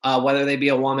 whether they be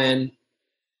a woman,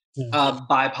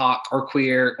 BIPOC or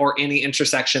queer or any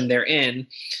intersection they're in,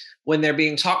 when they're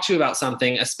being talked to about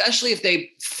something, especially if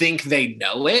they think they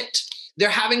know it, they're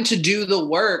having to do the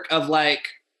work of like,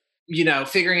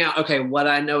 figuring out, okay, what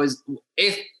I know is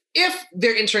if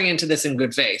they're entering into this in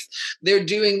good faith, they're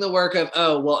doing the work of,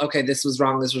 oh, well, okay, this was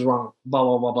wrong, blah,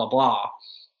 blah, blah, blah, blah.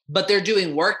 But they're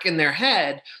doing work in their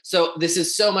head. So this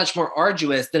is so much more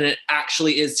arduous than it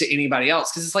actually is to anybody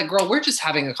else. Because it's like, girl, we're just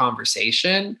having a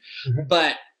conversation. Mm-hmm.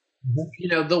 But,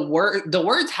 the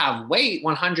words have weight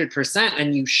 100%,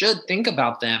 and you should think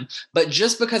about them. But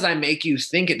just because I make you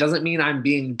think, it doesn't mean I'm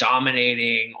being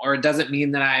dominating, or it doesn't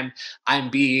mean that I'm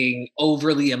being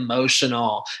overly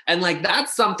emotional. And like,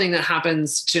 that's something that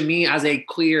happens to me as a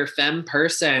queer femme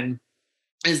person,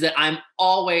 is that I'm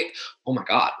always, oh my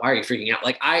God, why are you freaking out?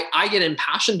 Like I get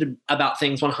impassioned about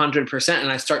things 100%,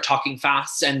 and I start talking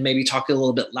fast and maybe talking a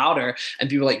little bit louder, and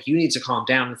people are like, you need to calm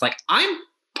down. It's like, I'm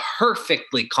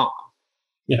perfectly calm.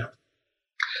 Yeah.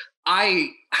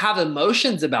 I have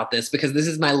emotions about this because this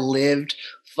is my lived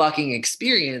fucking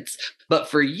experience. But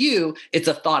for you, it's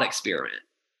a thought experiment.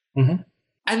 Mm-hmm.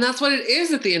 And that's what it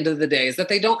is at the end of the day, is that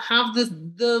they don't have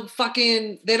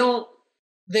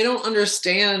they don't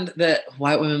understand that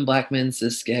white women, Black men,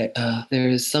 cis gay, there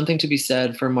is something to be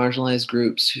said for marginalized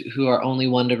groups who are only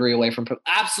 1 degree away from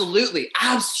absolutely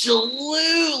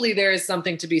there is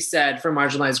something to be said for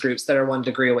marginalized groups that are 1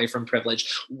 degree away from privilege.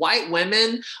 White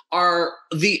women are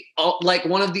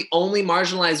one of the only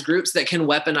marginalized groups that can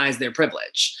weaponize their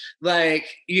privilege.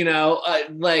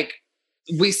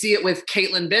 We see it with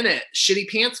Caitlyn Bennett, Shitty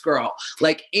Pants Girl.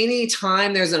 Like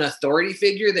anytime there's an authority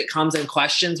figure that comes and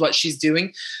questions what she's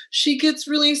doing, she gets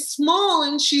really small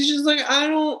and she's just like, I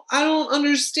don't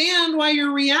understand why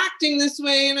you're reacting this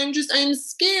way. And I'm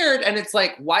scared. And it's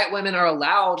like white women are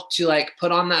allowed to like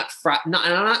put on that, and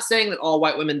I'm not saying that all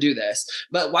white women do this,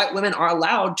 but white women are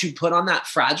allowed to put on that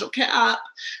fragile cap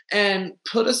and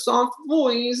put a soft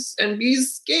voice and be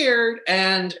scared.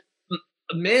 And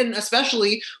men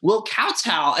especially will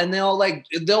kowtow and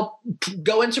they'll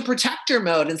go into protector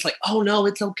mode. And it's like, oh no,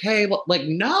 it's okay. But like,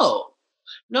 no,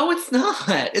 it's not.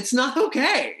 It's not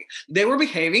okay. They were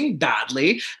behaving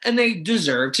badly and they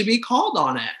deserve to be called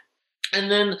on it. And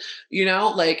then,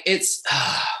 like it's,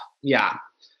 yeah,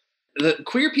 the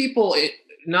queer people,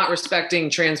 not respecting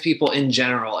trans people in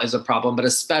general is a problem, but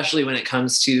especially when it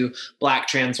comes to Black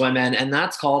trans women, and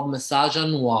that's called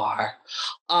misogynoir.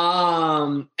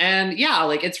 And yeah,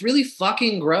 like it's really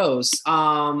fucking gross.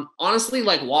 Honestly,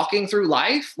 like walking through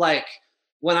life, like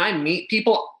when I meet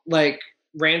people like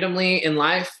randomly in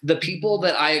life, the people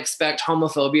that I expect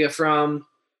homophobia from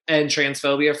and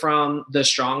transphobia from the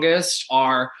strongest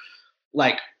are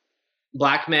like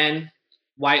Black men,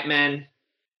 white men,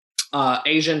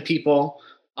 Asian people.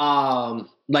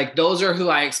 Like those are who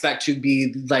I expect to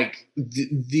be like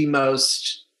the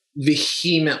most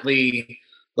vehemently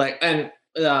like, and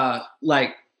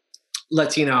like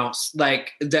Latinos,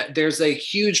 like that there's a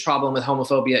huge problem with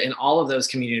homophobia in all of those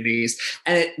communities,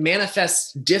 and it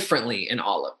manifests differently in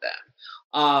all of them.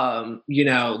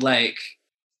 Like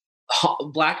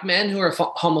Black men who are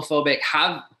homophobic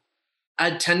have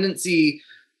a tendency,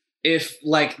 if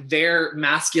like their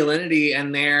masculinity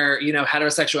and their,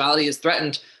 heterosexuality is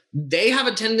threatened, they have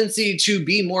a tendency to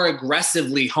be more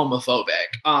aggressively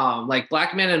homophobic. Like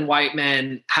Black men and white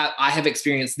men I have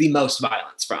experienced the most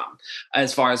violence from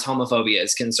as far as homophobia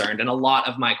is concerned, and a lot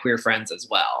of my queer friends as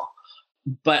well.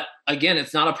 But again,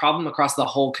 it's not a problem across the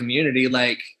whole community.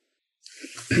 Like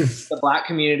the Black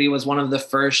community was one of the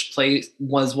first places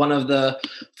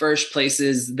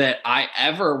that I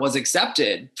ever was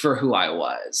accepted for who I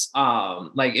was.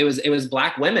 Like it was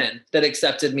Black women that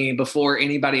accepted me before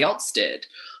anybody else did,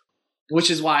 which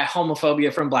is why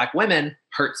homophobia from Black women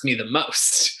hurts me the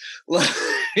most.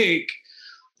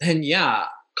 And yeah,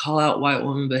 call out white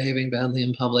women behaving badly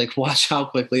in public. Watch how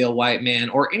quickly a white man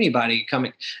or anybody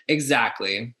coming.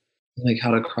 Exactly. Like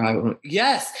how to cry.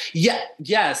 Yes.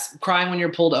 Crying when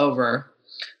you're pulled over.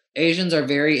 Asians are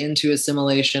very into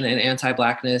assimilation, and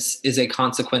anti-Blackness is a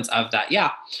consequence of that.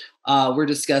 Yeah. We're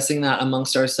discussing that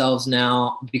amongst ourselves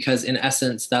now because in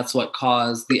essence, that's what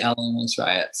caused the LA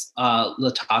riots.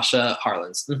 Latasha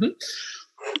Harlins. Mm-hmm.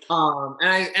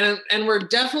 And we're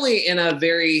definitely in a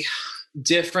very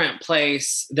different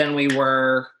place than we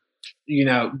were,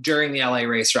 during the LA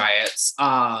race riots.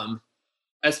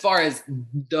 As far as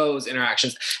those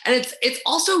interactions. And it's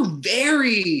also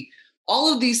very,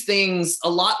 all of these things,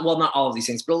 not all of these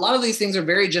things, but a lot of these things are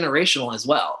very generational as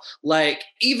well. Like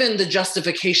even the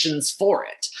justifications for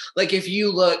it. Like if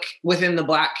you look within the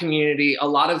Black community, a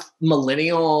lot of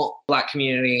millennial Black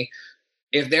community,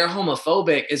 if they're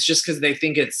homophobic, it's just because they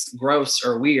think it's gross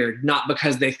or weird, not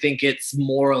because they think it's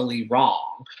morally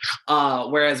wrong.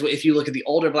 Whereas if you look at the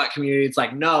older Black community, it's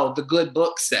like, no, the good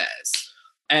book says.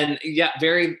 And yeah,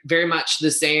 very, very much the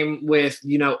same with,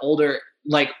 older,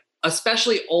 like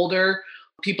especially older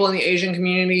people in the Asian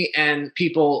community and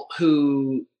people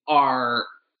who are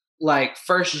like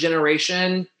first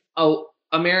generation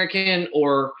American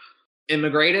or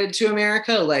immigrated to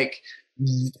America, like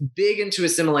big into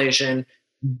assimilation,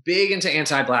 big into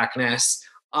anti-Blackness.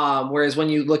 Whereas when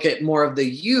you look at more of the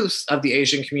youth of the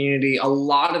Asian community, a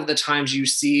lot of the times you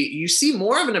see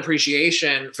more of an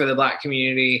appreciation for the Black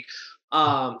community.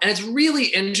 And it's really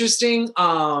interesting.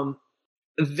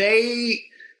 They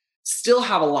still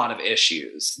have a lot of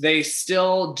issues. They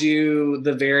still do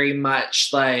the very much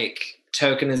like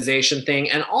tokenization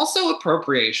thing and also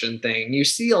appropriation thing. You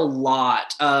see a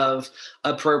lot of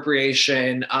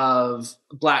appropriation of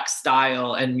Black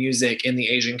style and music in the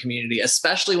Asian community,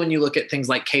 especially when you look at things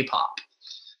like K-pop.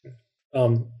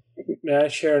 May I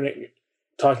share,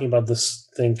 talking about this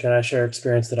thing, can I share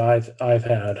experience that I've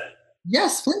had?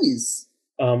 Yes, please.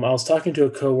 I was talking to a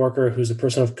coworker who's a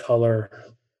person of color,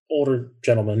 older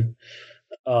gentleman.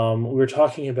 We were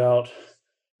talking about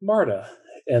MARTA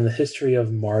and the history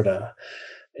of MARTA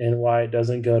and why it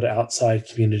doesn't go to outside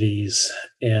communities.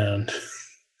 And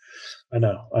I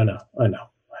know.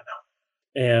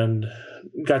 And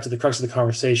got to the crux of the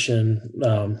conversation.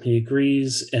 He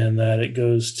agrees, and that it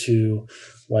goes to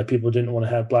why people didn't want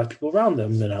to have Black people around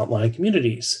them in outlying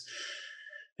communities.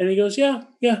 And he goes, yeah,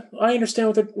 I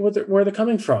understand where they're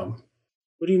coming from.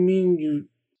 what do you mean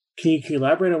can you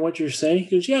elaborate on what you're saying?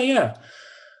 He goes, yeah.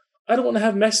 I don't want to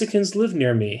have Mexicans live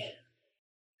near me.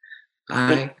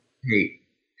 I hate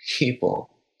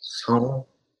people so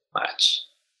much.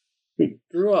 He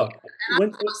grew up.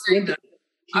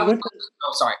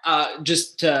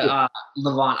 Just to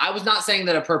Levon, I was not saying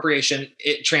that appropriation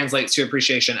it translates to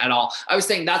appreciation at all. I was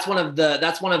saying that's one of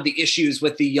the issues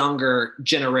with the younger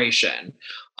generation.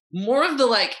 More of the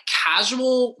like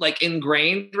casual, like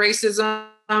ingrained racism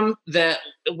that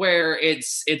where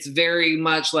it's very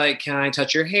much like, can I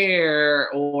touch your hair,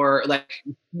 or like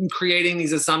creating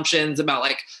these assumptions about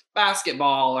like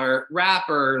basketball or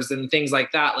rappers and things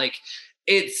like that. Like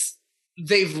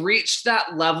they've reached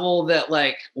that level that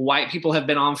like white people have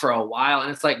been on for a while,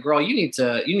 and it's like, girl, you need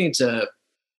to fix that.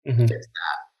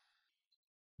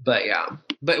 But yeah,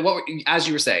 but as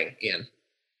you were saying, Ian.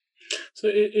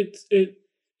 So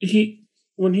he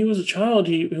when he was a child,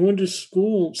 he went to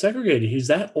school segregated. He's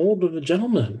that old of a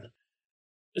gentleman.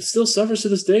 It still suffers to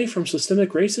this day from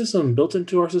systemic racism built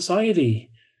into our society.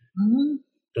 Mm-hmm.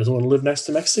 Doesn't want to live next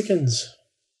to Mexicans.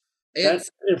 And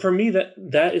for me,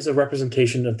 that is a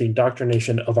representation of the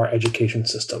indoctrination of our education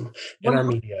system and our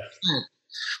media.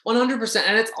 100%.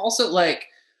 And it's also like,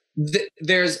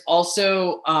 there's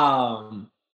also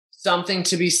something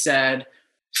to be said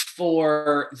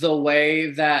for the way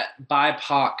that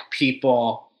BIPOC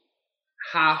people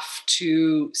have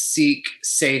to seek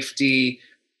safety.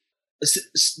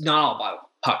 Not all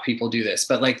BIPOC people do this,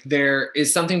 but like there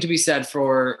is something to be said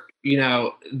for,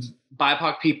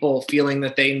 BIPOC people feeling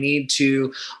that they need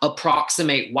to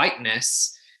approximate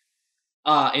whiteness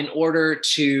in order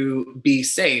to be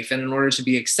safe and in order to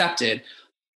be accepted.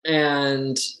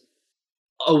 And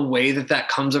a way that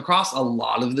comes across a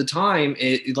lot of the time,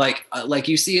 like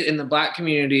you see it in the Black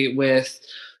community with,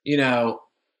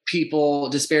 people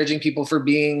disparaging people for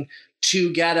being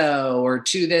too ghetto or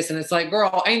too this. And it's like,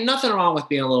 girl, ain't nothing wrong with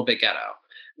being a little bit ghetto.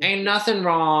 Ain't nothing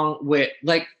wrong with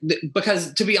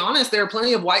because to be honest, there are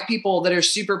plenty of white people that are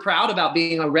super proud about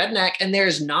being a redneck, and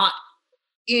there's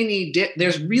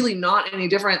really not any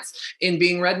difference in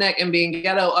being redneck and being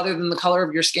ghetto other than the color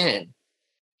of your skin.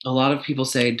 A lot of people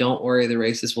say, don't worry, the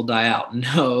racists will die out.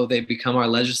 No, they become our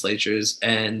legislatures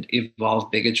and evolve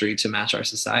bigotry to match our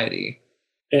society.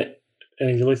 And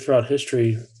if you look throughout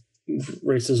history,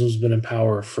 racism has been in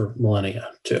power for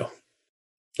millennia too.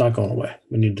 It's not going away.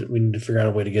 We need to figure out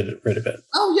a way to get rid of it.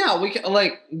 Oh yeah, we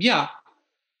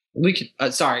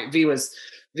can. Sorry, V was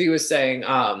saying,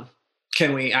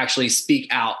 can we actually speak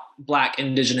out Black,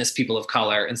 Indigenous, people of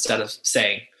color instead of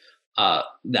saying the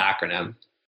acronym?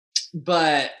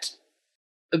 But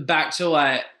back to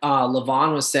what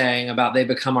Levon was saying about they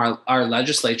become our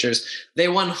legislatures, they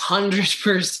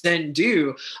 100%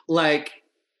 do. Like,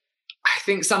 I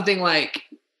think something like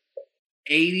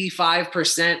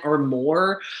 85% or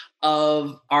more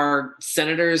of our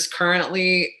senators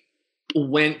currently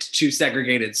went to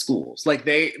segregated schools. Like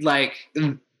they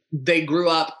grew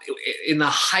up in the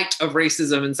height of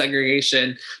racism and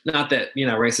segregation. Not that,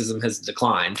 racism has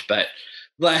declined, but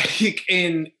like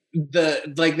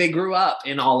they grew up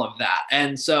in all of that.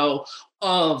 And so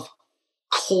of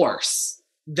course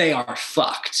they are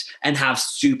fucked and have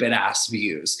stupid ass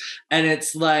views. And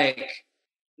it's like,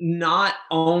 not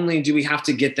only do we have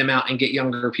to get them out and get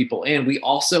younger people in, we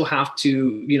also have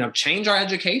to, change our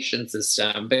education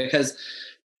system, because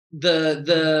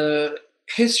the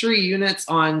history units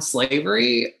on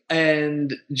slavery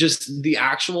and just the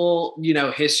actual,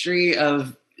 history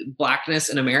of Blackness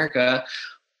in America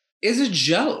is a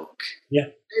joke. Yeah.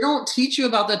 They don't teach you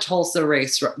about the Tulsa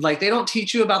race. Like, they don't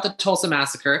teach you about the Tulsa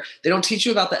massacre. They don't teach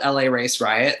you about the LA race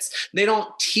riots. They don't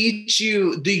teach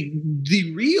you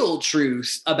the real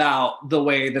truth about the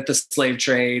way that the slave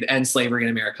trade and slavery in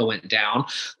America went down.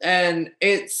 And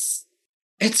it's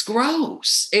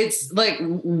gross. It's like,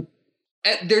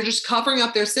 they're just covering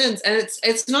up their sins. And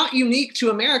it's not unique to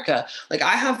America. Like,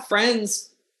 I have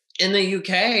friends in the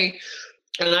UK,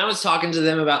 and I was talking to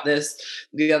them about this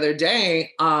the other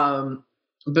day.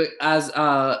 But as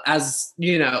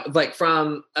like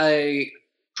from a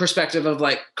perspective of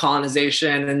like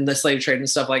colonization and the slave trade and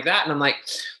stuff like that. And I'm like,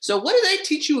 so what do they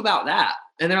teach you about that?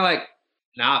 And they're like,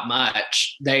 not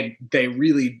much. They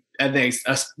really, and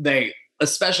they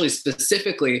especially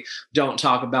specifically don't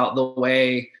talk about the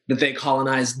way that they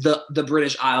colonized the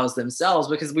British Isles themselves,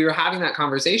 because we were having that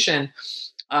conversation.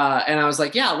 And I was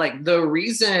like, yeah, like the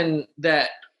reason that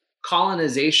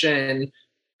colonization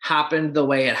happened the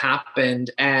way it happened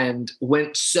and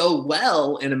went so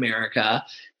well in America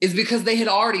is because they had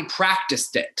already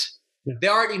practiced it. Yeah. They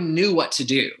already knew what to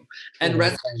do. And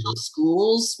residential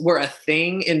schools were a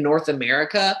thing in North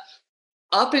America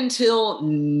up until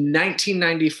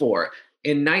 1994,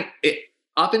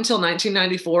 up until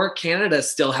 1994, Canada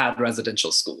still had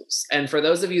residential schools. And for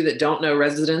those of you that don't know,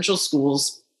 residential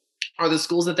schools are the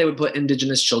schools that they would put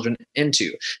Indigenous children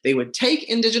into. They would take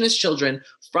Indigenous children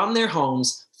from their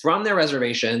homes, from their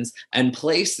reservations, and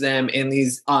place them in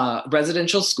these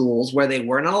residential schools where they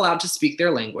were not allowed to speak their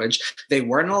language. They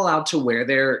weren't allowed to wear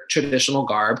their traditional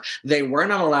garb. They were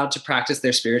not allowed to practice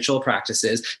their spiritual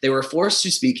practices. They were forced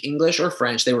to speak English or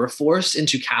French. They were forced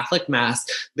into Catholic Mass.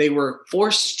 They were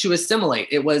forced to assimilate.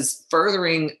 It was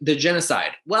furthering the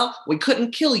genocide. Well, we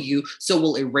couldn't kill you, so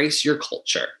we'll erase your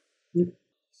culture.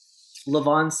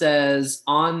 Levon says,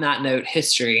 on that note,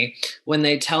 history, when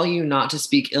they tell you not to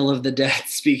speak ill of the dead,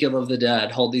 speak ill of the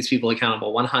dead, hold these people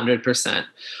accountable, 100%.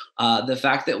 The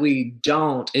fact that we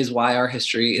don't is why our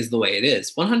history is the way it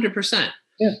is, 100%.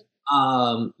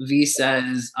 Yeah. V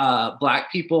says,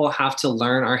 Black people have to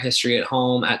learn our history at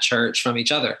home, at church, from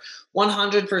each other,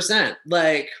 100%.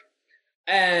 Like,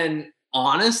 and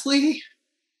honestly,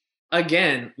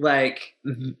 again, like,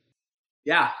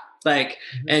 yeah. Like,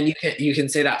 and you can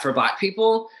say that for Black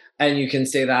people, and you can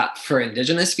say that for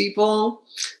Indigenous people.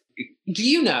 Do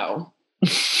you know,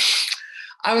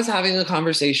 I was having a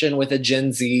conversation with a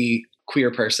Gen Z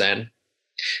queer person.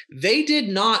 They did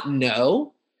not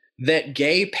know that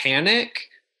gay panic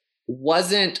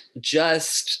wasn't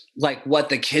just like what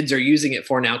the kids are using it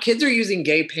for now. Kids are using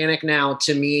gay panic now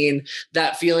to mean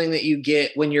that feeling that you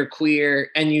get when you're queer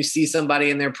and you see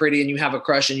somebody and they're pretty and you have a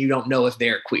crush and you don't know if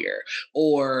they're queer,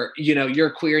 or, you know, you're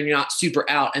queer and you're not super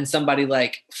out and somebody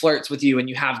like flirts with you and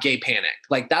you have gay panic.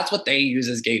 Like, that's what they use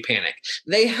as gay panic.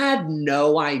 They had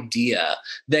no idea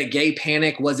that gay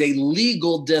panic was a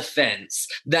legal defense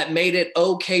that made it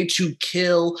okay to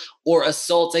kill or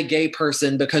assault a gay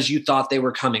person because you thought they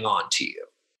were coming on to you.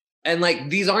 And like,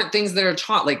 these aren't things that are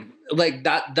taught, like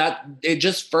that it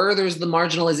just furthers the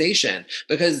marginalization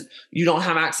because you don't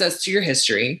have access to your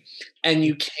history and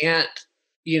you can't,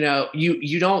 you know,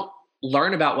 you don't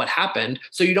learn about what happened.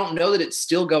 So you don't know that it's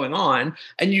still going on.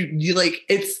 And you like,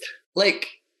 it's like,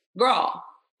 girl,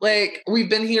 like, we've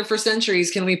been here for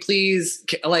centuries. Can we please,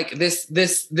 like,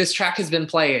 this track has been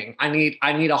playing. I need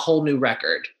a whole new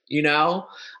record, you know?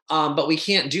 But we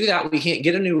can't do that. We can't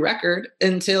get a new record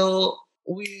until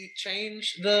we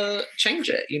change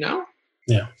it, you know?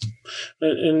 Yeah.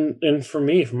 And for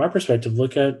me, from my perspective,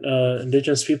 look at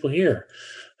Indigenous people here.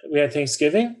 We had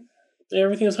Thanksgiving.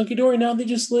 Everything is hunky-dory. Now they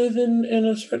just live in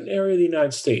a certain area of the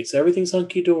United States. Everything's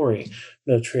hunky-dory.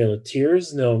 No Trail of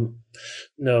Tears, no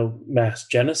mass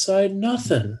genocide,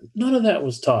 nothing. None of that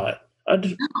was taught.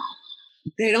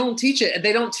 They don't teach it.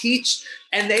 They don't teach,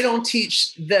 and they don't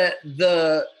teach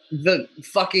the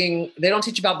fucking, they don't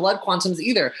teach about blood quantums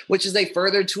either, which is a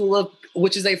further tool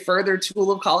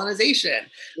of colonization.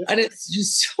 Yep. And it's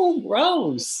just so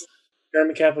gross.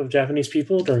 Internment camp of Japanese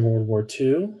people during World War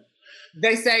II.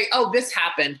 They say, oh, this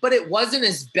happened, but it wasn't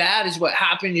as bad as what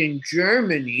happened in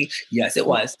Germany. Yes, it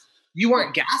was. You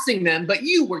weren't gassing them, but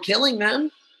you were killing them.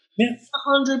 Yeah.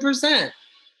 100%.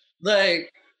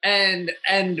 Like, and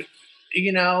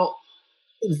you know,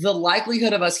 the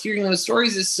likelihood of us hearing those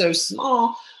stories is so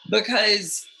small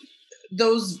because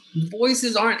those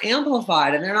voices aren't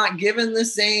amplified and they're not given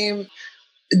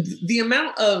the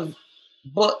amount of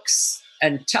books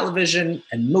and television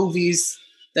and movies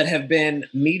that have been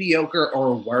mediocre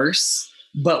or worse,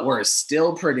 but were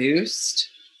still produced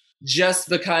just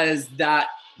because that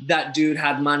dude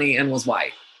had money and was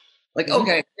white. Like,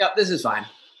 okay, yeah, this is fine.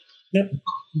 Yep.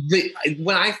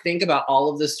 When I think about all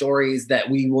of the stories that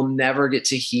we will never get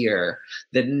to hear,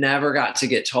 that never got to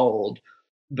get told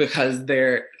because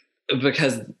the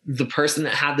person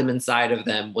that had them inside of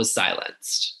them was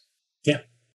silenced. Yeah.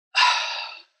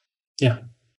 Yeah.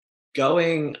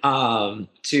 Going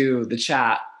to the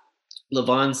chat,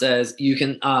 Levon says, you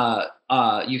can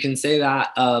say that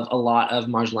of a lot of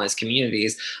marginalized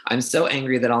communities. I'm so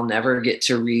angry that I'll never get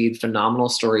to read phenomenal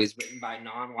stories written by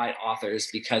non-white authors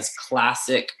because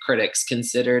classic critics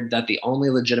considered that the only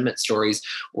legitimate stories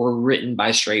were written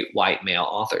by straight white male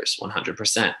authors.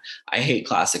 100%. I hate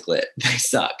classic lit. They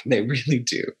suck. They really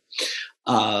do.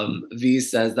 V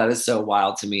says, that is so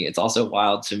wild to me. It's also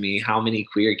wild to me how many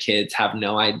queer kids have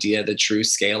no idea the true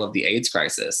scale of the AIDS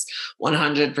crisis.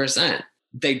 100%.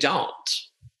 They don't,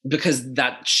 because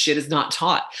that shit is not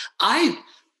taught. I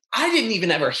didn't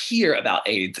even ever hear about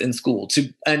AIDS in school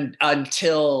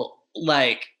until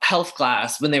like health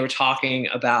class when they were talking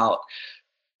about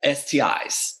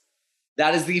STIs.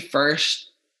 That is the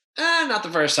first, not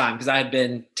the first time because I had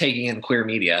been taking in queer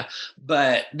media,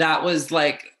 but that was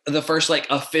like the first like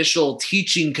official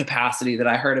teaching capacity that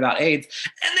I heard about AIDS,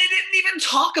 and they didn't even didn't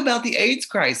talk about the AIDS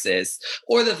crisis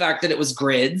or the fact that it was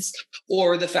grids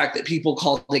or the fact that people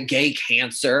called it gay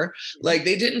cancer. Like,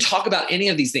 they didn't talk about any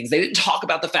of these things. They didn't talk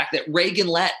about the fact that Reagan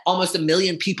let almost 1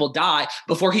 million people die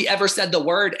before he ever said the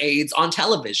word AIDS on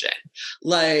television.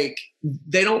 Like,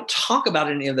 they don't talk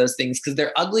about any of those things because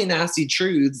they're ugly, nasty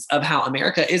truths of how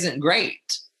America isn't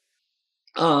great.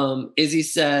 Izzy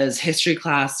says, history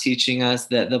class teaching us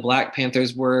that the Black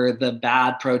Panthers were the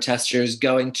bad protesters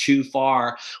going too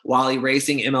far while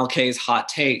erasing MLK's hot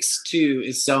takes too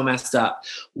is so messed up.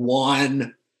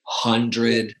 100%,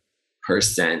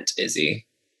 Izzy.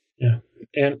 Yeah.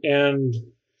 And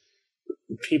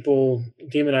people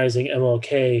demonizing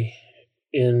MLK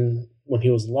when he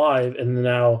was alive and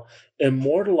now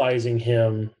immortalizing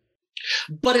him.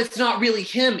 But it's not really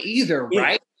him either,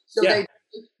 right? So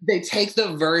they take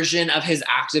the version of his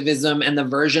activism and the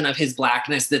version of his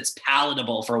Blackness that's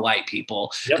palatable for white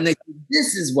people. Yep. And they say,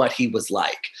 this is what he was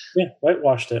like. Yeah,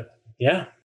 whitewashed it. Yeah.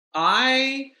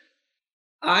 I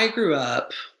grew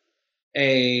up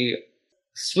a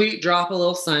sweet drop of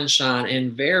little sunshine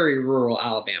in very rural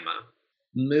Alabama.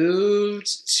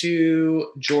 Moved to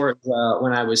Georgia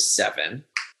when I was 7.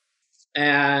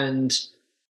 And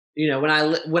you know, when I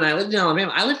lived in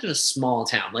Alabama, I lived in a small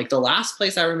town. Like, the last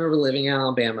place I remember living in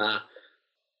Alabama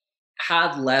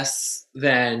had less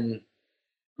than,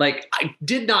 like, I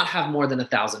did not have more than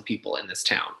 1,000 people in this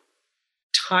town.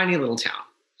 Tiny little town.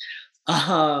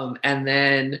 And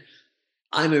then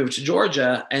I moved to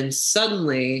Georgia, and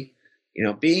suddenly, you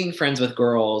know, being friends with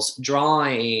girls,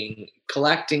 drawing,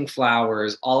 collecting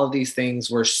flowers, all of these things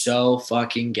were so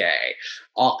fucking gay.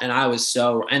 And I was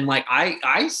so, and like,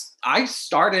 I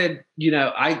started, you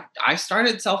know, I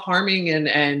started self-harming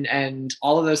and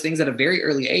all of those things at a very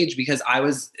early age because I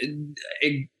was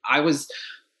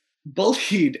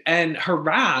bullied and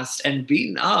harassed and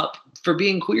beaten up for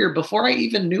being queer before I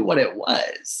even knew what it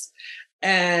was.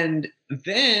 And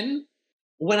then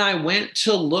when I went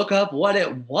to look up what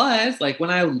it was, like when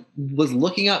I was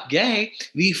looking up gay,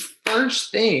 the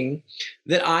first thing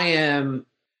that I am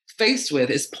faced with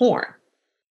is porn.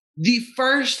 The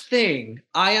first thing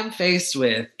I am faced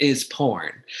with is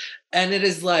porn. And it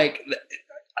is like,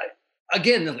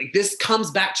 again, like, this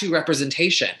comes back to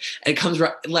representation. And it comes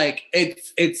like,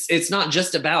 it's not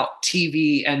just about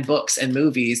TV and books and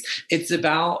movies. It's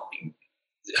about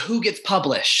who gets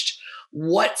published,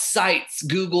 what sites,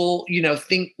 Google, you know,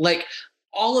 think, like,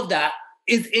 all of that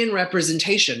is in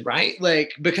representation, right?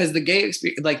 Like, because the gay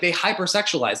experience, like, they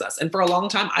hypersexualize us. And for a long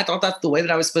time, I thought that's the way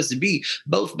that I was supposed to be,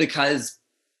 both because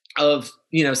of,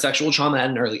 you know, sexual trauma at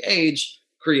an early age,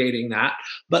 creating that,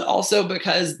 but also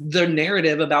because the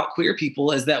narrative about queer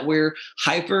people is that we're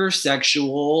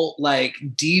hypersexual, like,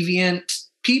 deviant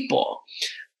people.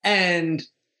 And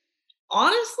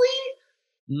honestly,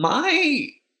 my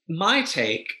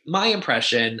take, my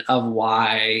impression of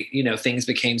why, you know, things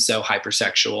became so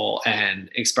hypersexual and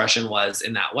expression was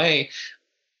in that way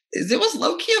is it was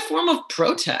low-key a form of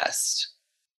protest.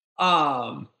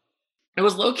 It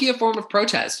was low-key a form of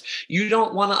protest. You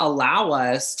don't want to allow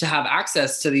us to have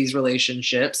access to these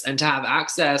relationships and to have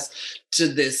access to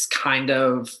this kind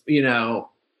of, you know,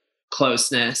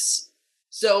 closeness.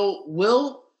 So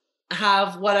we'll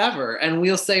have whatever, and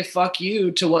we'll say fuck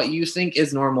you to what you think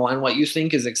is normal and what you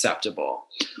think is acceptable.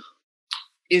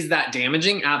 Is that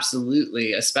damaging?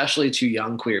 Absolutely, especially to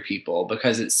young queer people,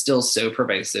 because it's still so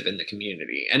pervasive in the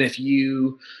community. And if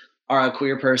you are a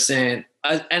queer person,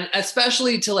 and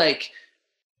especially to, like,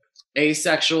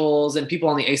 asexuals and people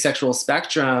on the asexual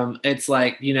spectrum, it's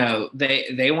like, you know,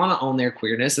 they want to own their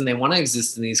queerness and they want to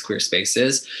exist in these queer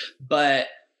spaces, but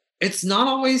it's not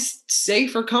always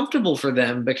safe or comfortable for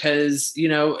them because, you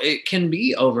know, it can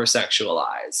be over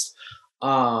sexualized.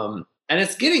 And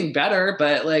it's getting better,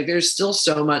 but, like, there's still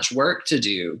so much work to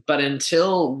do. But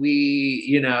until we,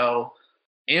 you know,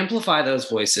 amplify those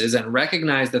voices and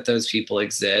recognize that those people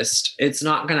exist, it's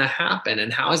not going to happen.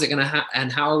 And how is it going to happen?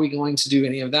 And how are we going to do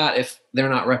any of that if they're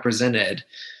not represented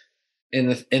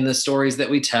in the stories that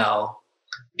we tell,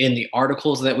 in the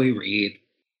articles that we read,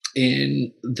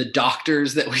 in the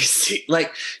doctors that we see?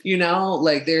 Like, you know,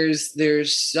 like,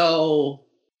 there's so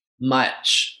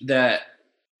much that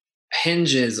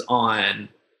hinges on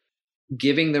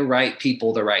giving the right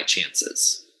people the right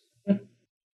chances.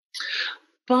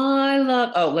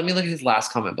 Let me look at his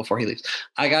last comment before he leaves.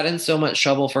 I got in so much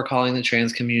trouble for calling the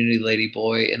trans community lady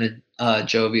boy in a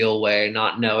jovial way,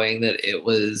 not knowing that it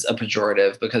was a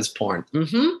pejorative because porn.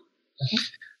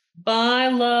 Bye,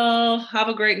 love. Have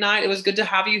a great night. It was good to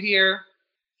have you here.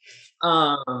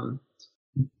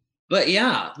 But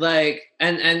yeah, like,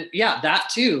 and yeah, that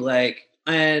too, like,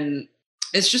 and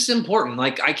it's just important.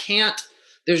 Like, I can't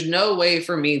there's no way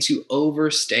for me to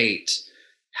overstate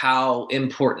how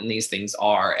important these things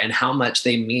are and how much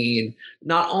they mean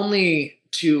not only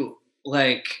to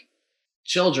like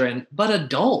children, but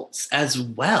adults as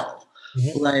well.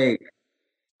 Mhm. Like,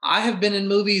 I have been in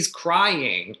movies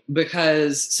crying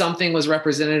because something was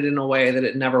represented in a way that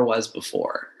it never was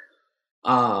before.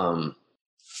 And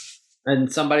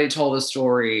somebody told a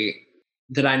story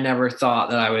that I never thought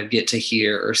that I would get to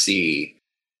hear or see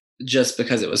just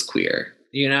because it was queer,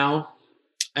 you know?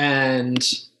 And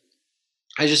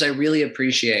I really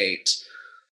appreciate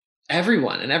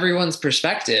everyone and everyone's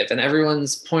perspective and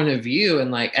everyone's point of view,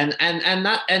 and like and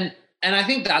I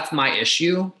think that's my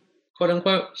issue, quote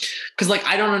unquote, because like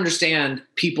I don't understand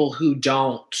people who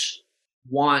don't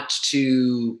want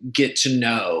to get to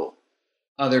know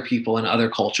other people and other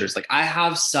cultures. Like, I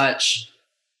have such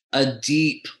a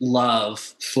deep love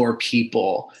for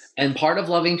people, and part of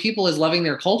loving people is loving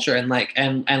their culture and like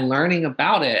and learning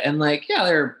about it. And like, yeah,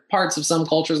 there are parts of some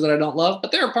cultures that I don't love,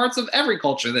 but there are parts of every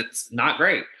culture that's not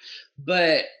great.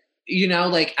 But you know,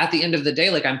 like at the end of the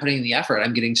day, like I'm putting in the effort,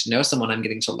 I'm getting to know someone, I'm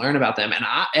getting to learn about them,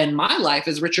 and my life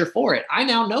is richer for it. I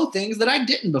now know things that I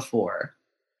didn't before.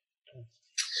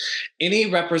 Any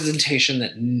representation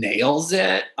that nails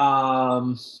it,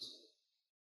 I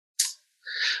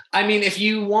mean, if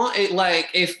you want it, like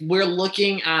if we're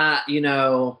looking at, you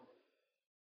know,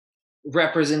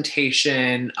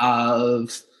 representation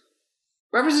of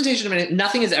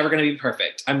nothing is ever going to be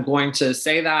perfect. I'm going to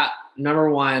say that, number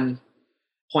one,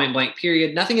 point blank,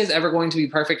 period. Nothing is ever going to be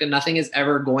perfect, and nothing is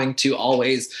ever going to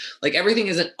always, like, everything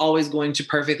isn't always going to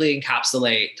perfectly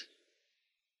encapsulate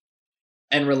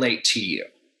and relate to you.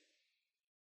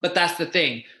 But that's the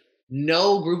thing.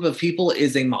 No group of people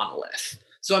is a monolith.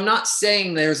 So I'm not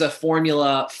saying there's a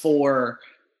formula for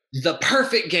the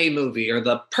perfect gay movie or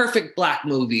the perfect Black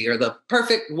movie or the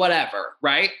perfect whatever,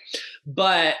 right?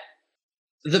 But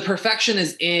the perfection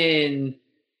is in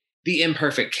the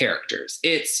imperfect characters.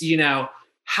 It's, you know,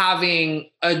 having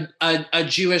a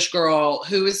Jewish girl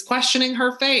who is questioning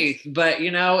her faith, but,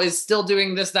 you know, is still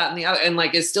doing this, that, and the other, and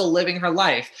like is still living her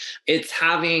life. It's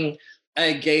having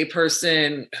a gay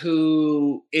person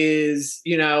who is,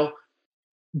 you know,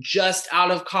 just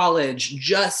out of college,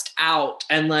 just out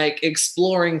and like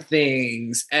exploring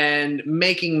things and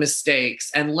making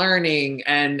mistakes and learning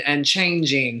and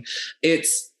changing.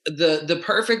 It's the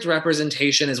perfect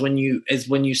representation is when you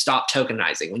stop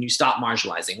tokenizing, when you stop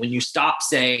marginalizing, when you stop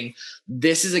saying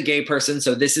this is a gay person,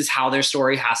 so this is how their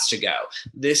story has to go.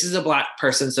 This is a Black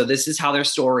person, so this is how their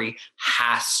story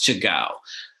has to go.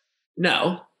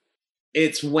 No.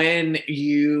 It's when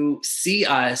you see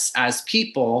us as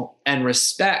people and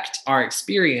respect our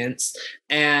experience,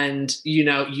 and, you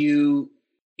know, you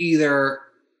either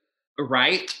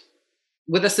write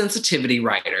with a sensitivity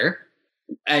writer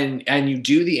and you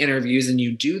do the interviews and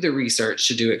you do the research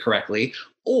to do it correctly,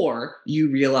 or you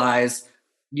realize,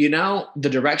 you know, the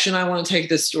direction I want to take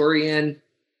this story in,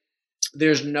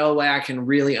 there's no way I can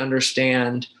really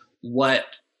understand what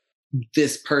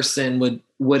this person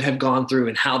would have gone through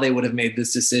and how they would have made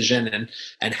this decision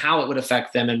and how it would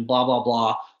affect them and blah, blah,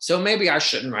 blah. So maybe I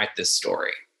shouldn't write this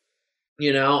story,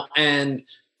 you know? And,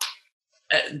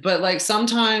 but like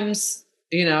sometimes,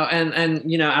 you know,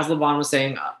 and, you know, as LaVon was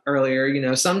saying earlier, you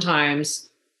know, sometimes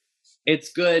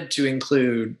it's good to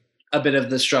include a bit of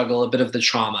the struggle, a bit of the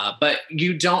trauma, but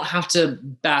you don't have to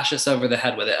bash us over the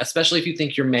head with it, especially if you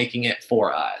think you're making it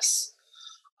for us.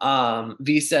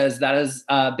 V says, that is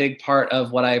a big part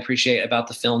of what I appreciate about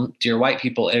the film Dear White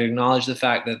People. It acknowledged the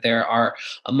fact that there are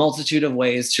a multitude of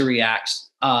ways to react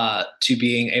to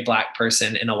being a Black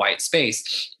person in a white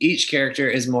space. Each character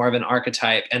is more of an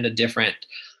archetype and a different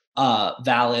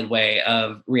valid way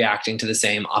of reacting to the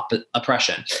same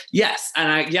oppression. Yes.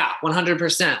 And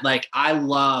 100%. Like, I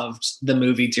loved the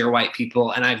movie Dear White People,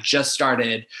 and I've just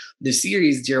started the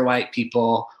series Dear White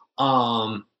People.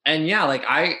 And yeah, like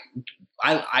I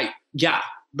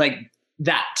like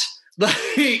that,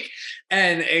 like,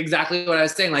 and exactly what I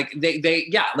was saying, like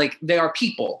they are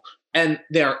people, and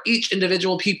they are each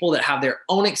individual people that have their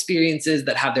own experiences,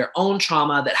 that have their own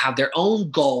trauma, that have their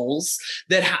own goals,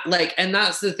 and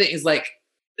that's the thing, is like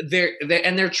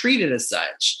they're treated as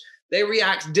such. They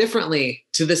react differently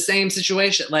to the same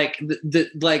situation. Like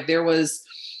like there was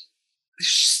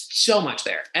so much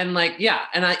there, and like, yeah.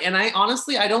 And I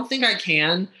honestly, I don't think I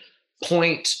can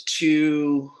point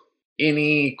to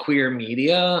any queer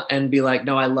media and be like,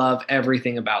 no, I love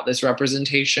everything about this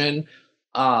representation.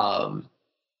 I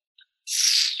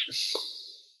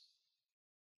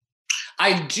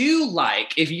do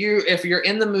like, if you're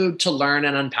in the mood to learn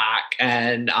and unpack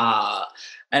and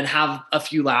have a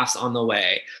few laughs on the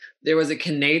way, there was a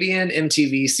Canadian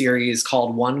MTV series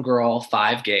called One Girl,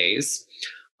 Five Gays.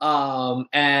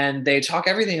 And they talk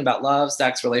everything about love,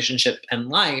 sex, relationship, and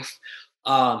life.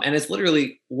 And it's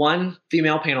literally one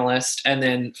female panelist and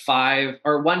then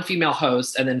one female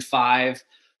host and then five,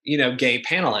 gay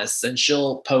panelists. And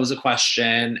she'll pose a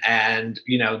question and,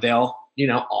 they'll,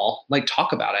 all like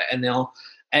talk about it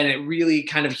and it really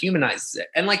kind of humanizes it.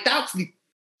 And like, that's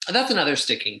another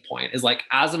sticking point is like,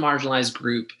 as a marginalized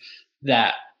group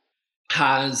that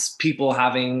has people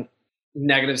having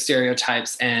negative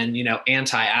stereotypes and,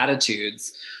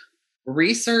 anti-attitudes,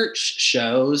 research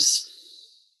shows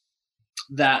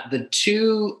that the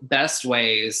two best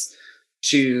ways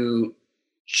to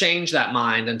change that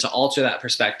mind and to alter that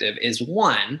perspective is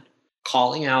one,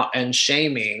 calling out and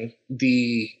shaming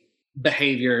the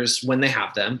behaviors when they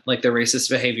have them, like the racist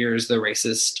behaviors, the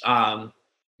racist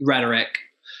rhetoric,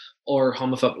 or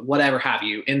homophobic, whatever have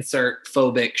you, insert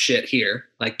phobic shit here.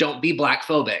 Like, don't be black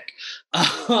phobic.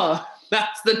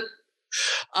 That's the,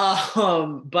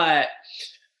 but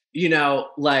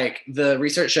like the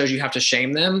research shows you have to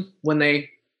shame them when they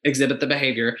exhibit the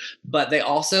behavior, but they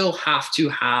also have to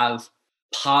have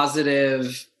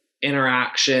positive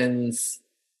interactions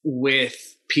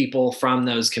with people from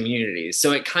those communities.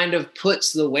 So it kind of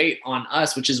puts the weight on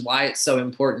us, which is why it's so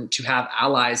important to have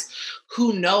allies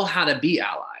who know how to be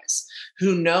allies,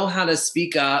 who know how to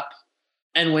speak up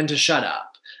and when to shut up.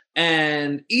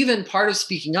 And even part of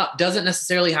speaking up doesn't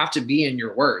necessarily have to be in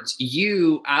your words.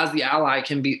 You as the ally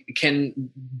can,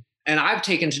 and I've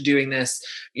taken to doing this,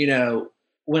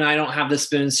 when I don't have the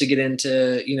spoons to get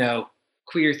into,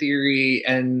 queer theory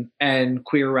and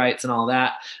queer rights and all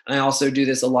that. And I also do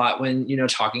this a lot when,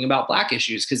 talking about Black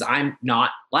issues, because I'm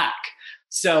not Black.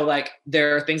 So like,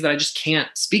 there are things that I just can't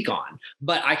speak on,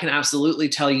 but I can absolutely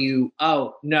tell you,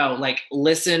 oh no, like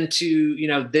listen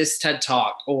to, this TED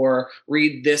Talk or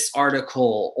read this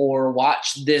article or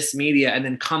watch this media and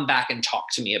then come back and talk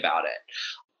to me about it.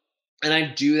 And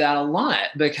I do that a lot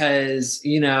because,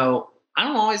 I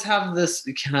don't always have this,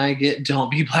 can I get Don't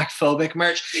Be Black Phobic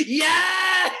merch?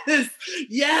 Yes!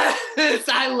 Yes!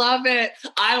 I love it.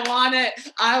 I want it.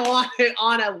 I want it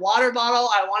on a water bottle.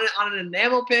 I want it on an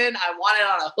enamel pin. I want it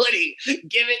on a hoodie.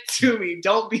 Give it to me.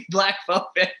 Don't be Black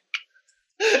phobic.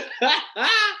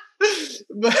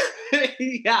 But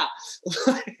yeah,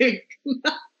 like,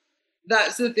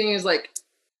 that's the thing is like,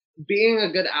 being a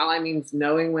good ally means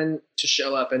knowing when to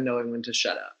show up and knowing when to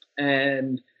shut up.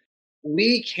 And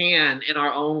we can, in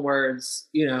our own words,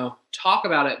 talk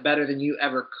about it better than you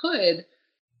ever could,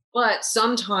 but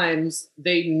sometimes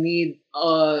they need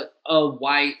a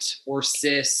white or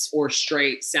cis or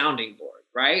straight sounding board,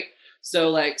 right? So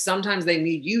like sometimes they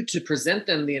need you to present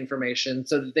them the information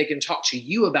so that they can talk to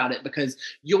you about it because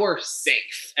you're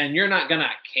safe and you're not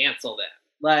gonna cancel them.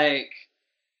 Like,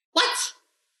 what?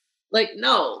 Like,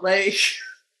 no, like,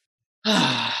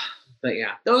 but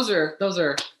yeah, those are,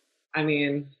 I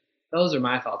mean, those are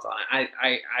my thoughts on it.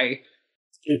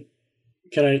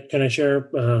 Can I share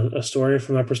a story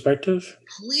from my perspective?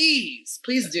 Please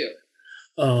do.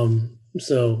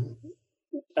 So,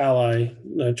 ally,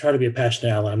 I try to be a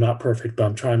passionate ally. I'm not perfect, but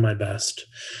I'm trying my best.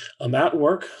 At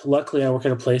work, luckily, I work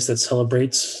at a place that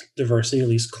celebrates diversity, at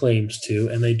least claims to,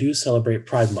 and they do celebrate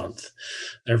Pride Month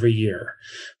every year.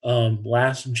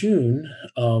 Last June,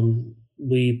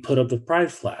 we put up the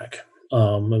Pride flag.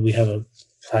 And we have a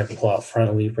flagpole out front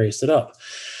and we raised it up.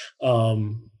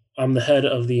 I'm the head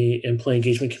of the employee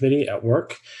engagement committee at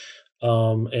work.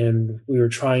 And we were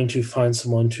trying to find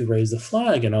someone to raise the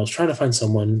flag. And I was trying to find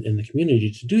someone in the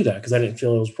community to do that because I didn't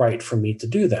feel it was right for me to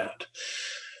do that.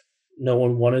 No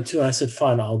one wanted to. I said,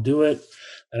 fine, I'll do it.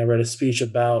 And I read a speech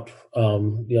about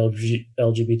the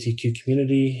LGBTQ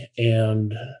community,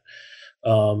 and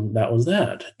that was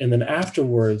that. And then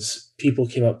afterwards, people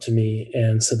came up to me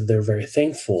and said that they were very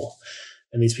thankful.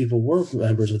 And these people were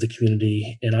members of the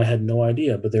community, and I had no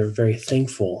idea, but they were very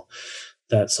thankful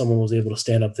that someone was able to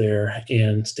stand up there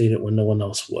and state it when no one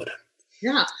else would.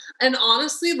 Yeah. And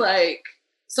honestly, like,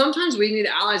 sometimes we need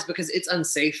allies because it's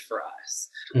unsafe for us.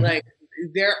 Mm-hmm. Like,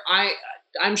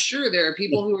 I'm sure there are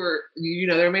people who are,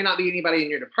 there may not be anybody in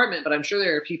your department, but I'm sure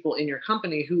there are people in your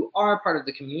company who are part of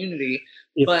the community,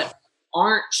 yep, but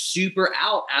aren't super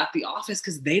out at the office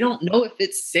because they don't know if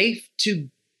it's safe to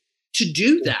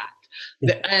do that.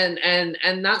 Yeah.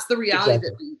 And that's the reality,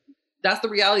 exactly, that's the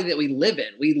reality that we live in.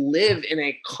 We live in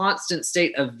a constant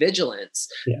state of vigilance,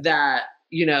 yeah, that,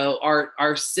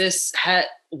 our cis het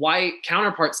white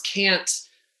counterparts can't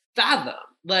fathom.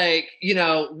 Like,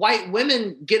 white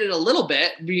women get it a little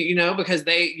bit, because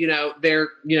they, they're,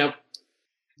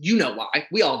 why.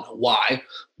 We all know why.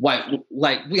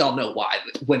 We all know why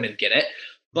women get it.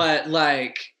 but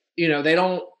like, you know, they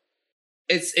don't,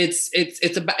 it's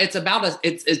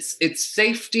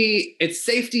safety. It's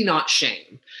safety, not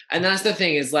shame. And that's the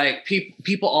thing is like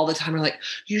people all the time are like,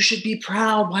 you should be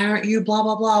proud. Why aren't you blah,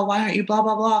 blah, blah? Why aren't you blah,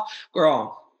 blah, blah?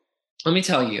 Girl, let me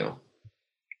tell you,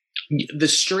 the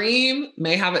stream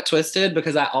may have it twisted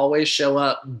because I always show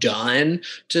up done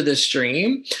to the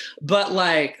stream, but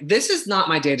like, this is not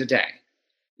my day to day.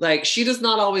 Like, she does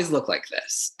not always look like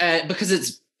this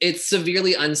because it's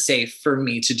severely unsafe for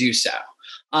me to do so.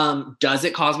 Does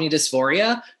it cause me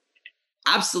dysphoria?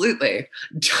 Absolutely.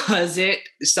 Does it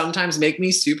sometimes make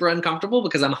me super uncomfortable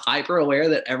because I'm hyper aware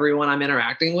that everyone I'm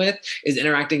interacting with is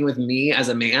interacting with me as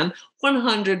a man?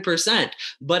 100%.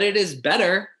 But it is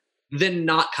better than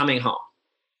not coming home.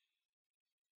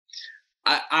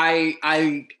 I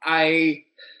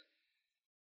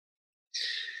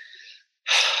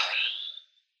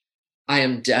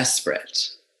am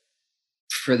desperate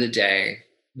for the day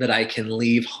that I can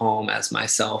leave home as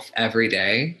myself every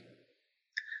day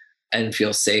and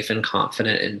feel safe and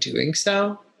confident in doing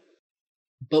so.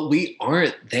 But we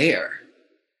aren't there.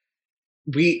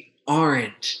 We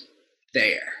aren't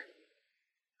there.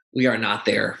 We are not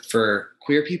there for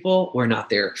queer people. We're not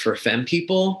there for femme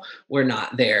people. We're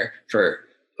not there for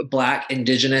Black,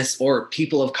 Indigenous, or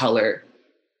people of color.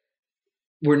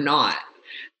 We're not.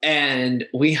 And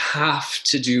we have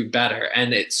to do better.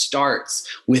 And it starts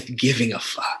with giving a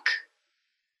fuck.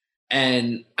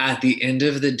 And at the end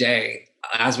of the day,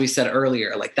 as we said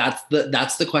earlier, like that's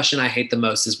the question I hate the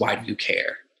most is why do you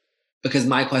care? Because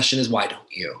my question is, why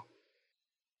don't you?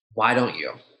 Why don't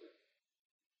you?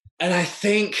 And I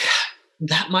think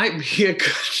that might be a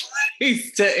good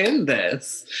place to end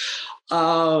this.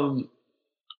 I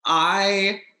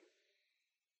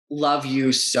love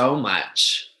you so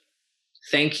much.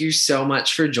 Thank you so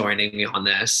much for joining me on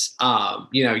this.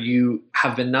 You know, you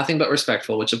have been nothing but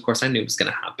respectful, which of course I knew was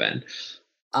going to happen.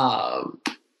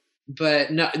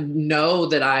 But know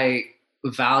that I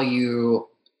value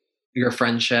your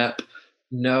friendship.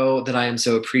 Know that I am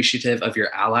so appreciative of your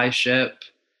allyship.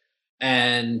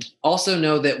 And also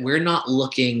know that we're not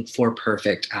looking for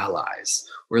perfect allies.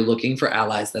 We're looking for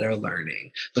allies that are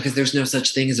learning, because there's no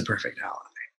such thing as a perfect ally.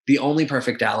 The only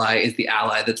perfect ally is the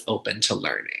ally that's open to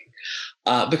learning.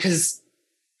 Because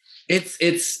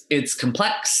it's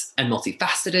complex and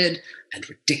multifaceted and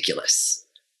ridiculous.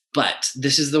 But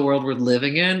this is the world we're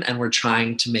living in, and we're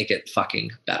trying to make it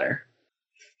fucking better.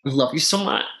 I love you so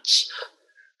much.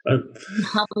 Do you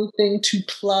have anything to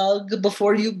plug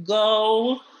before you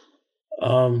go?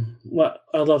 Well,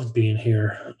 I loved being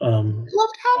here.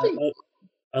 Loved having you.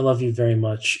 I love you very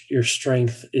much. Your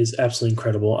strength is absolutely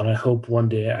incredible, and I hope one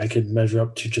day I could measure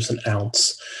up to just an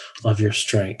ounce of your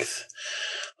strength.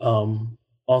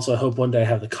 Also, I hope one day I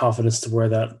have the confidence to wear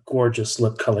that gorgeous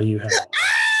lip color you have.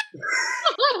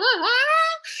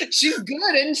 She's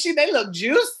good, isn't she? They look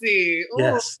juicy. Ooh.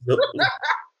 Yes.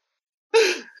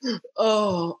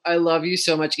 Oh, I love you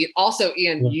so much. Also,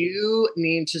 Ian, you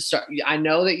need to start. I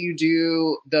know that you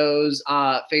do those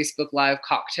Facebook Live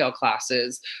cocktail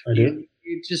classes. I do.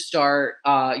 You need to start.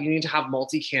 You need to have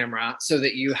multi-camera so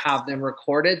that you have them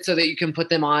recorded, so that you can put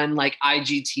them on like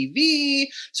IGTV,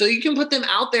 so you can put them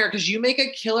out there, because you make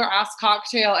a killer ass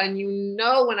cocktail. And you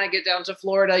know, when I get down to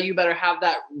Florida, you better have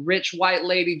that rich white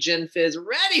lady gin fizz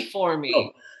ready for me. Oh,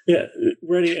 yeah,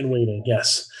 ready and waiting.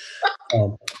 Yes.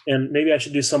 And maybe I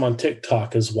should do some on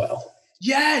TikTok as well.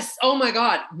 Yes. Oh my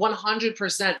God.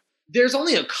 100%. There's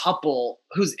only a couple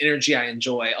whose energy I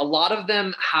enjoy. A lot of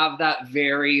them have that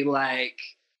very like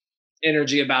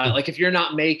energy about it. Like, if you're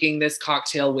not making this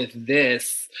cocktail with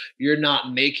this, you're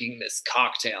not making this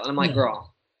cocktail. And I'm like,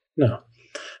 girl, no.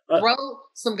 Throw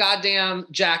some goddamn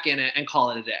Jack in it and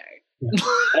call it a day. Yeah.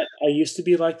 I used to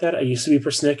be like that. I used to be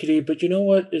persnickety, but you know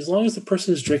what? As long as the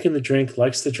person who's drinking the drink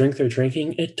likes the drink they're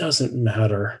drinking, it doesn't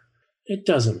matter. It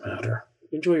doesn't matter.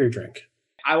 Enjoy your drink.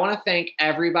 I want to thank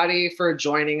everybody for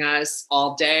joining us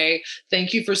all day.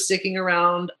 Thank you for sticking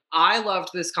around. I loved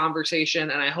this conversation,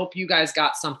 and I hope you guys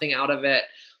got something out of it.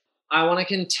 I want to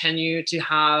continue to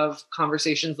have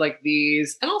conversations like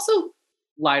these, and also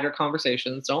lighter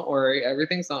conversations. Don't worry.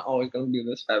 Everything's not always going to be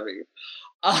this heavy.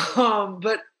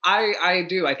 But I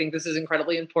do. I think this is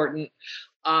incredibly important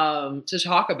to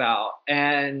talk about,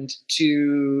 and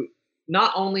to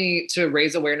not only to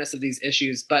raise awareness of these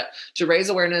issues, but to raise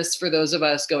awareness for those of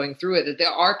us going through it, that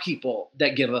there are people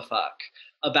that give a fuck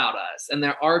about us, and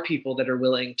there are people that are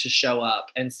willing to show up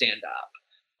and stand up.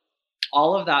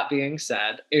 All of that being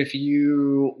said, if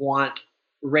you want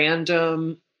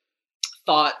random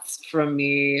thoughts from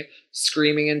me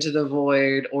screaming into the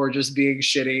void or just being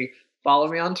shitty, Follow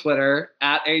me on Twitter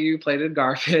at AU Plated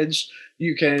Garbage.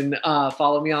 You can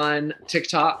follow me on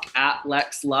TikTok at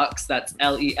Lex Lux. That's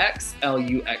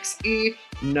LEXLUXE.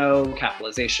 No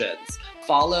capitalizations.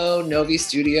 Follow Novi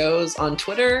Studios on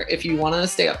Twitter if you want to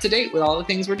stay up to date with all the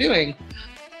things we're doing.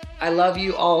 I love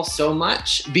you all so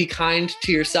much. Be kind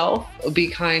to yourself, be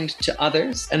kind to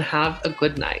others, and have a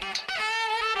good night.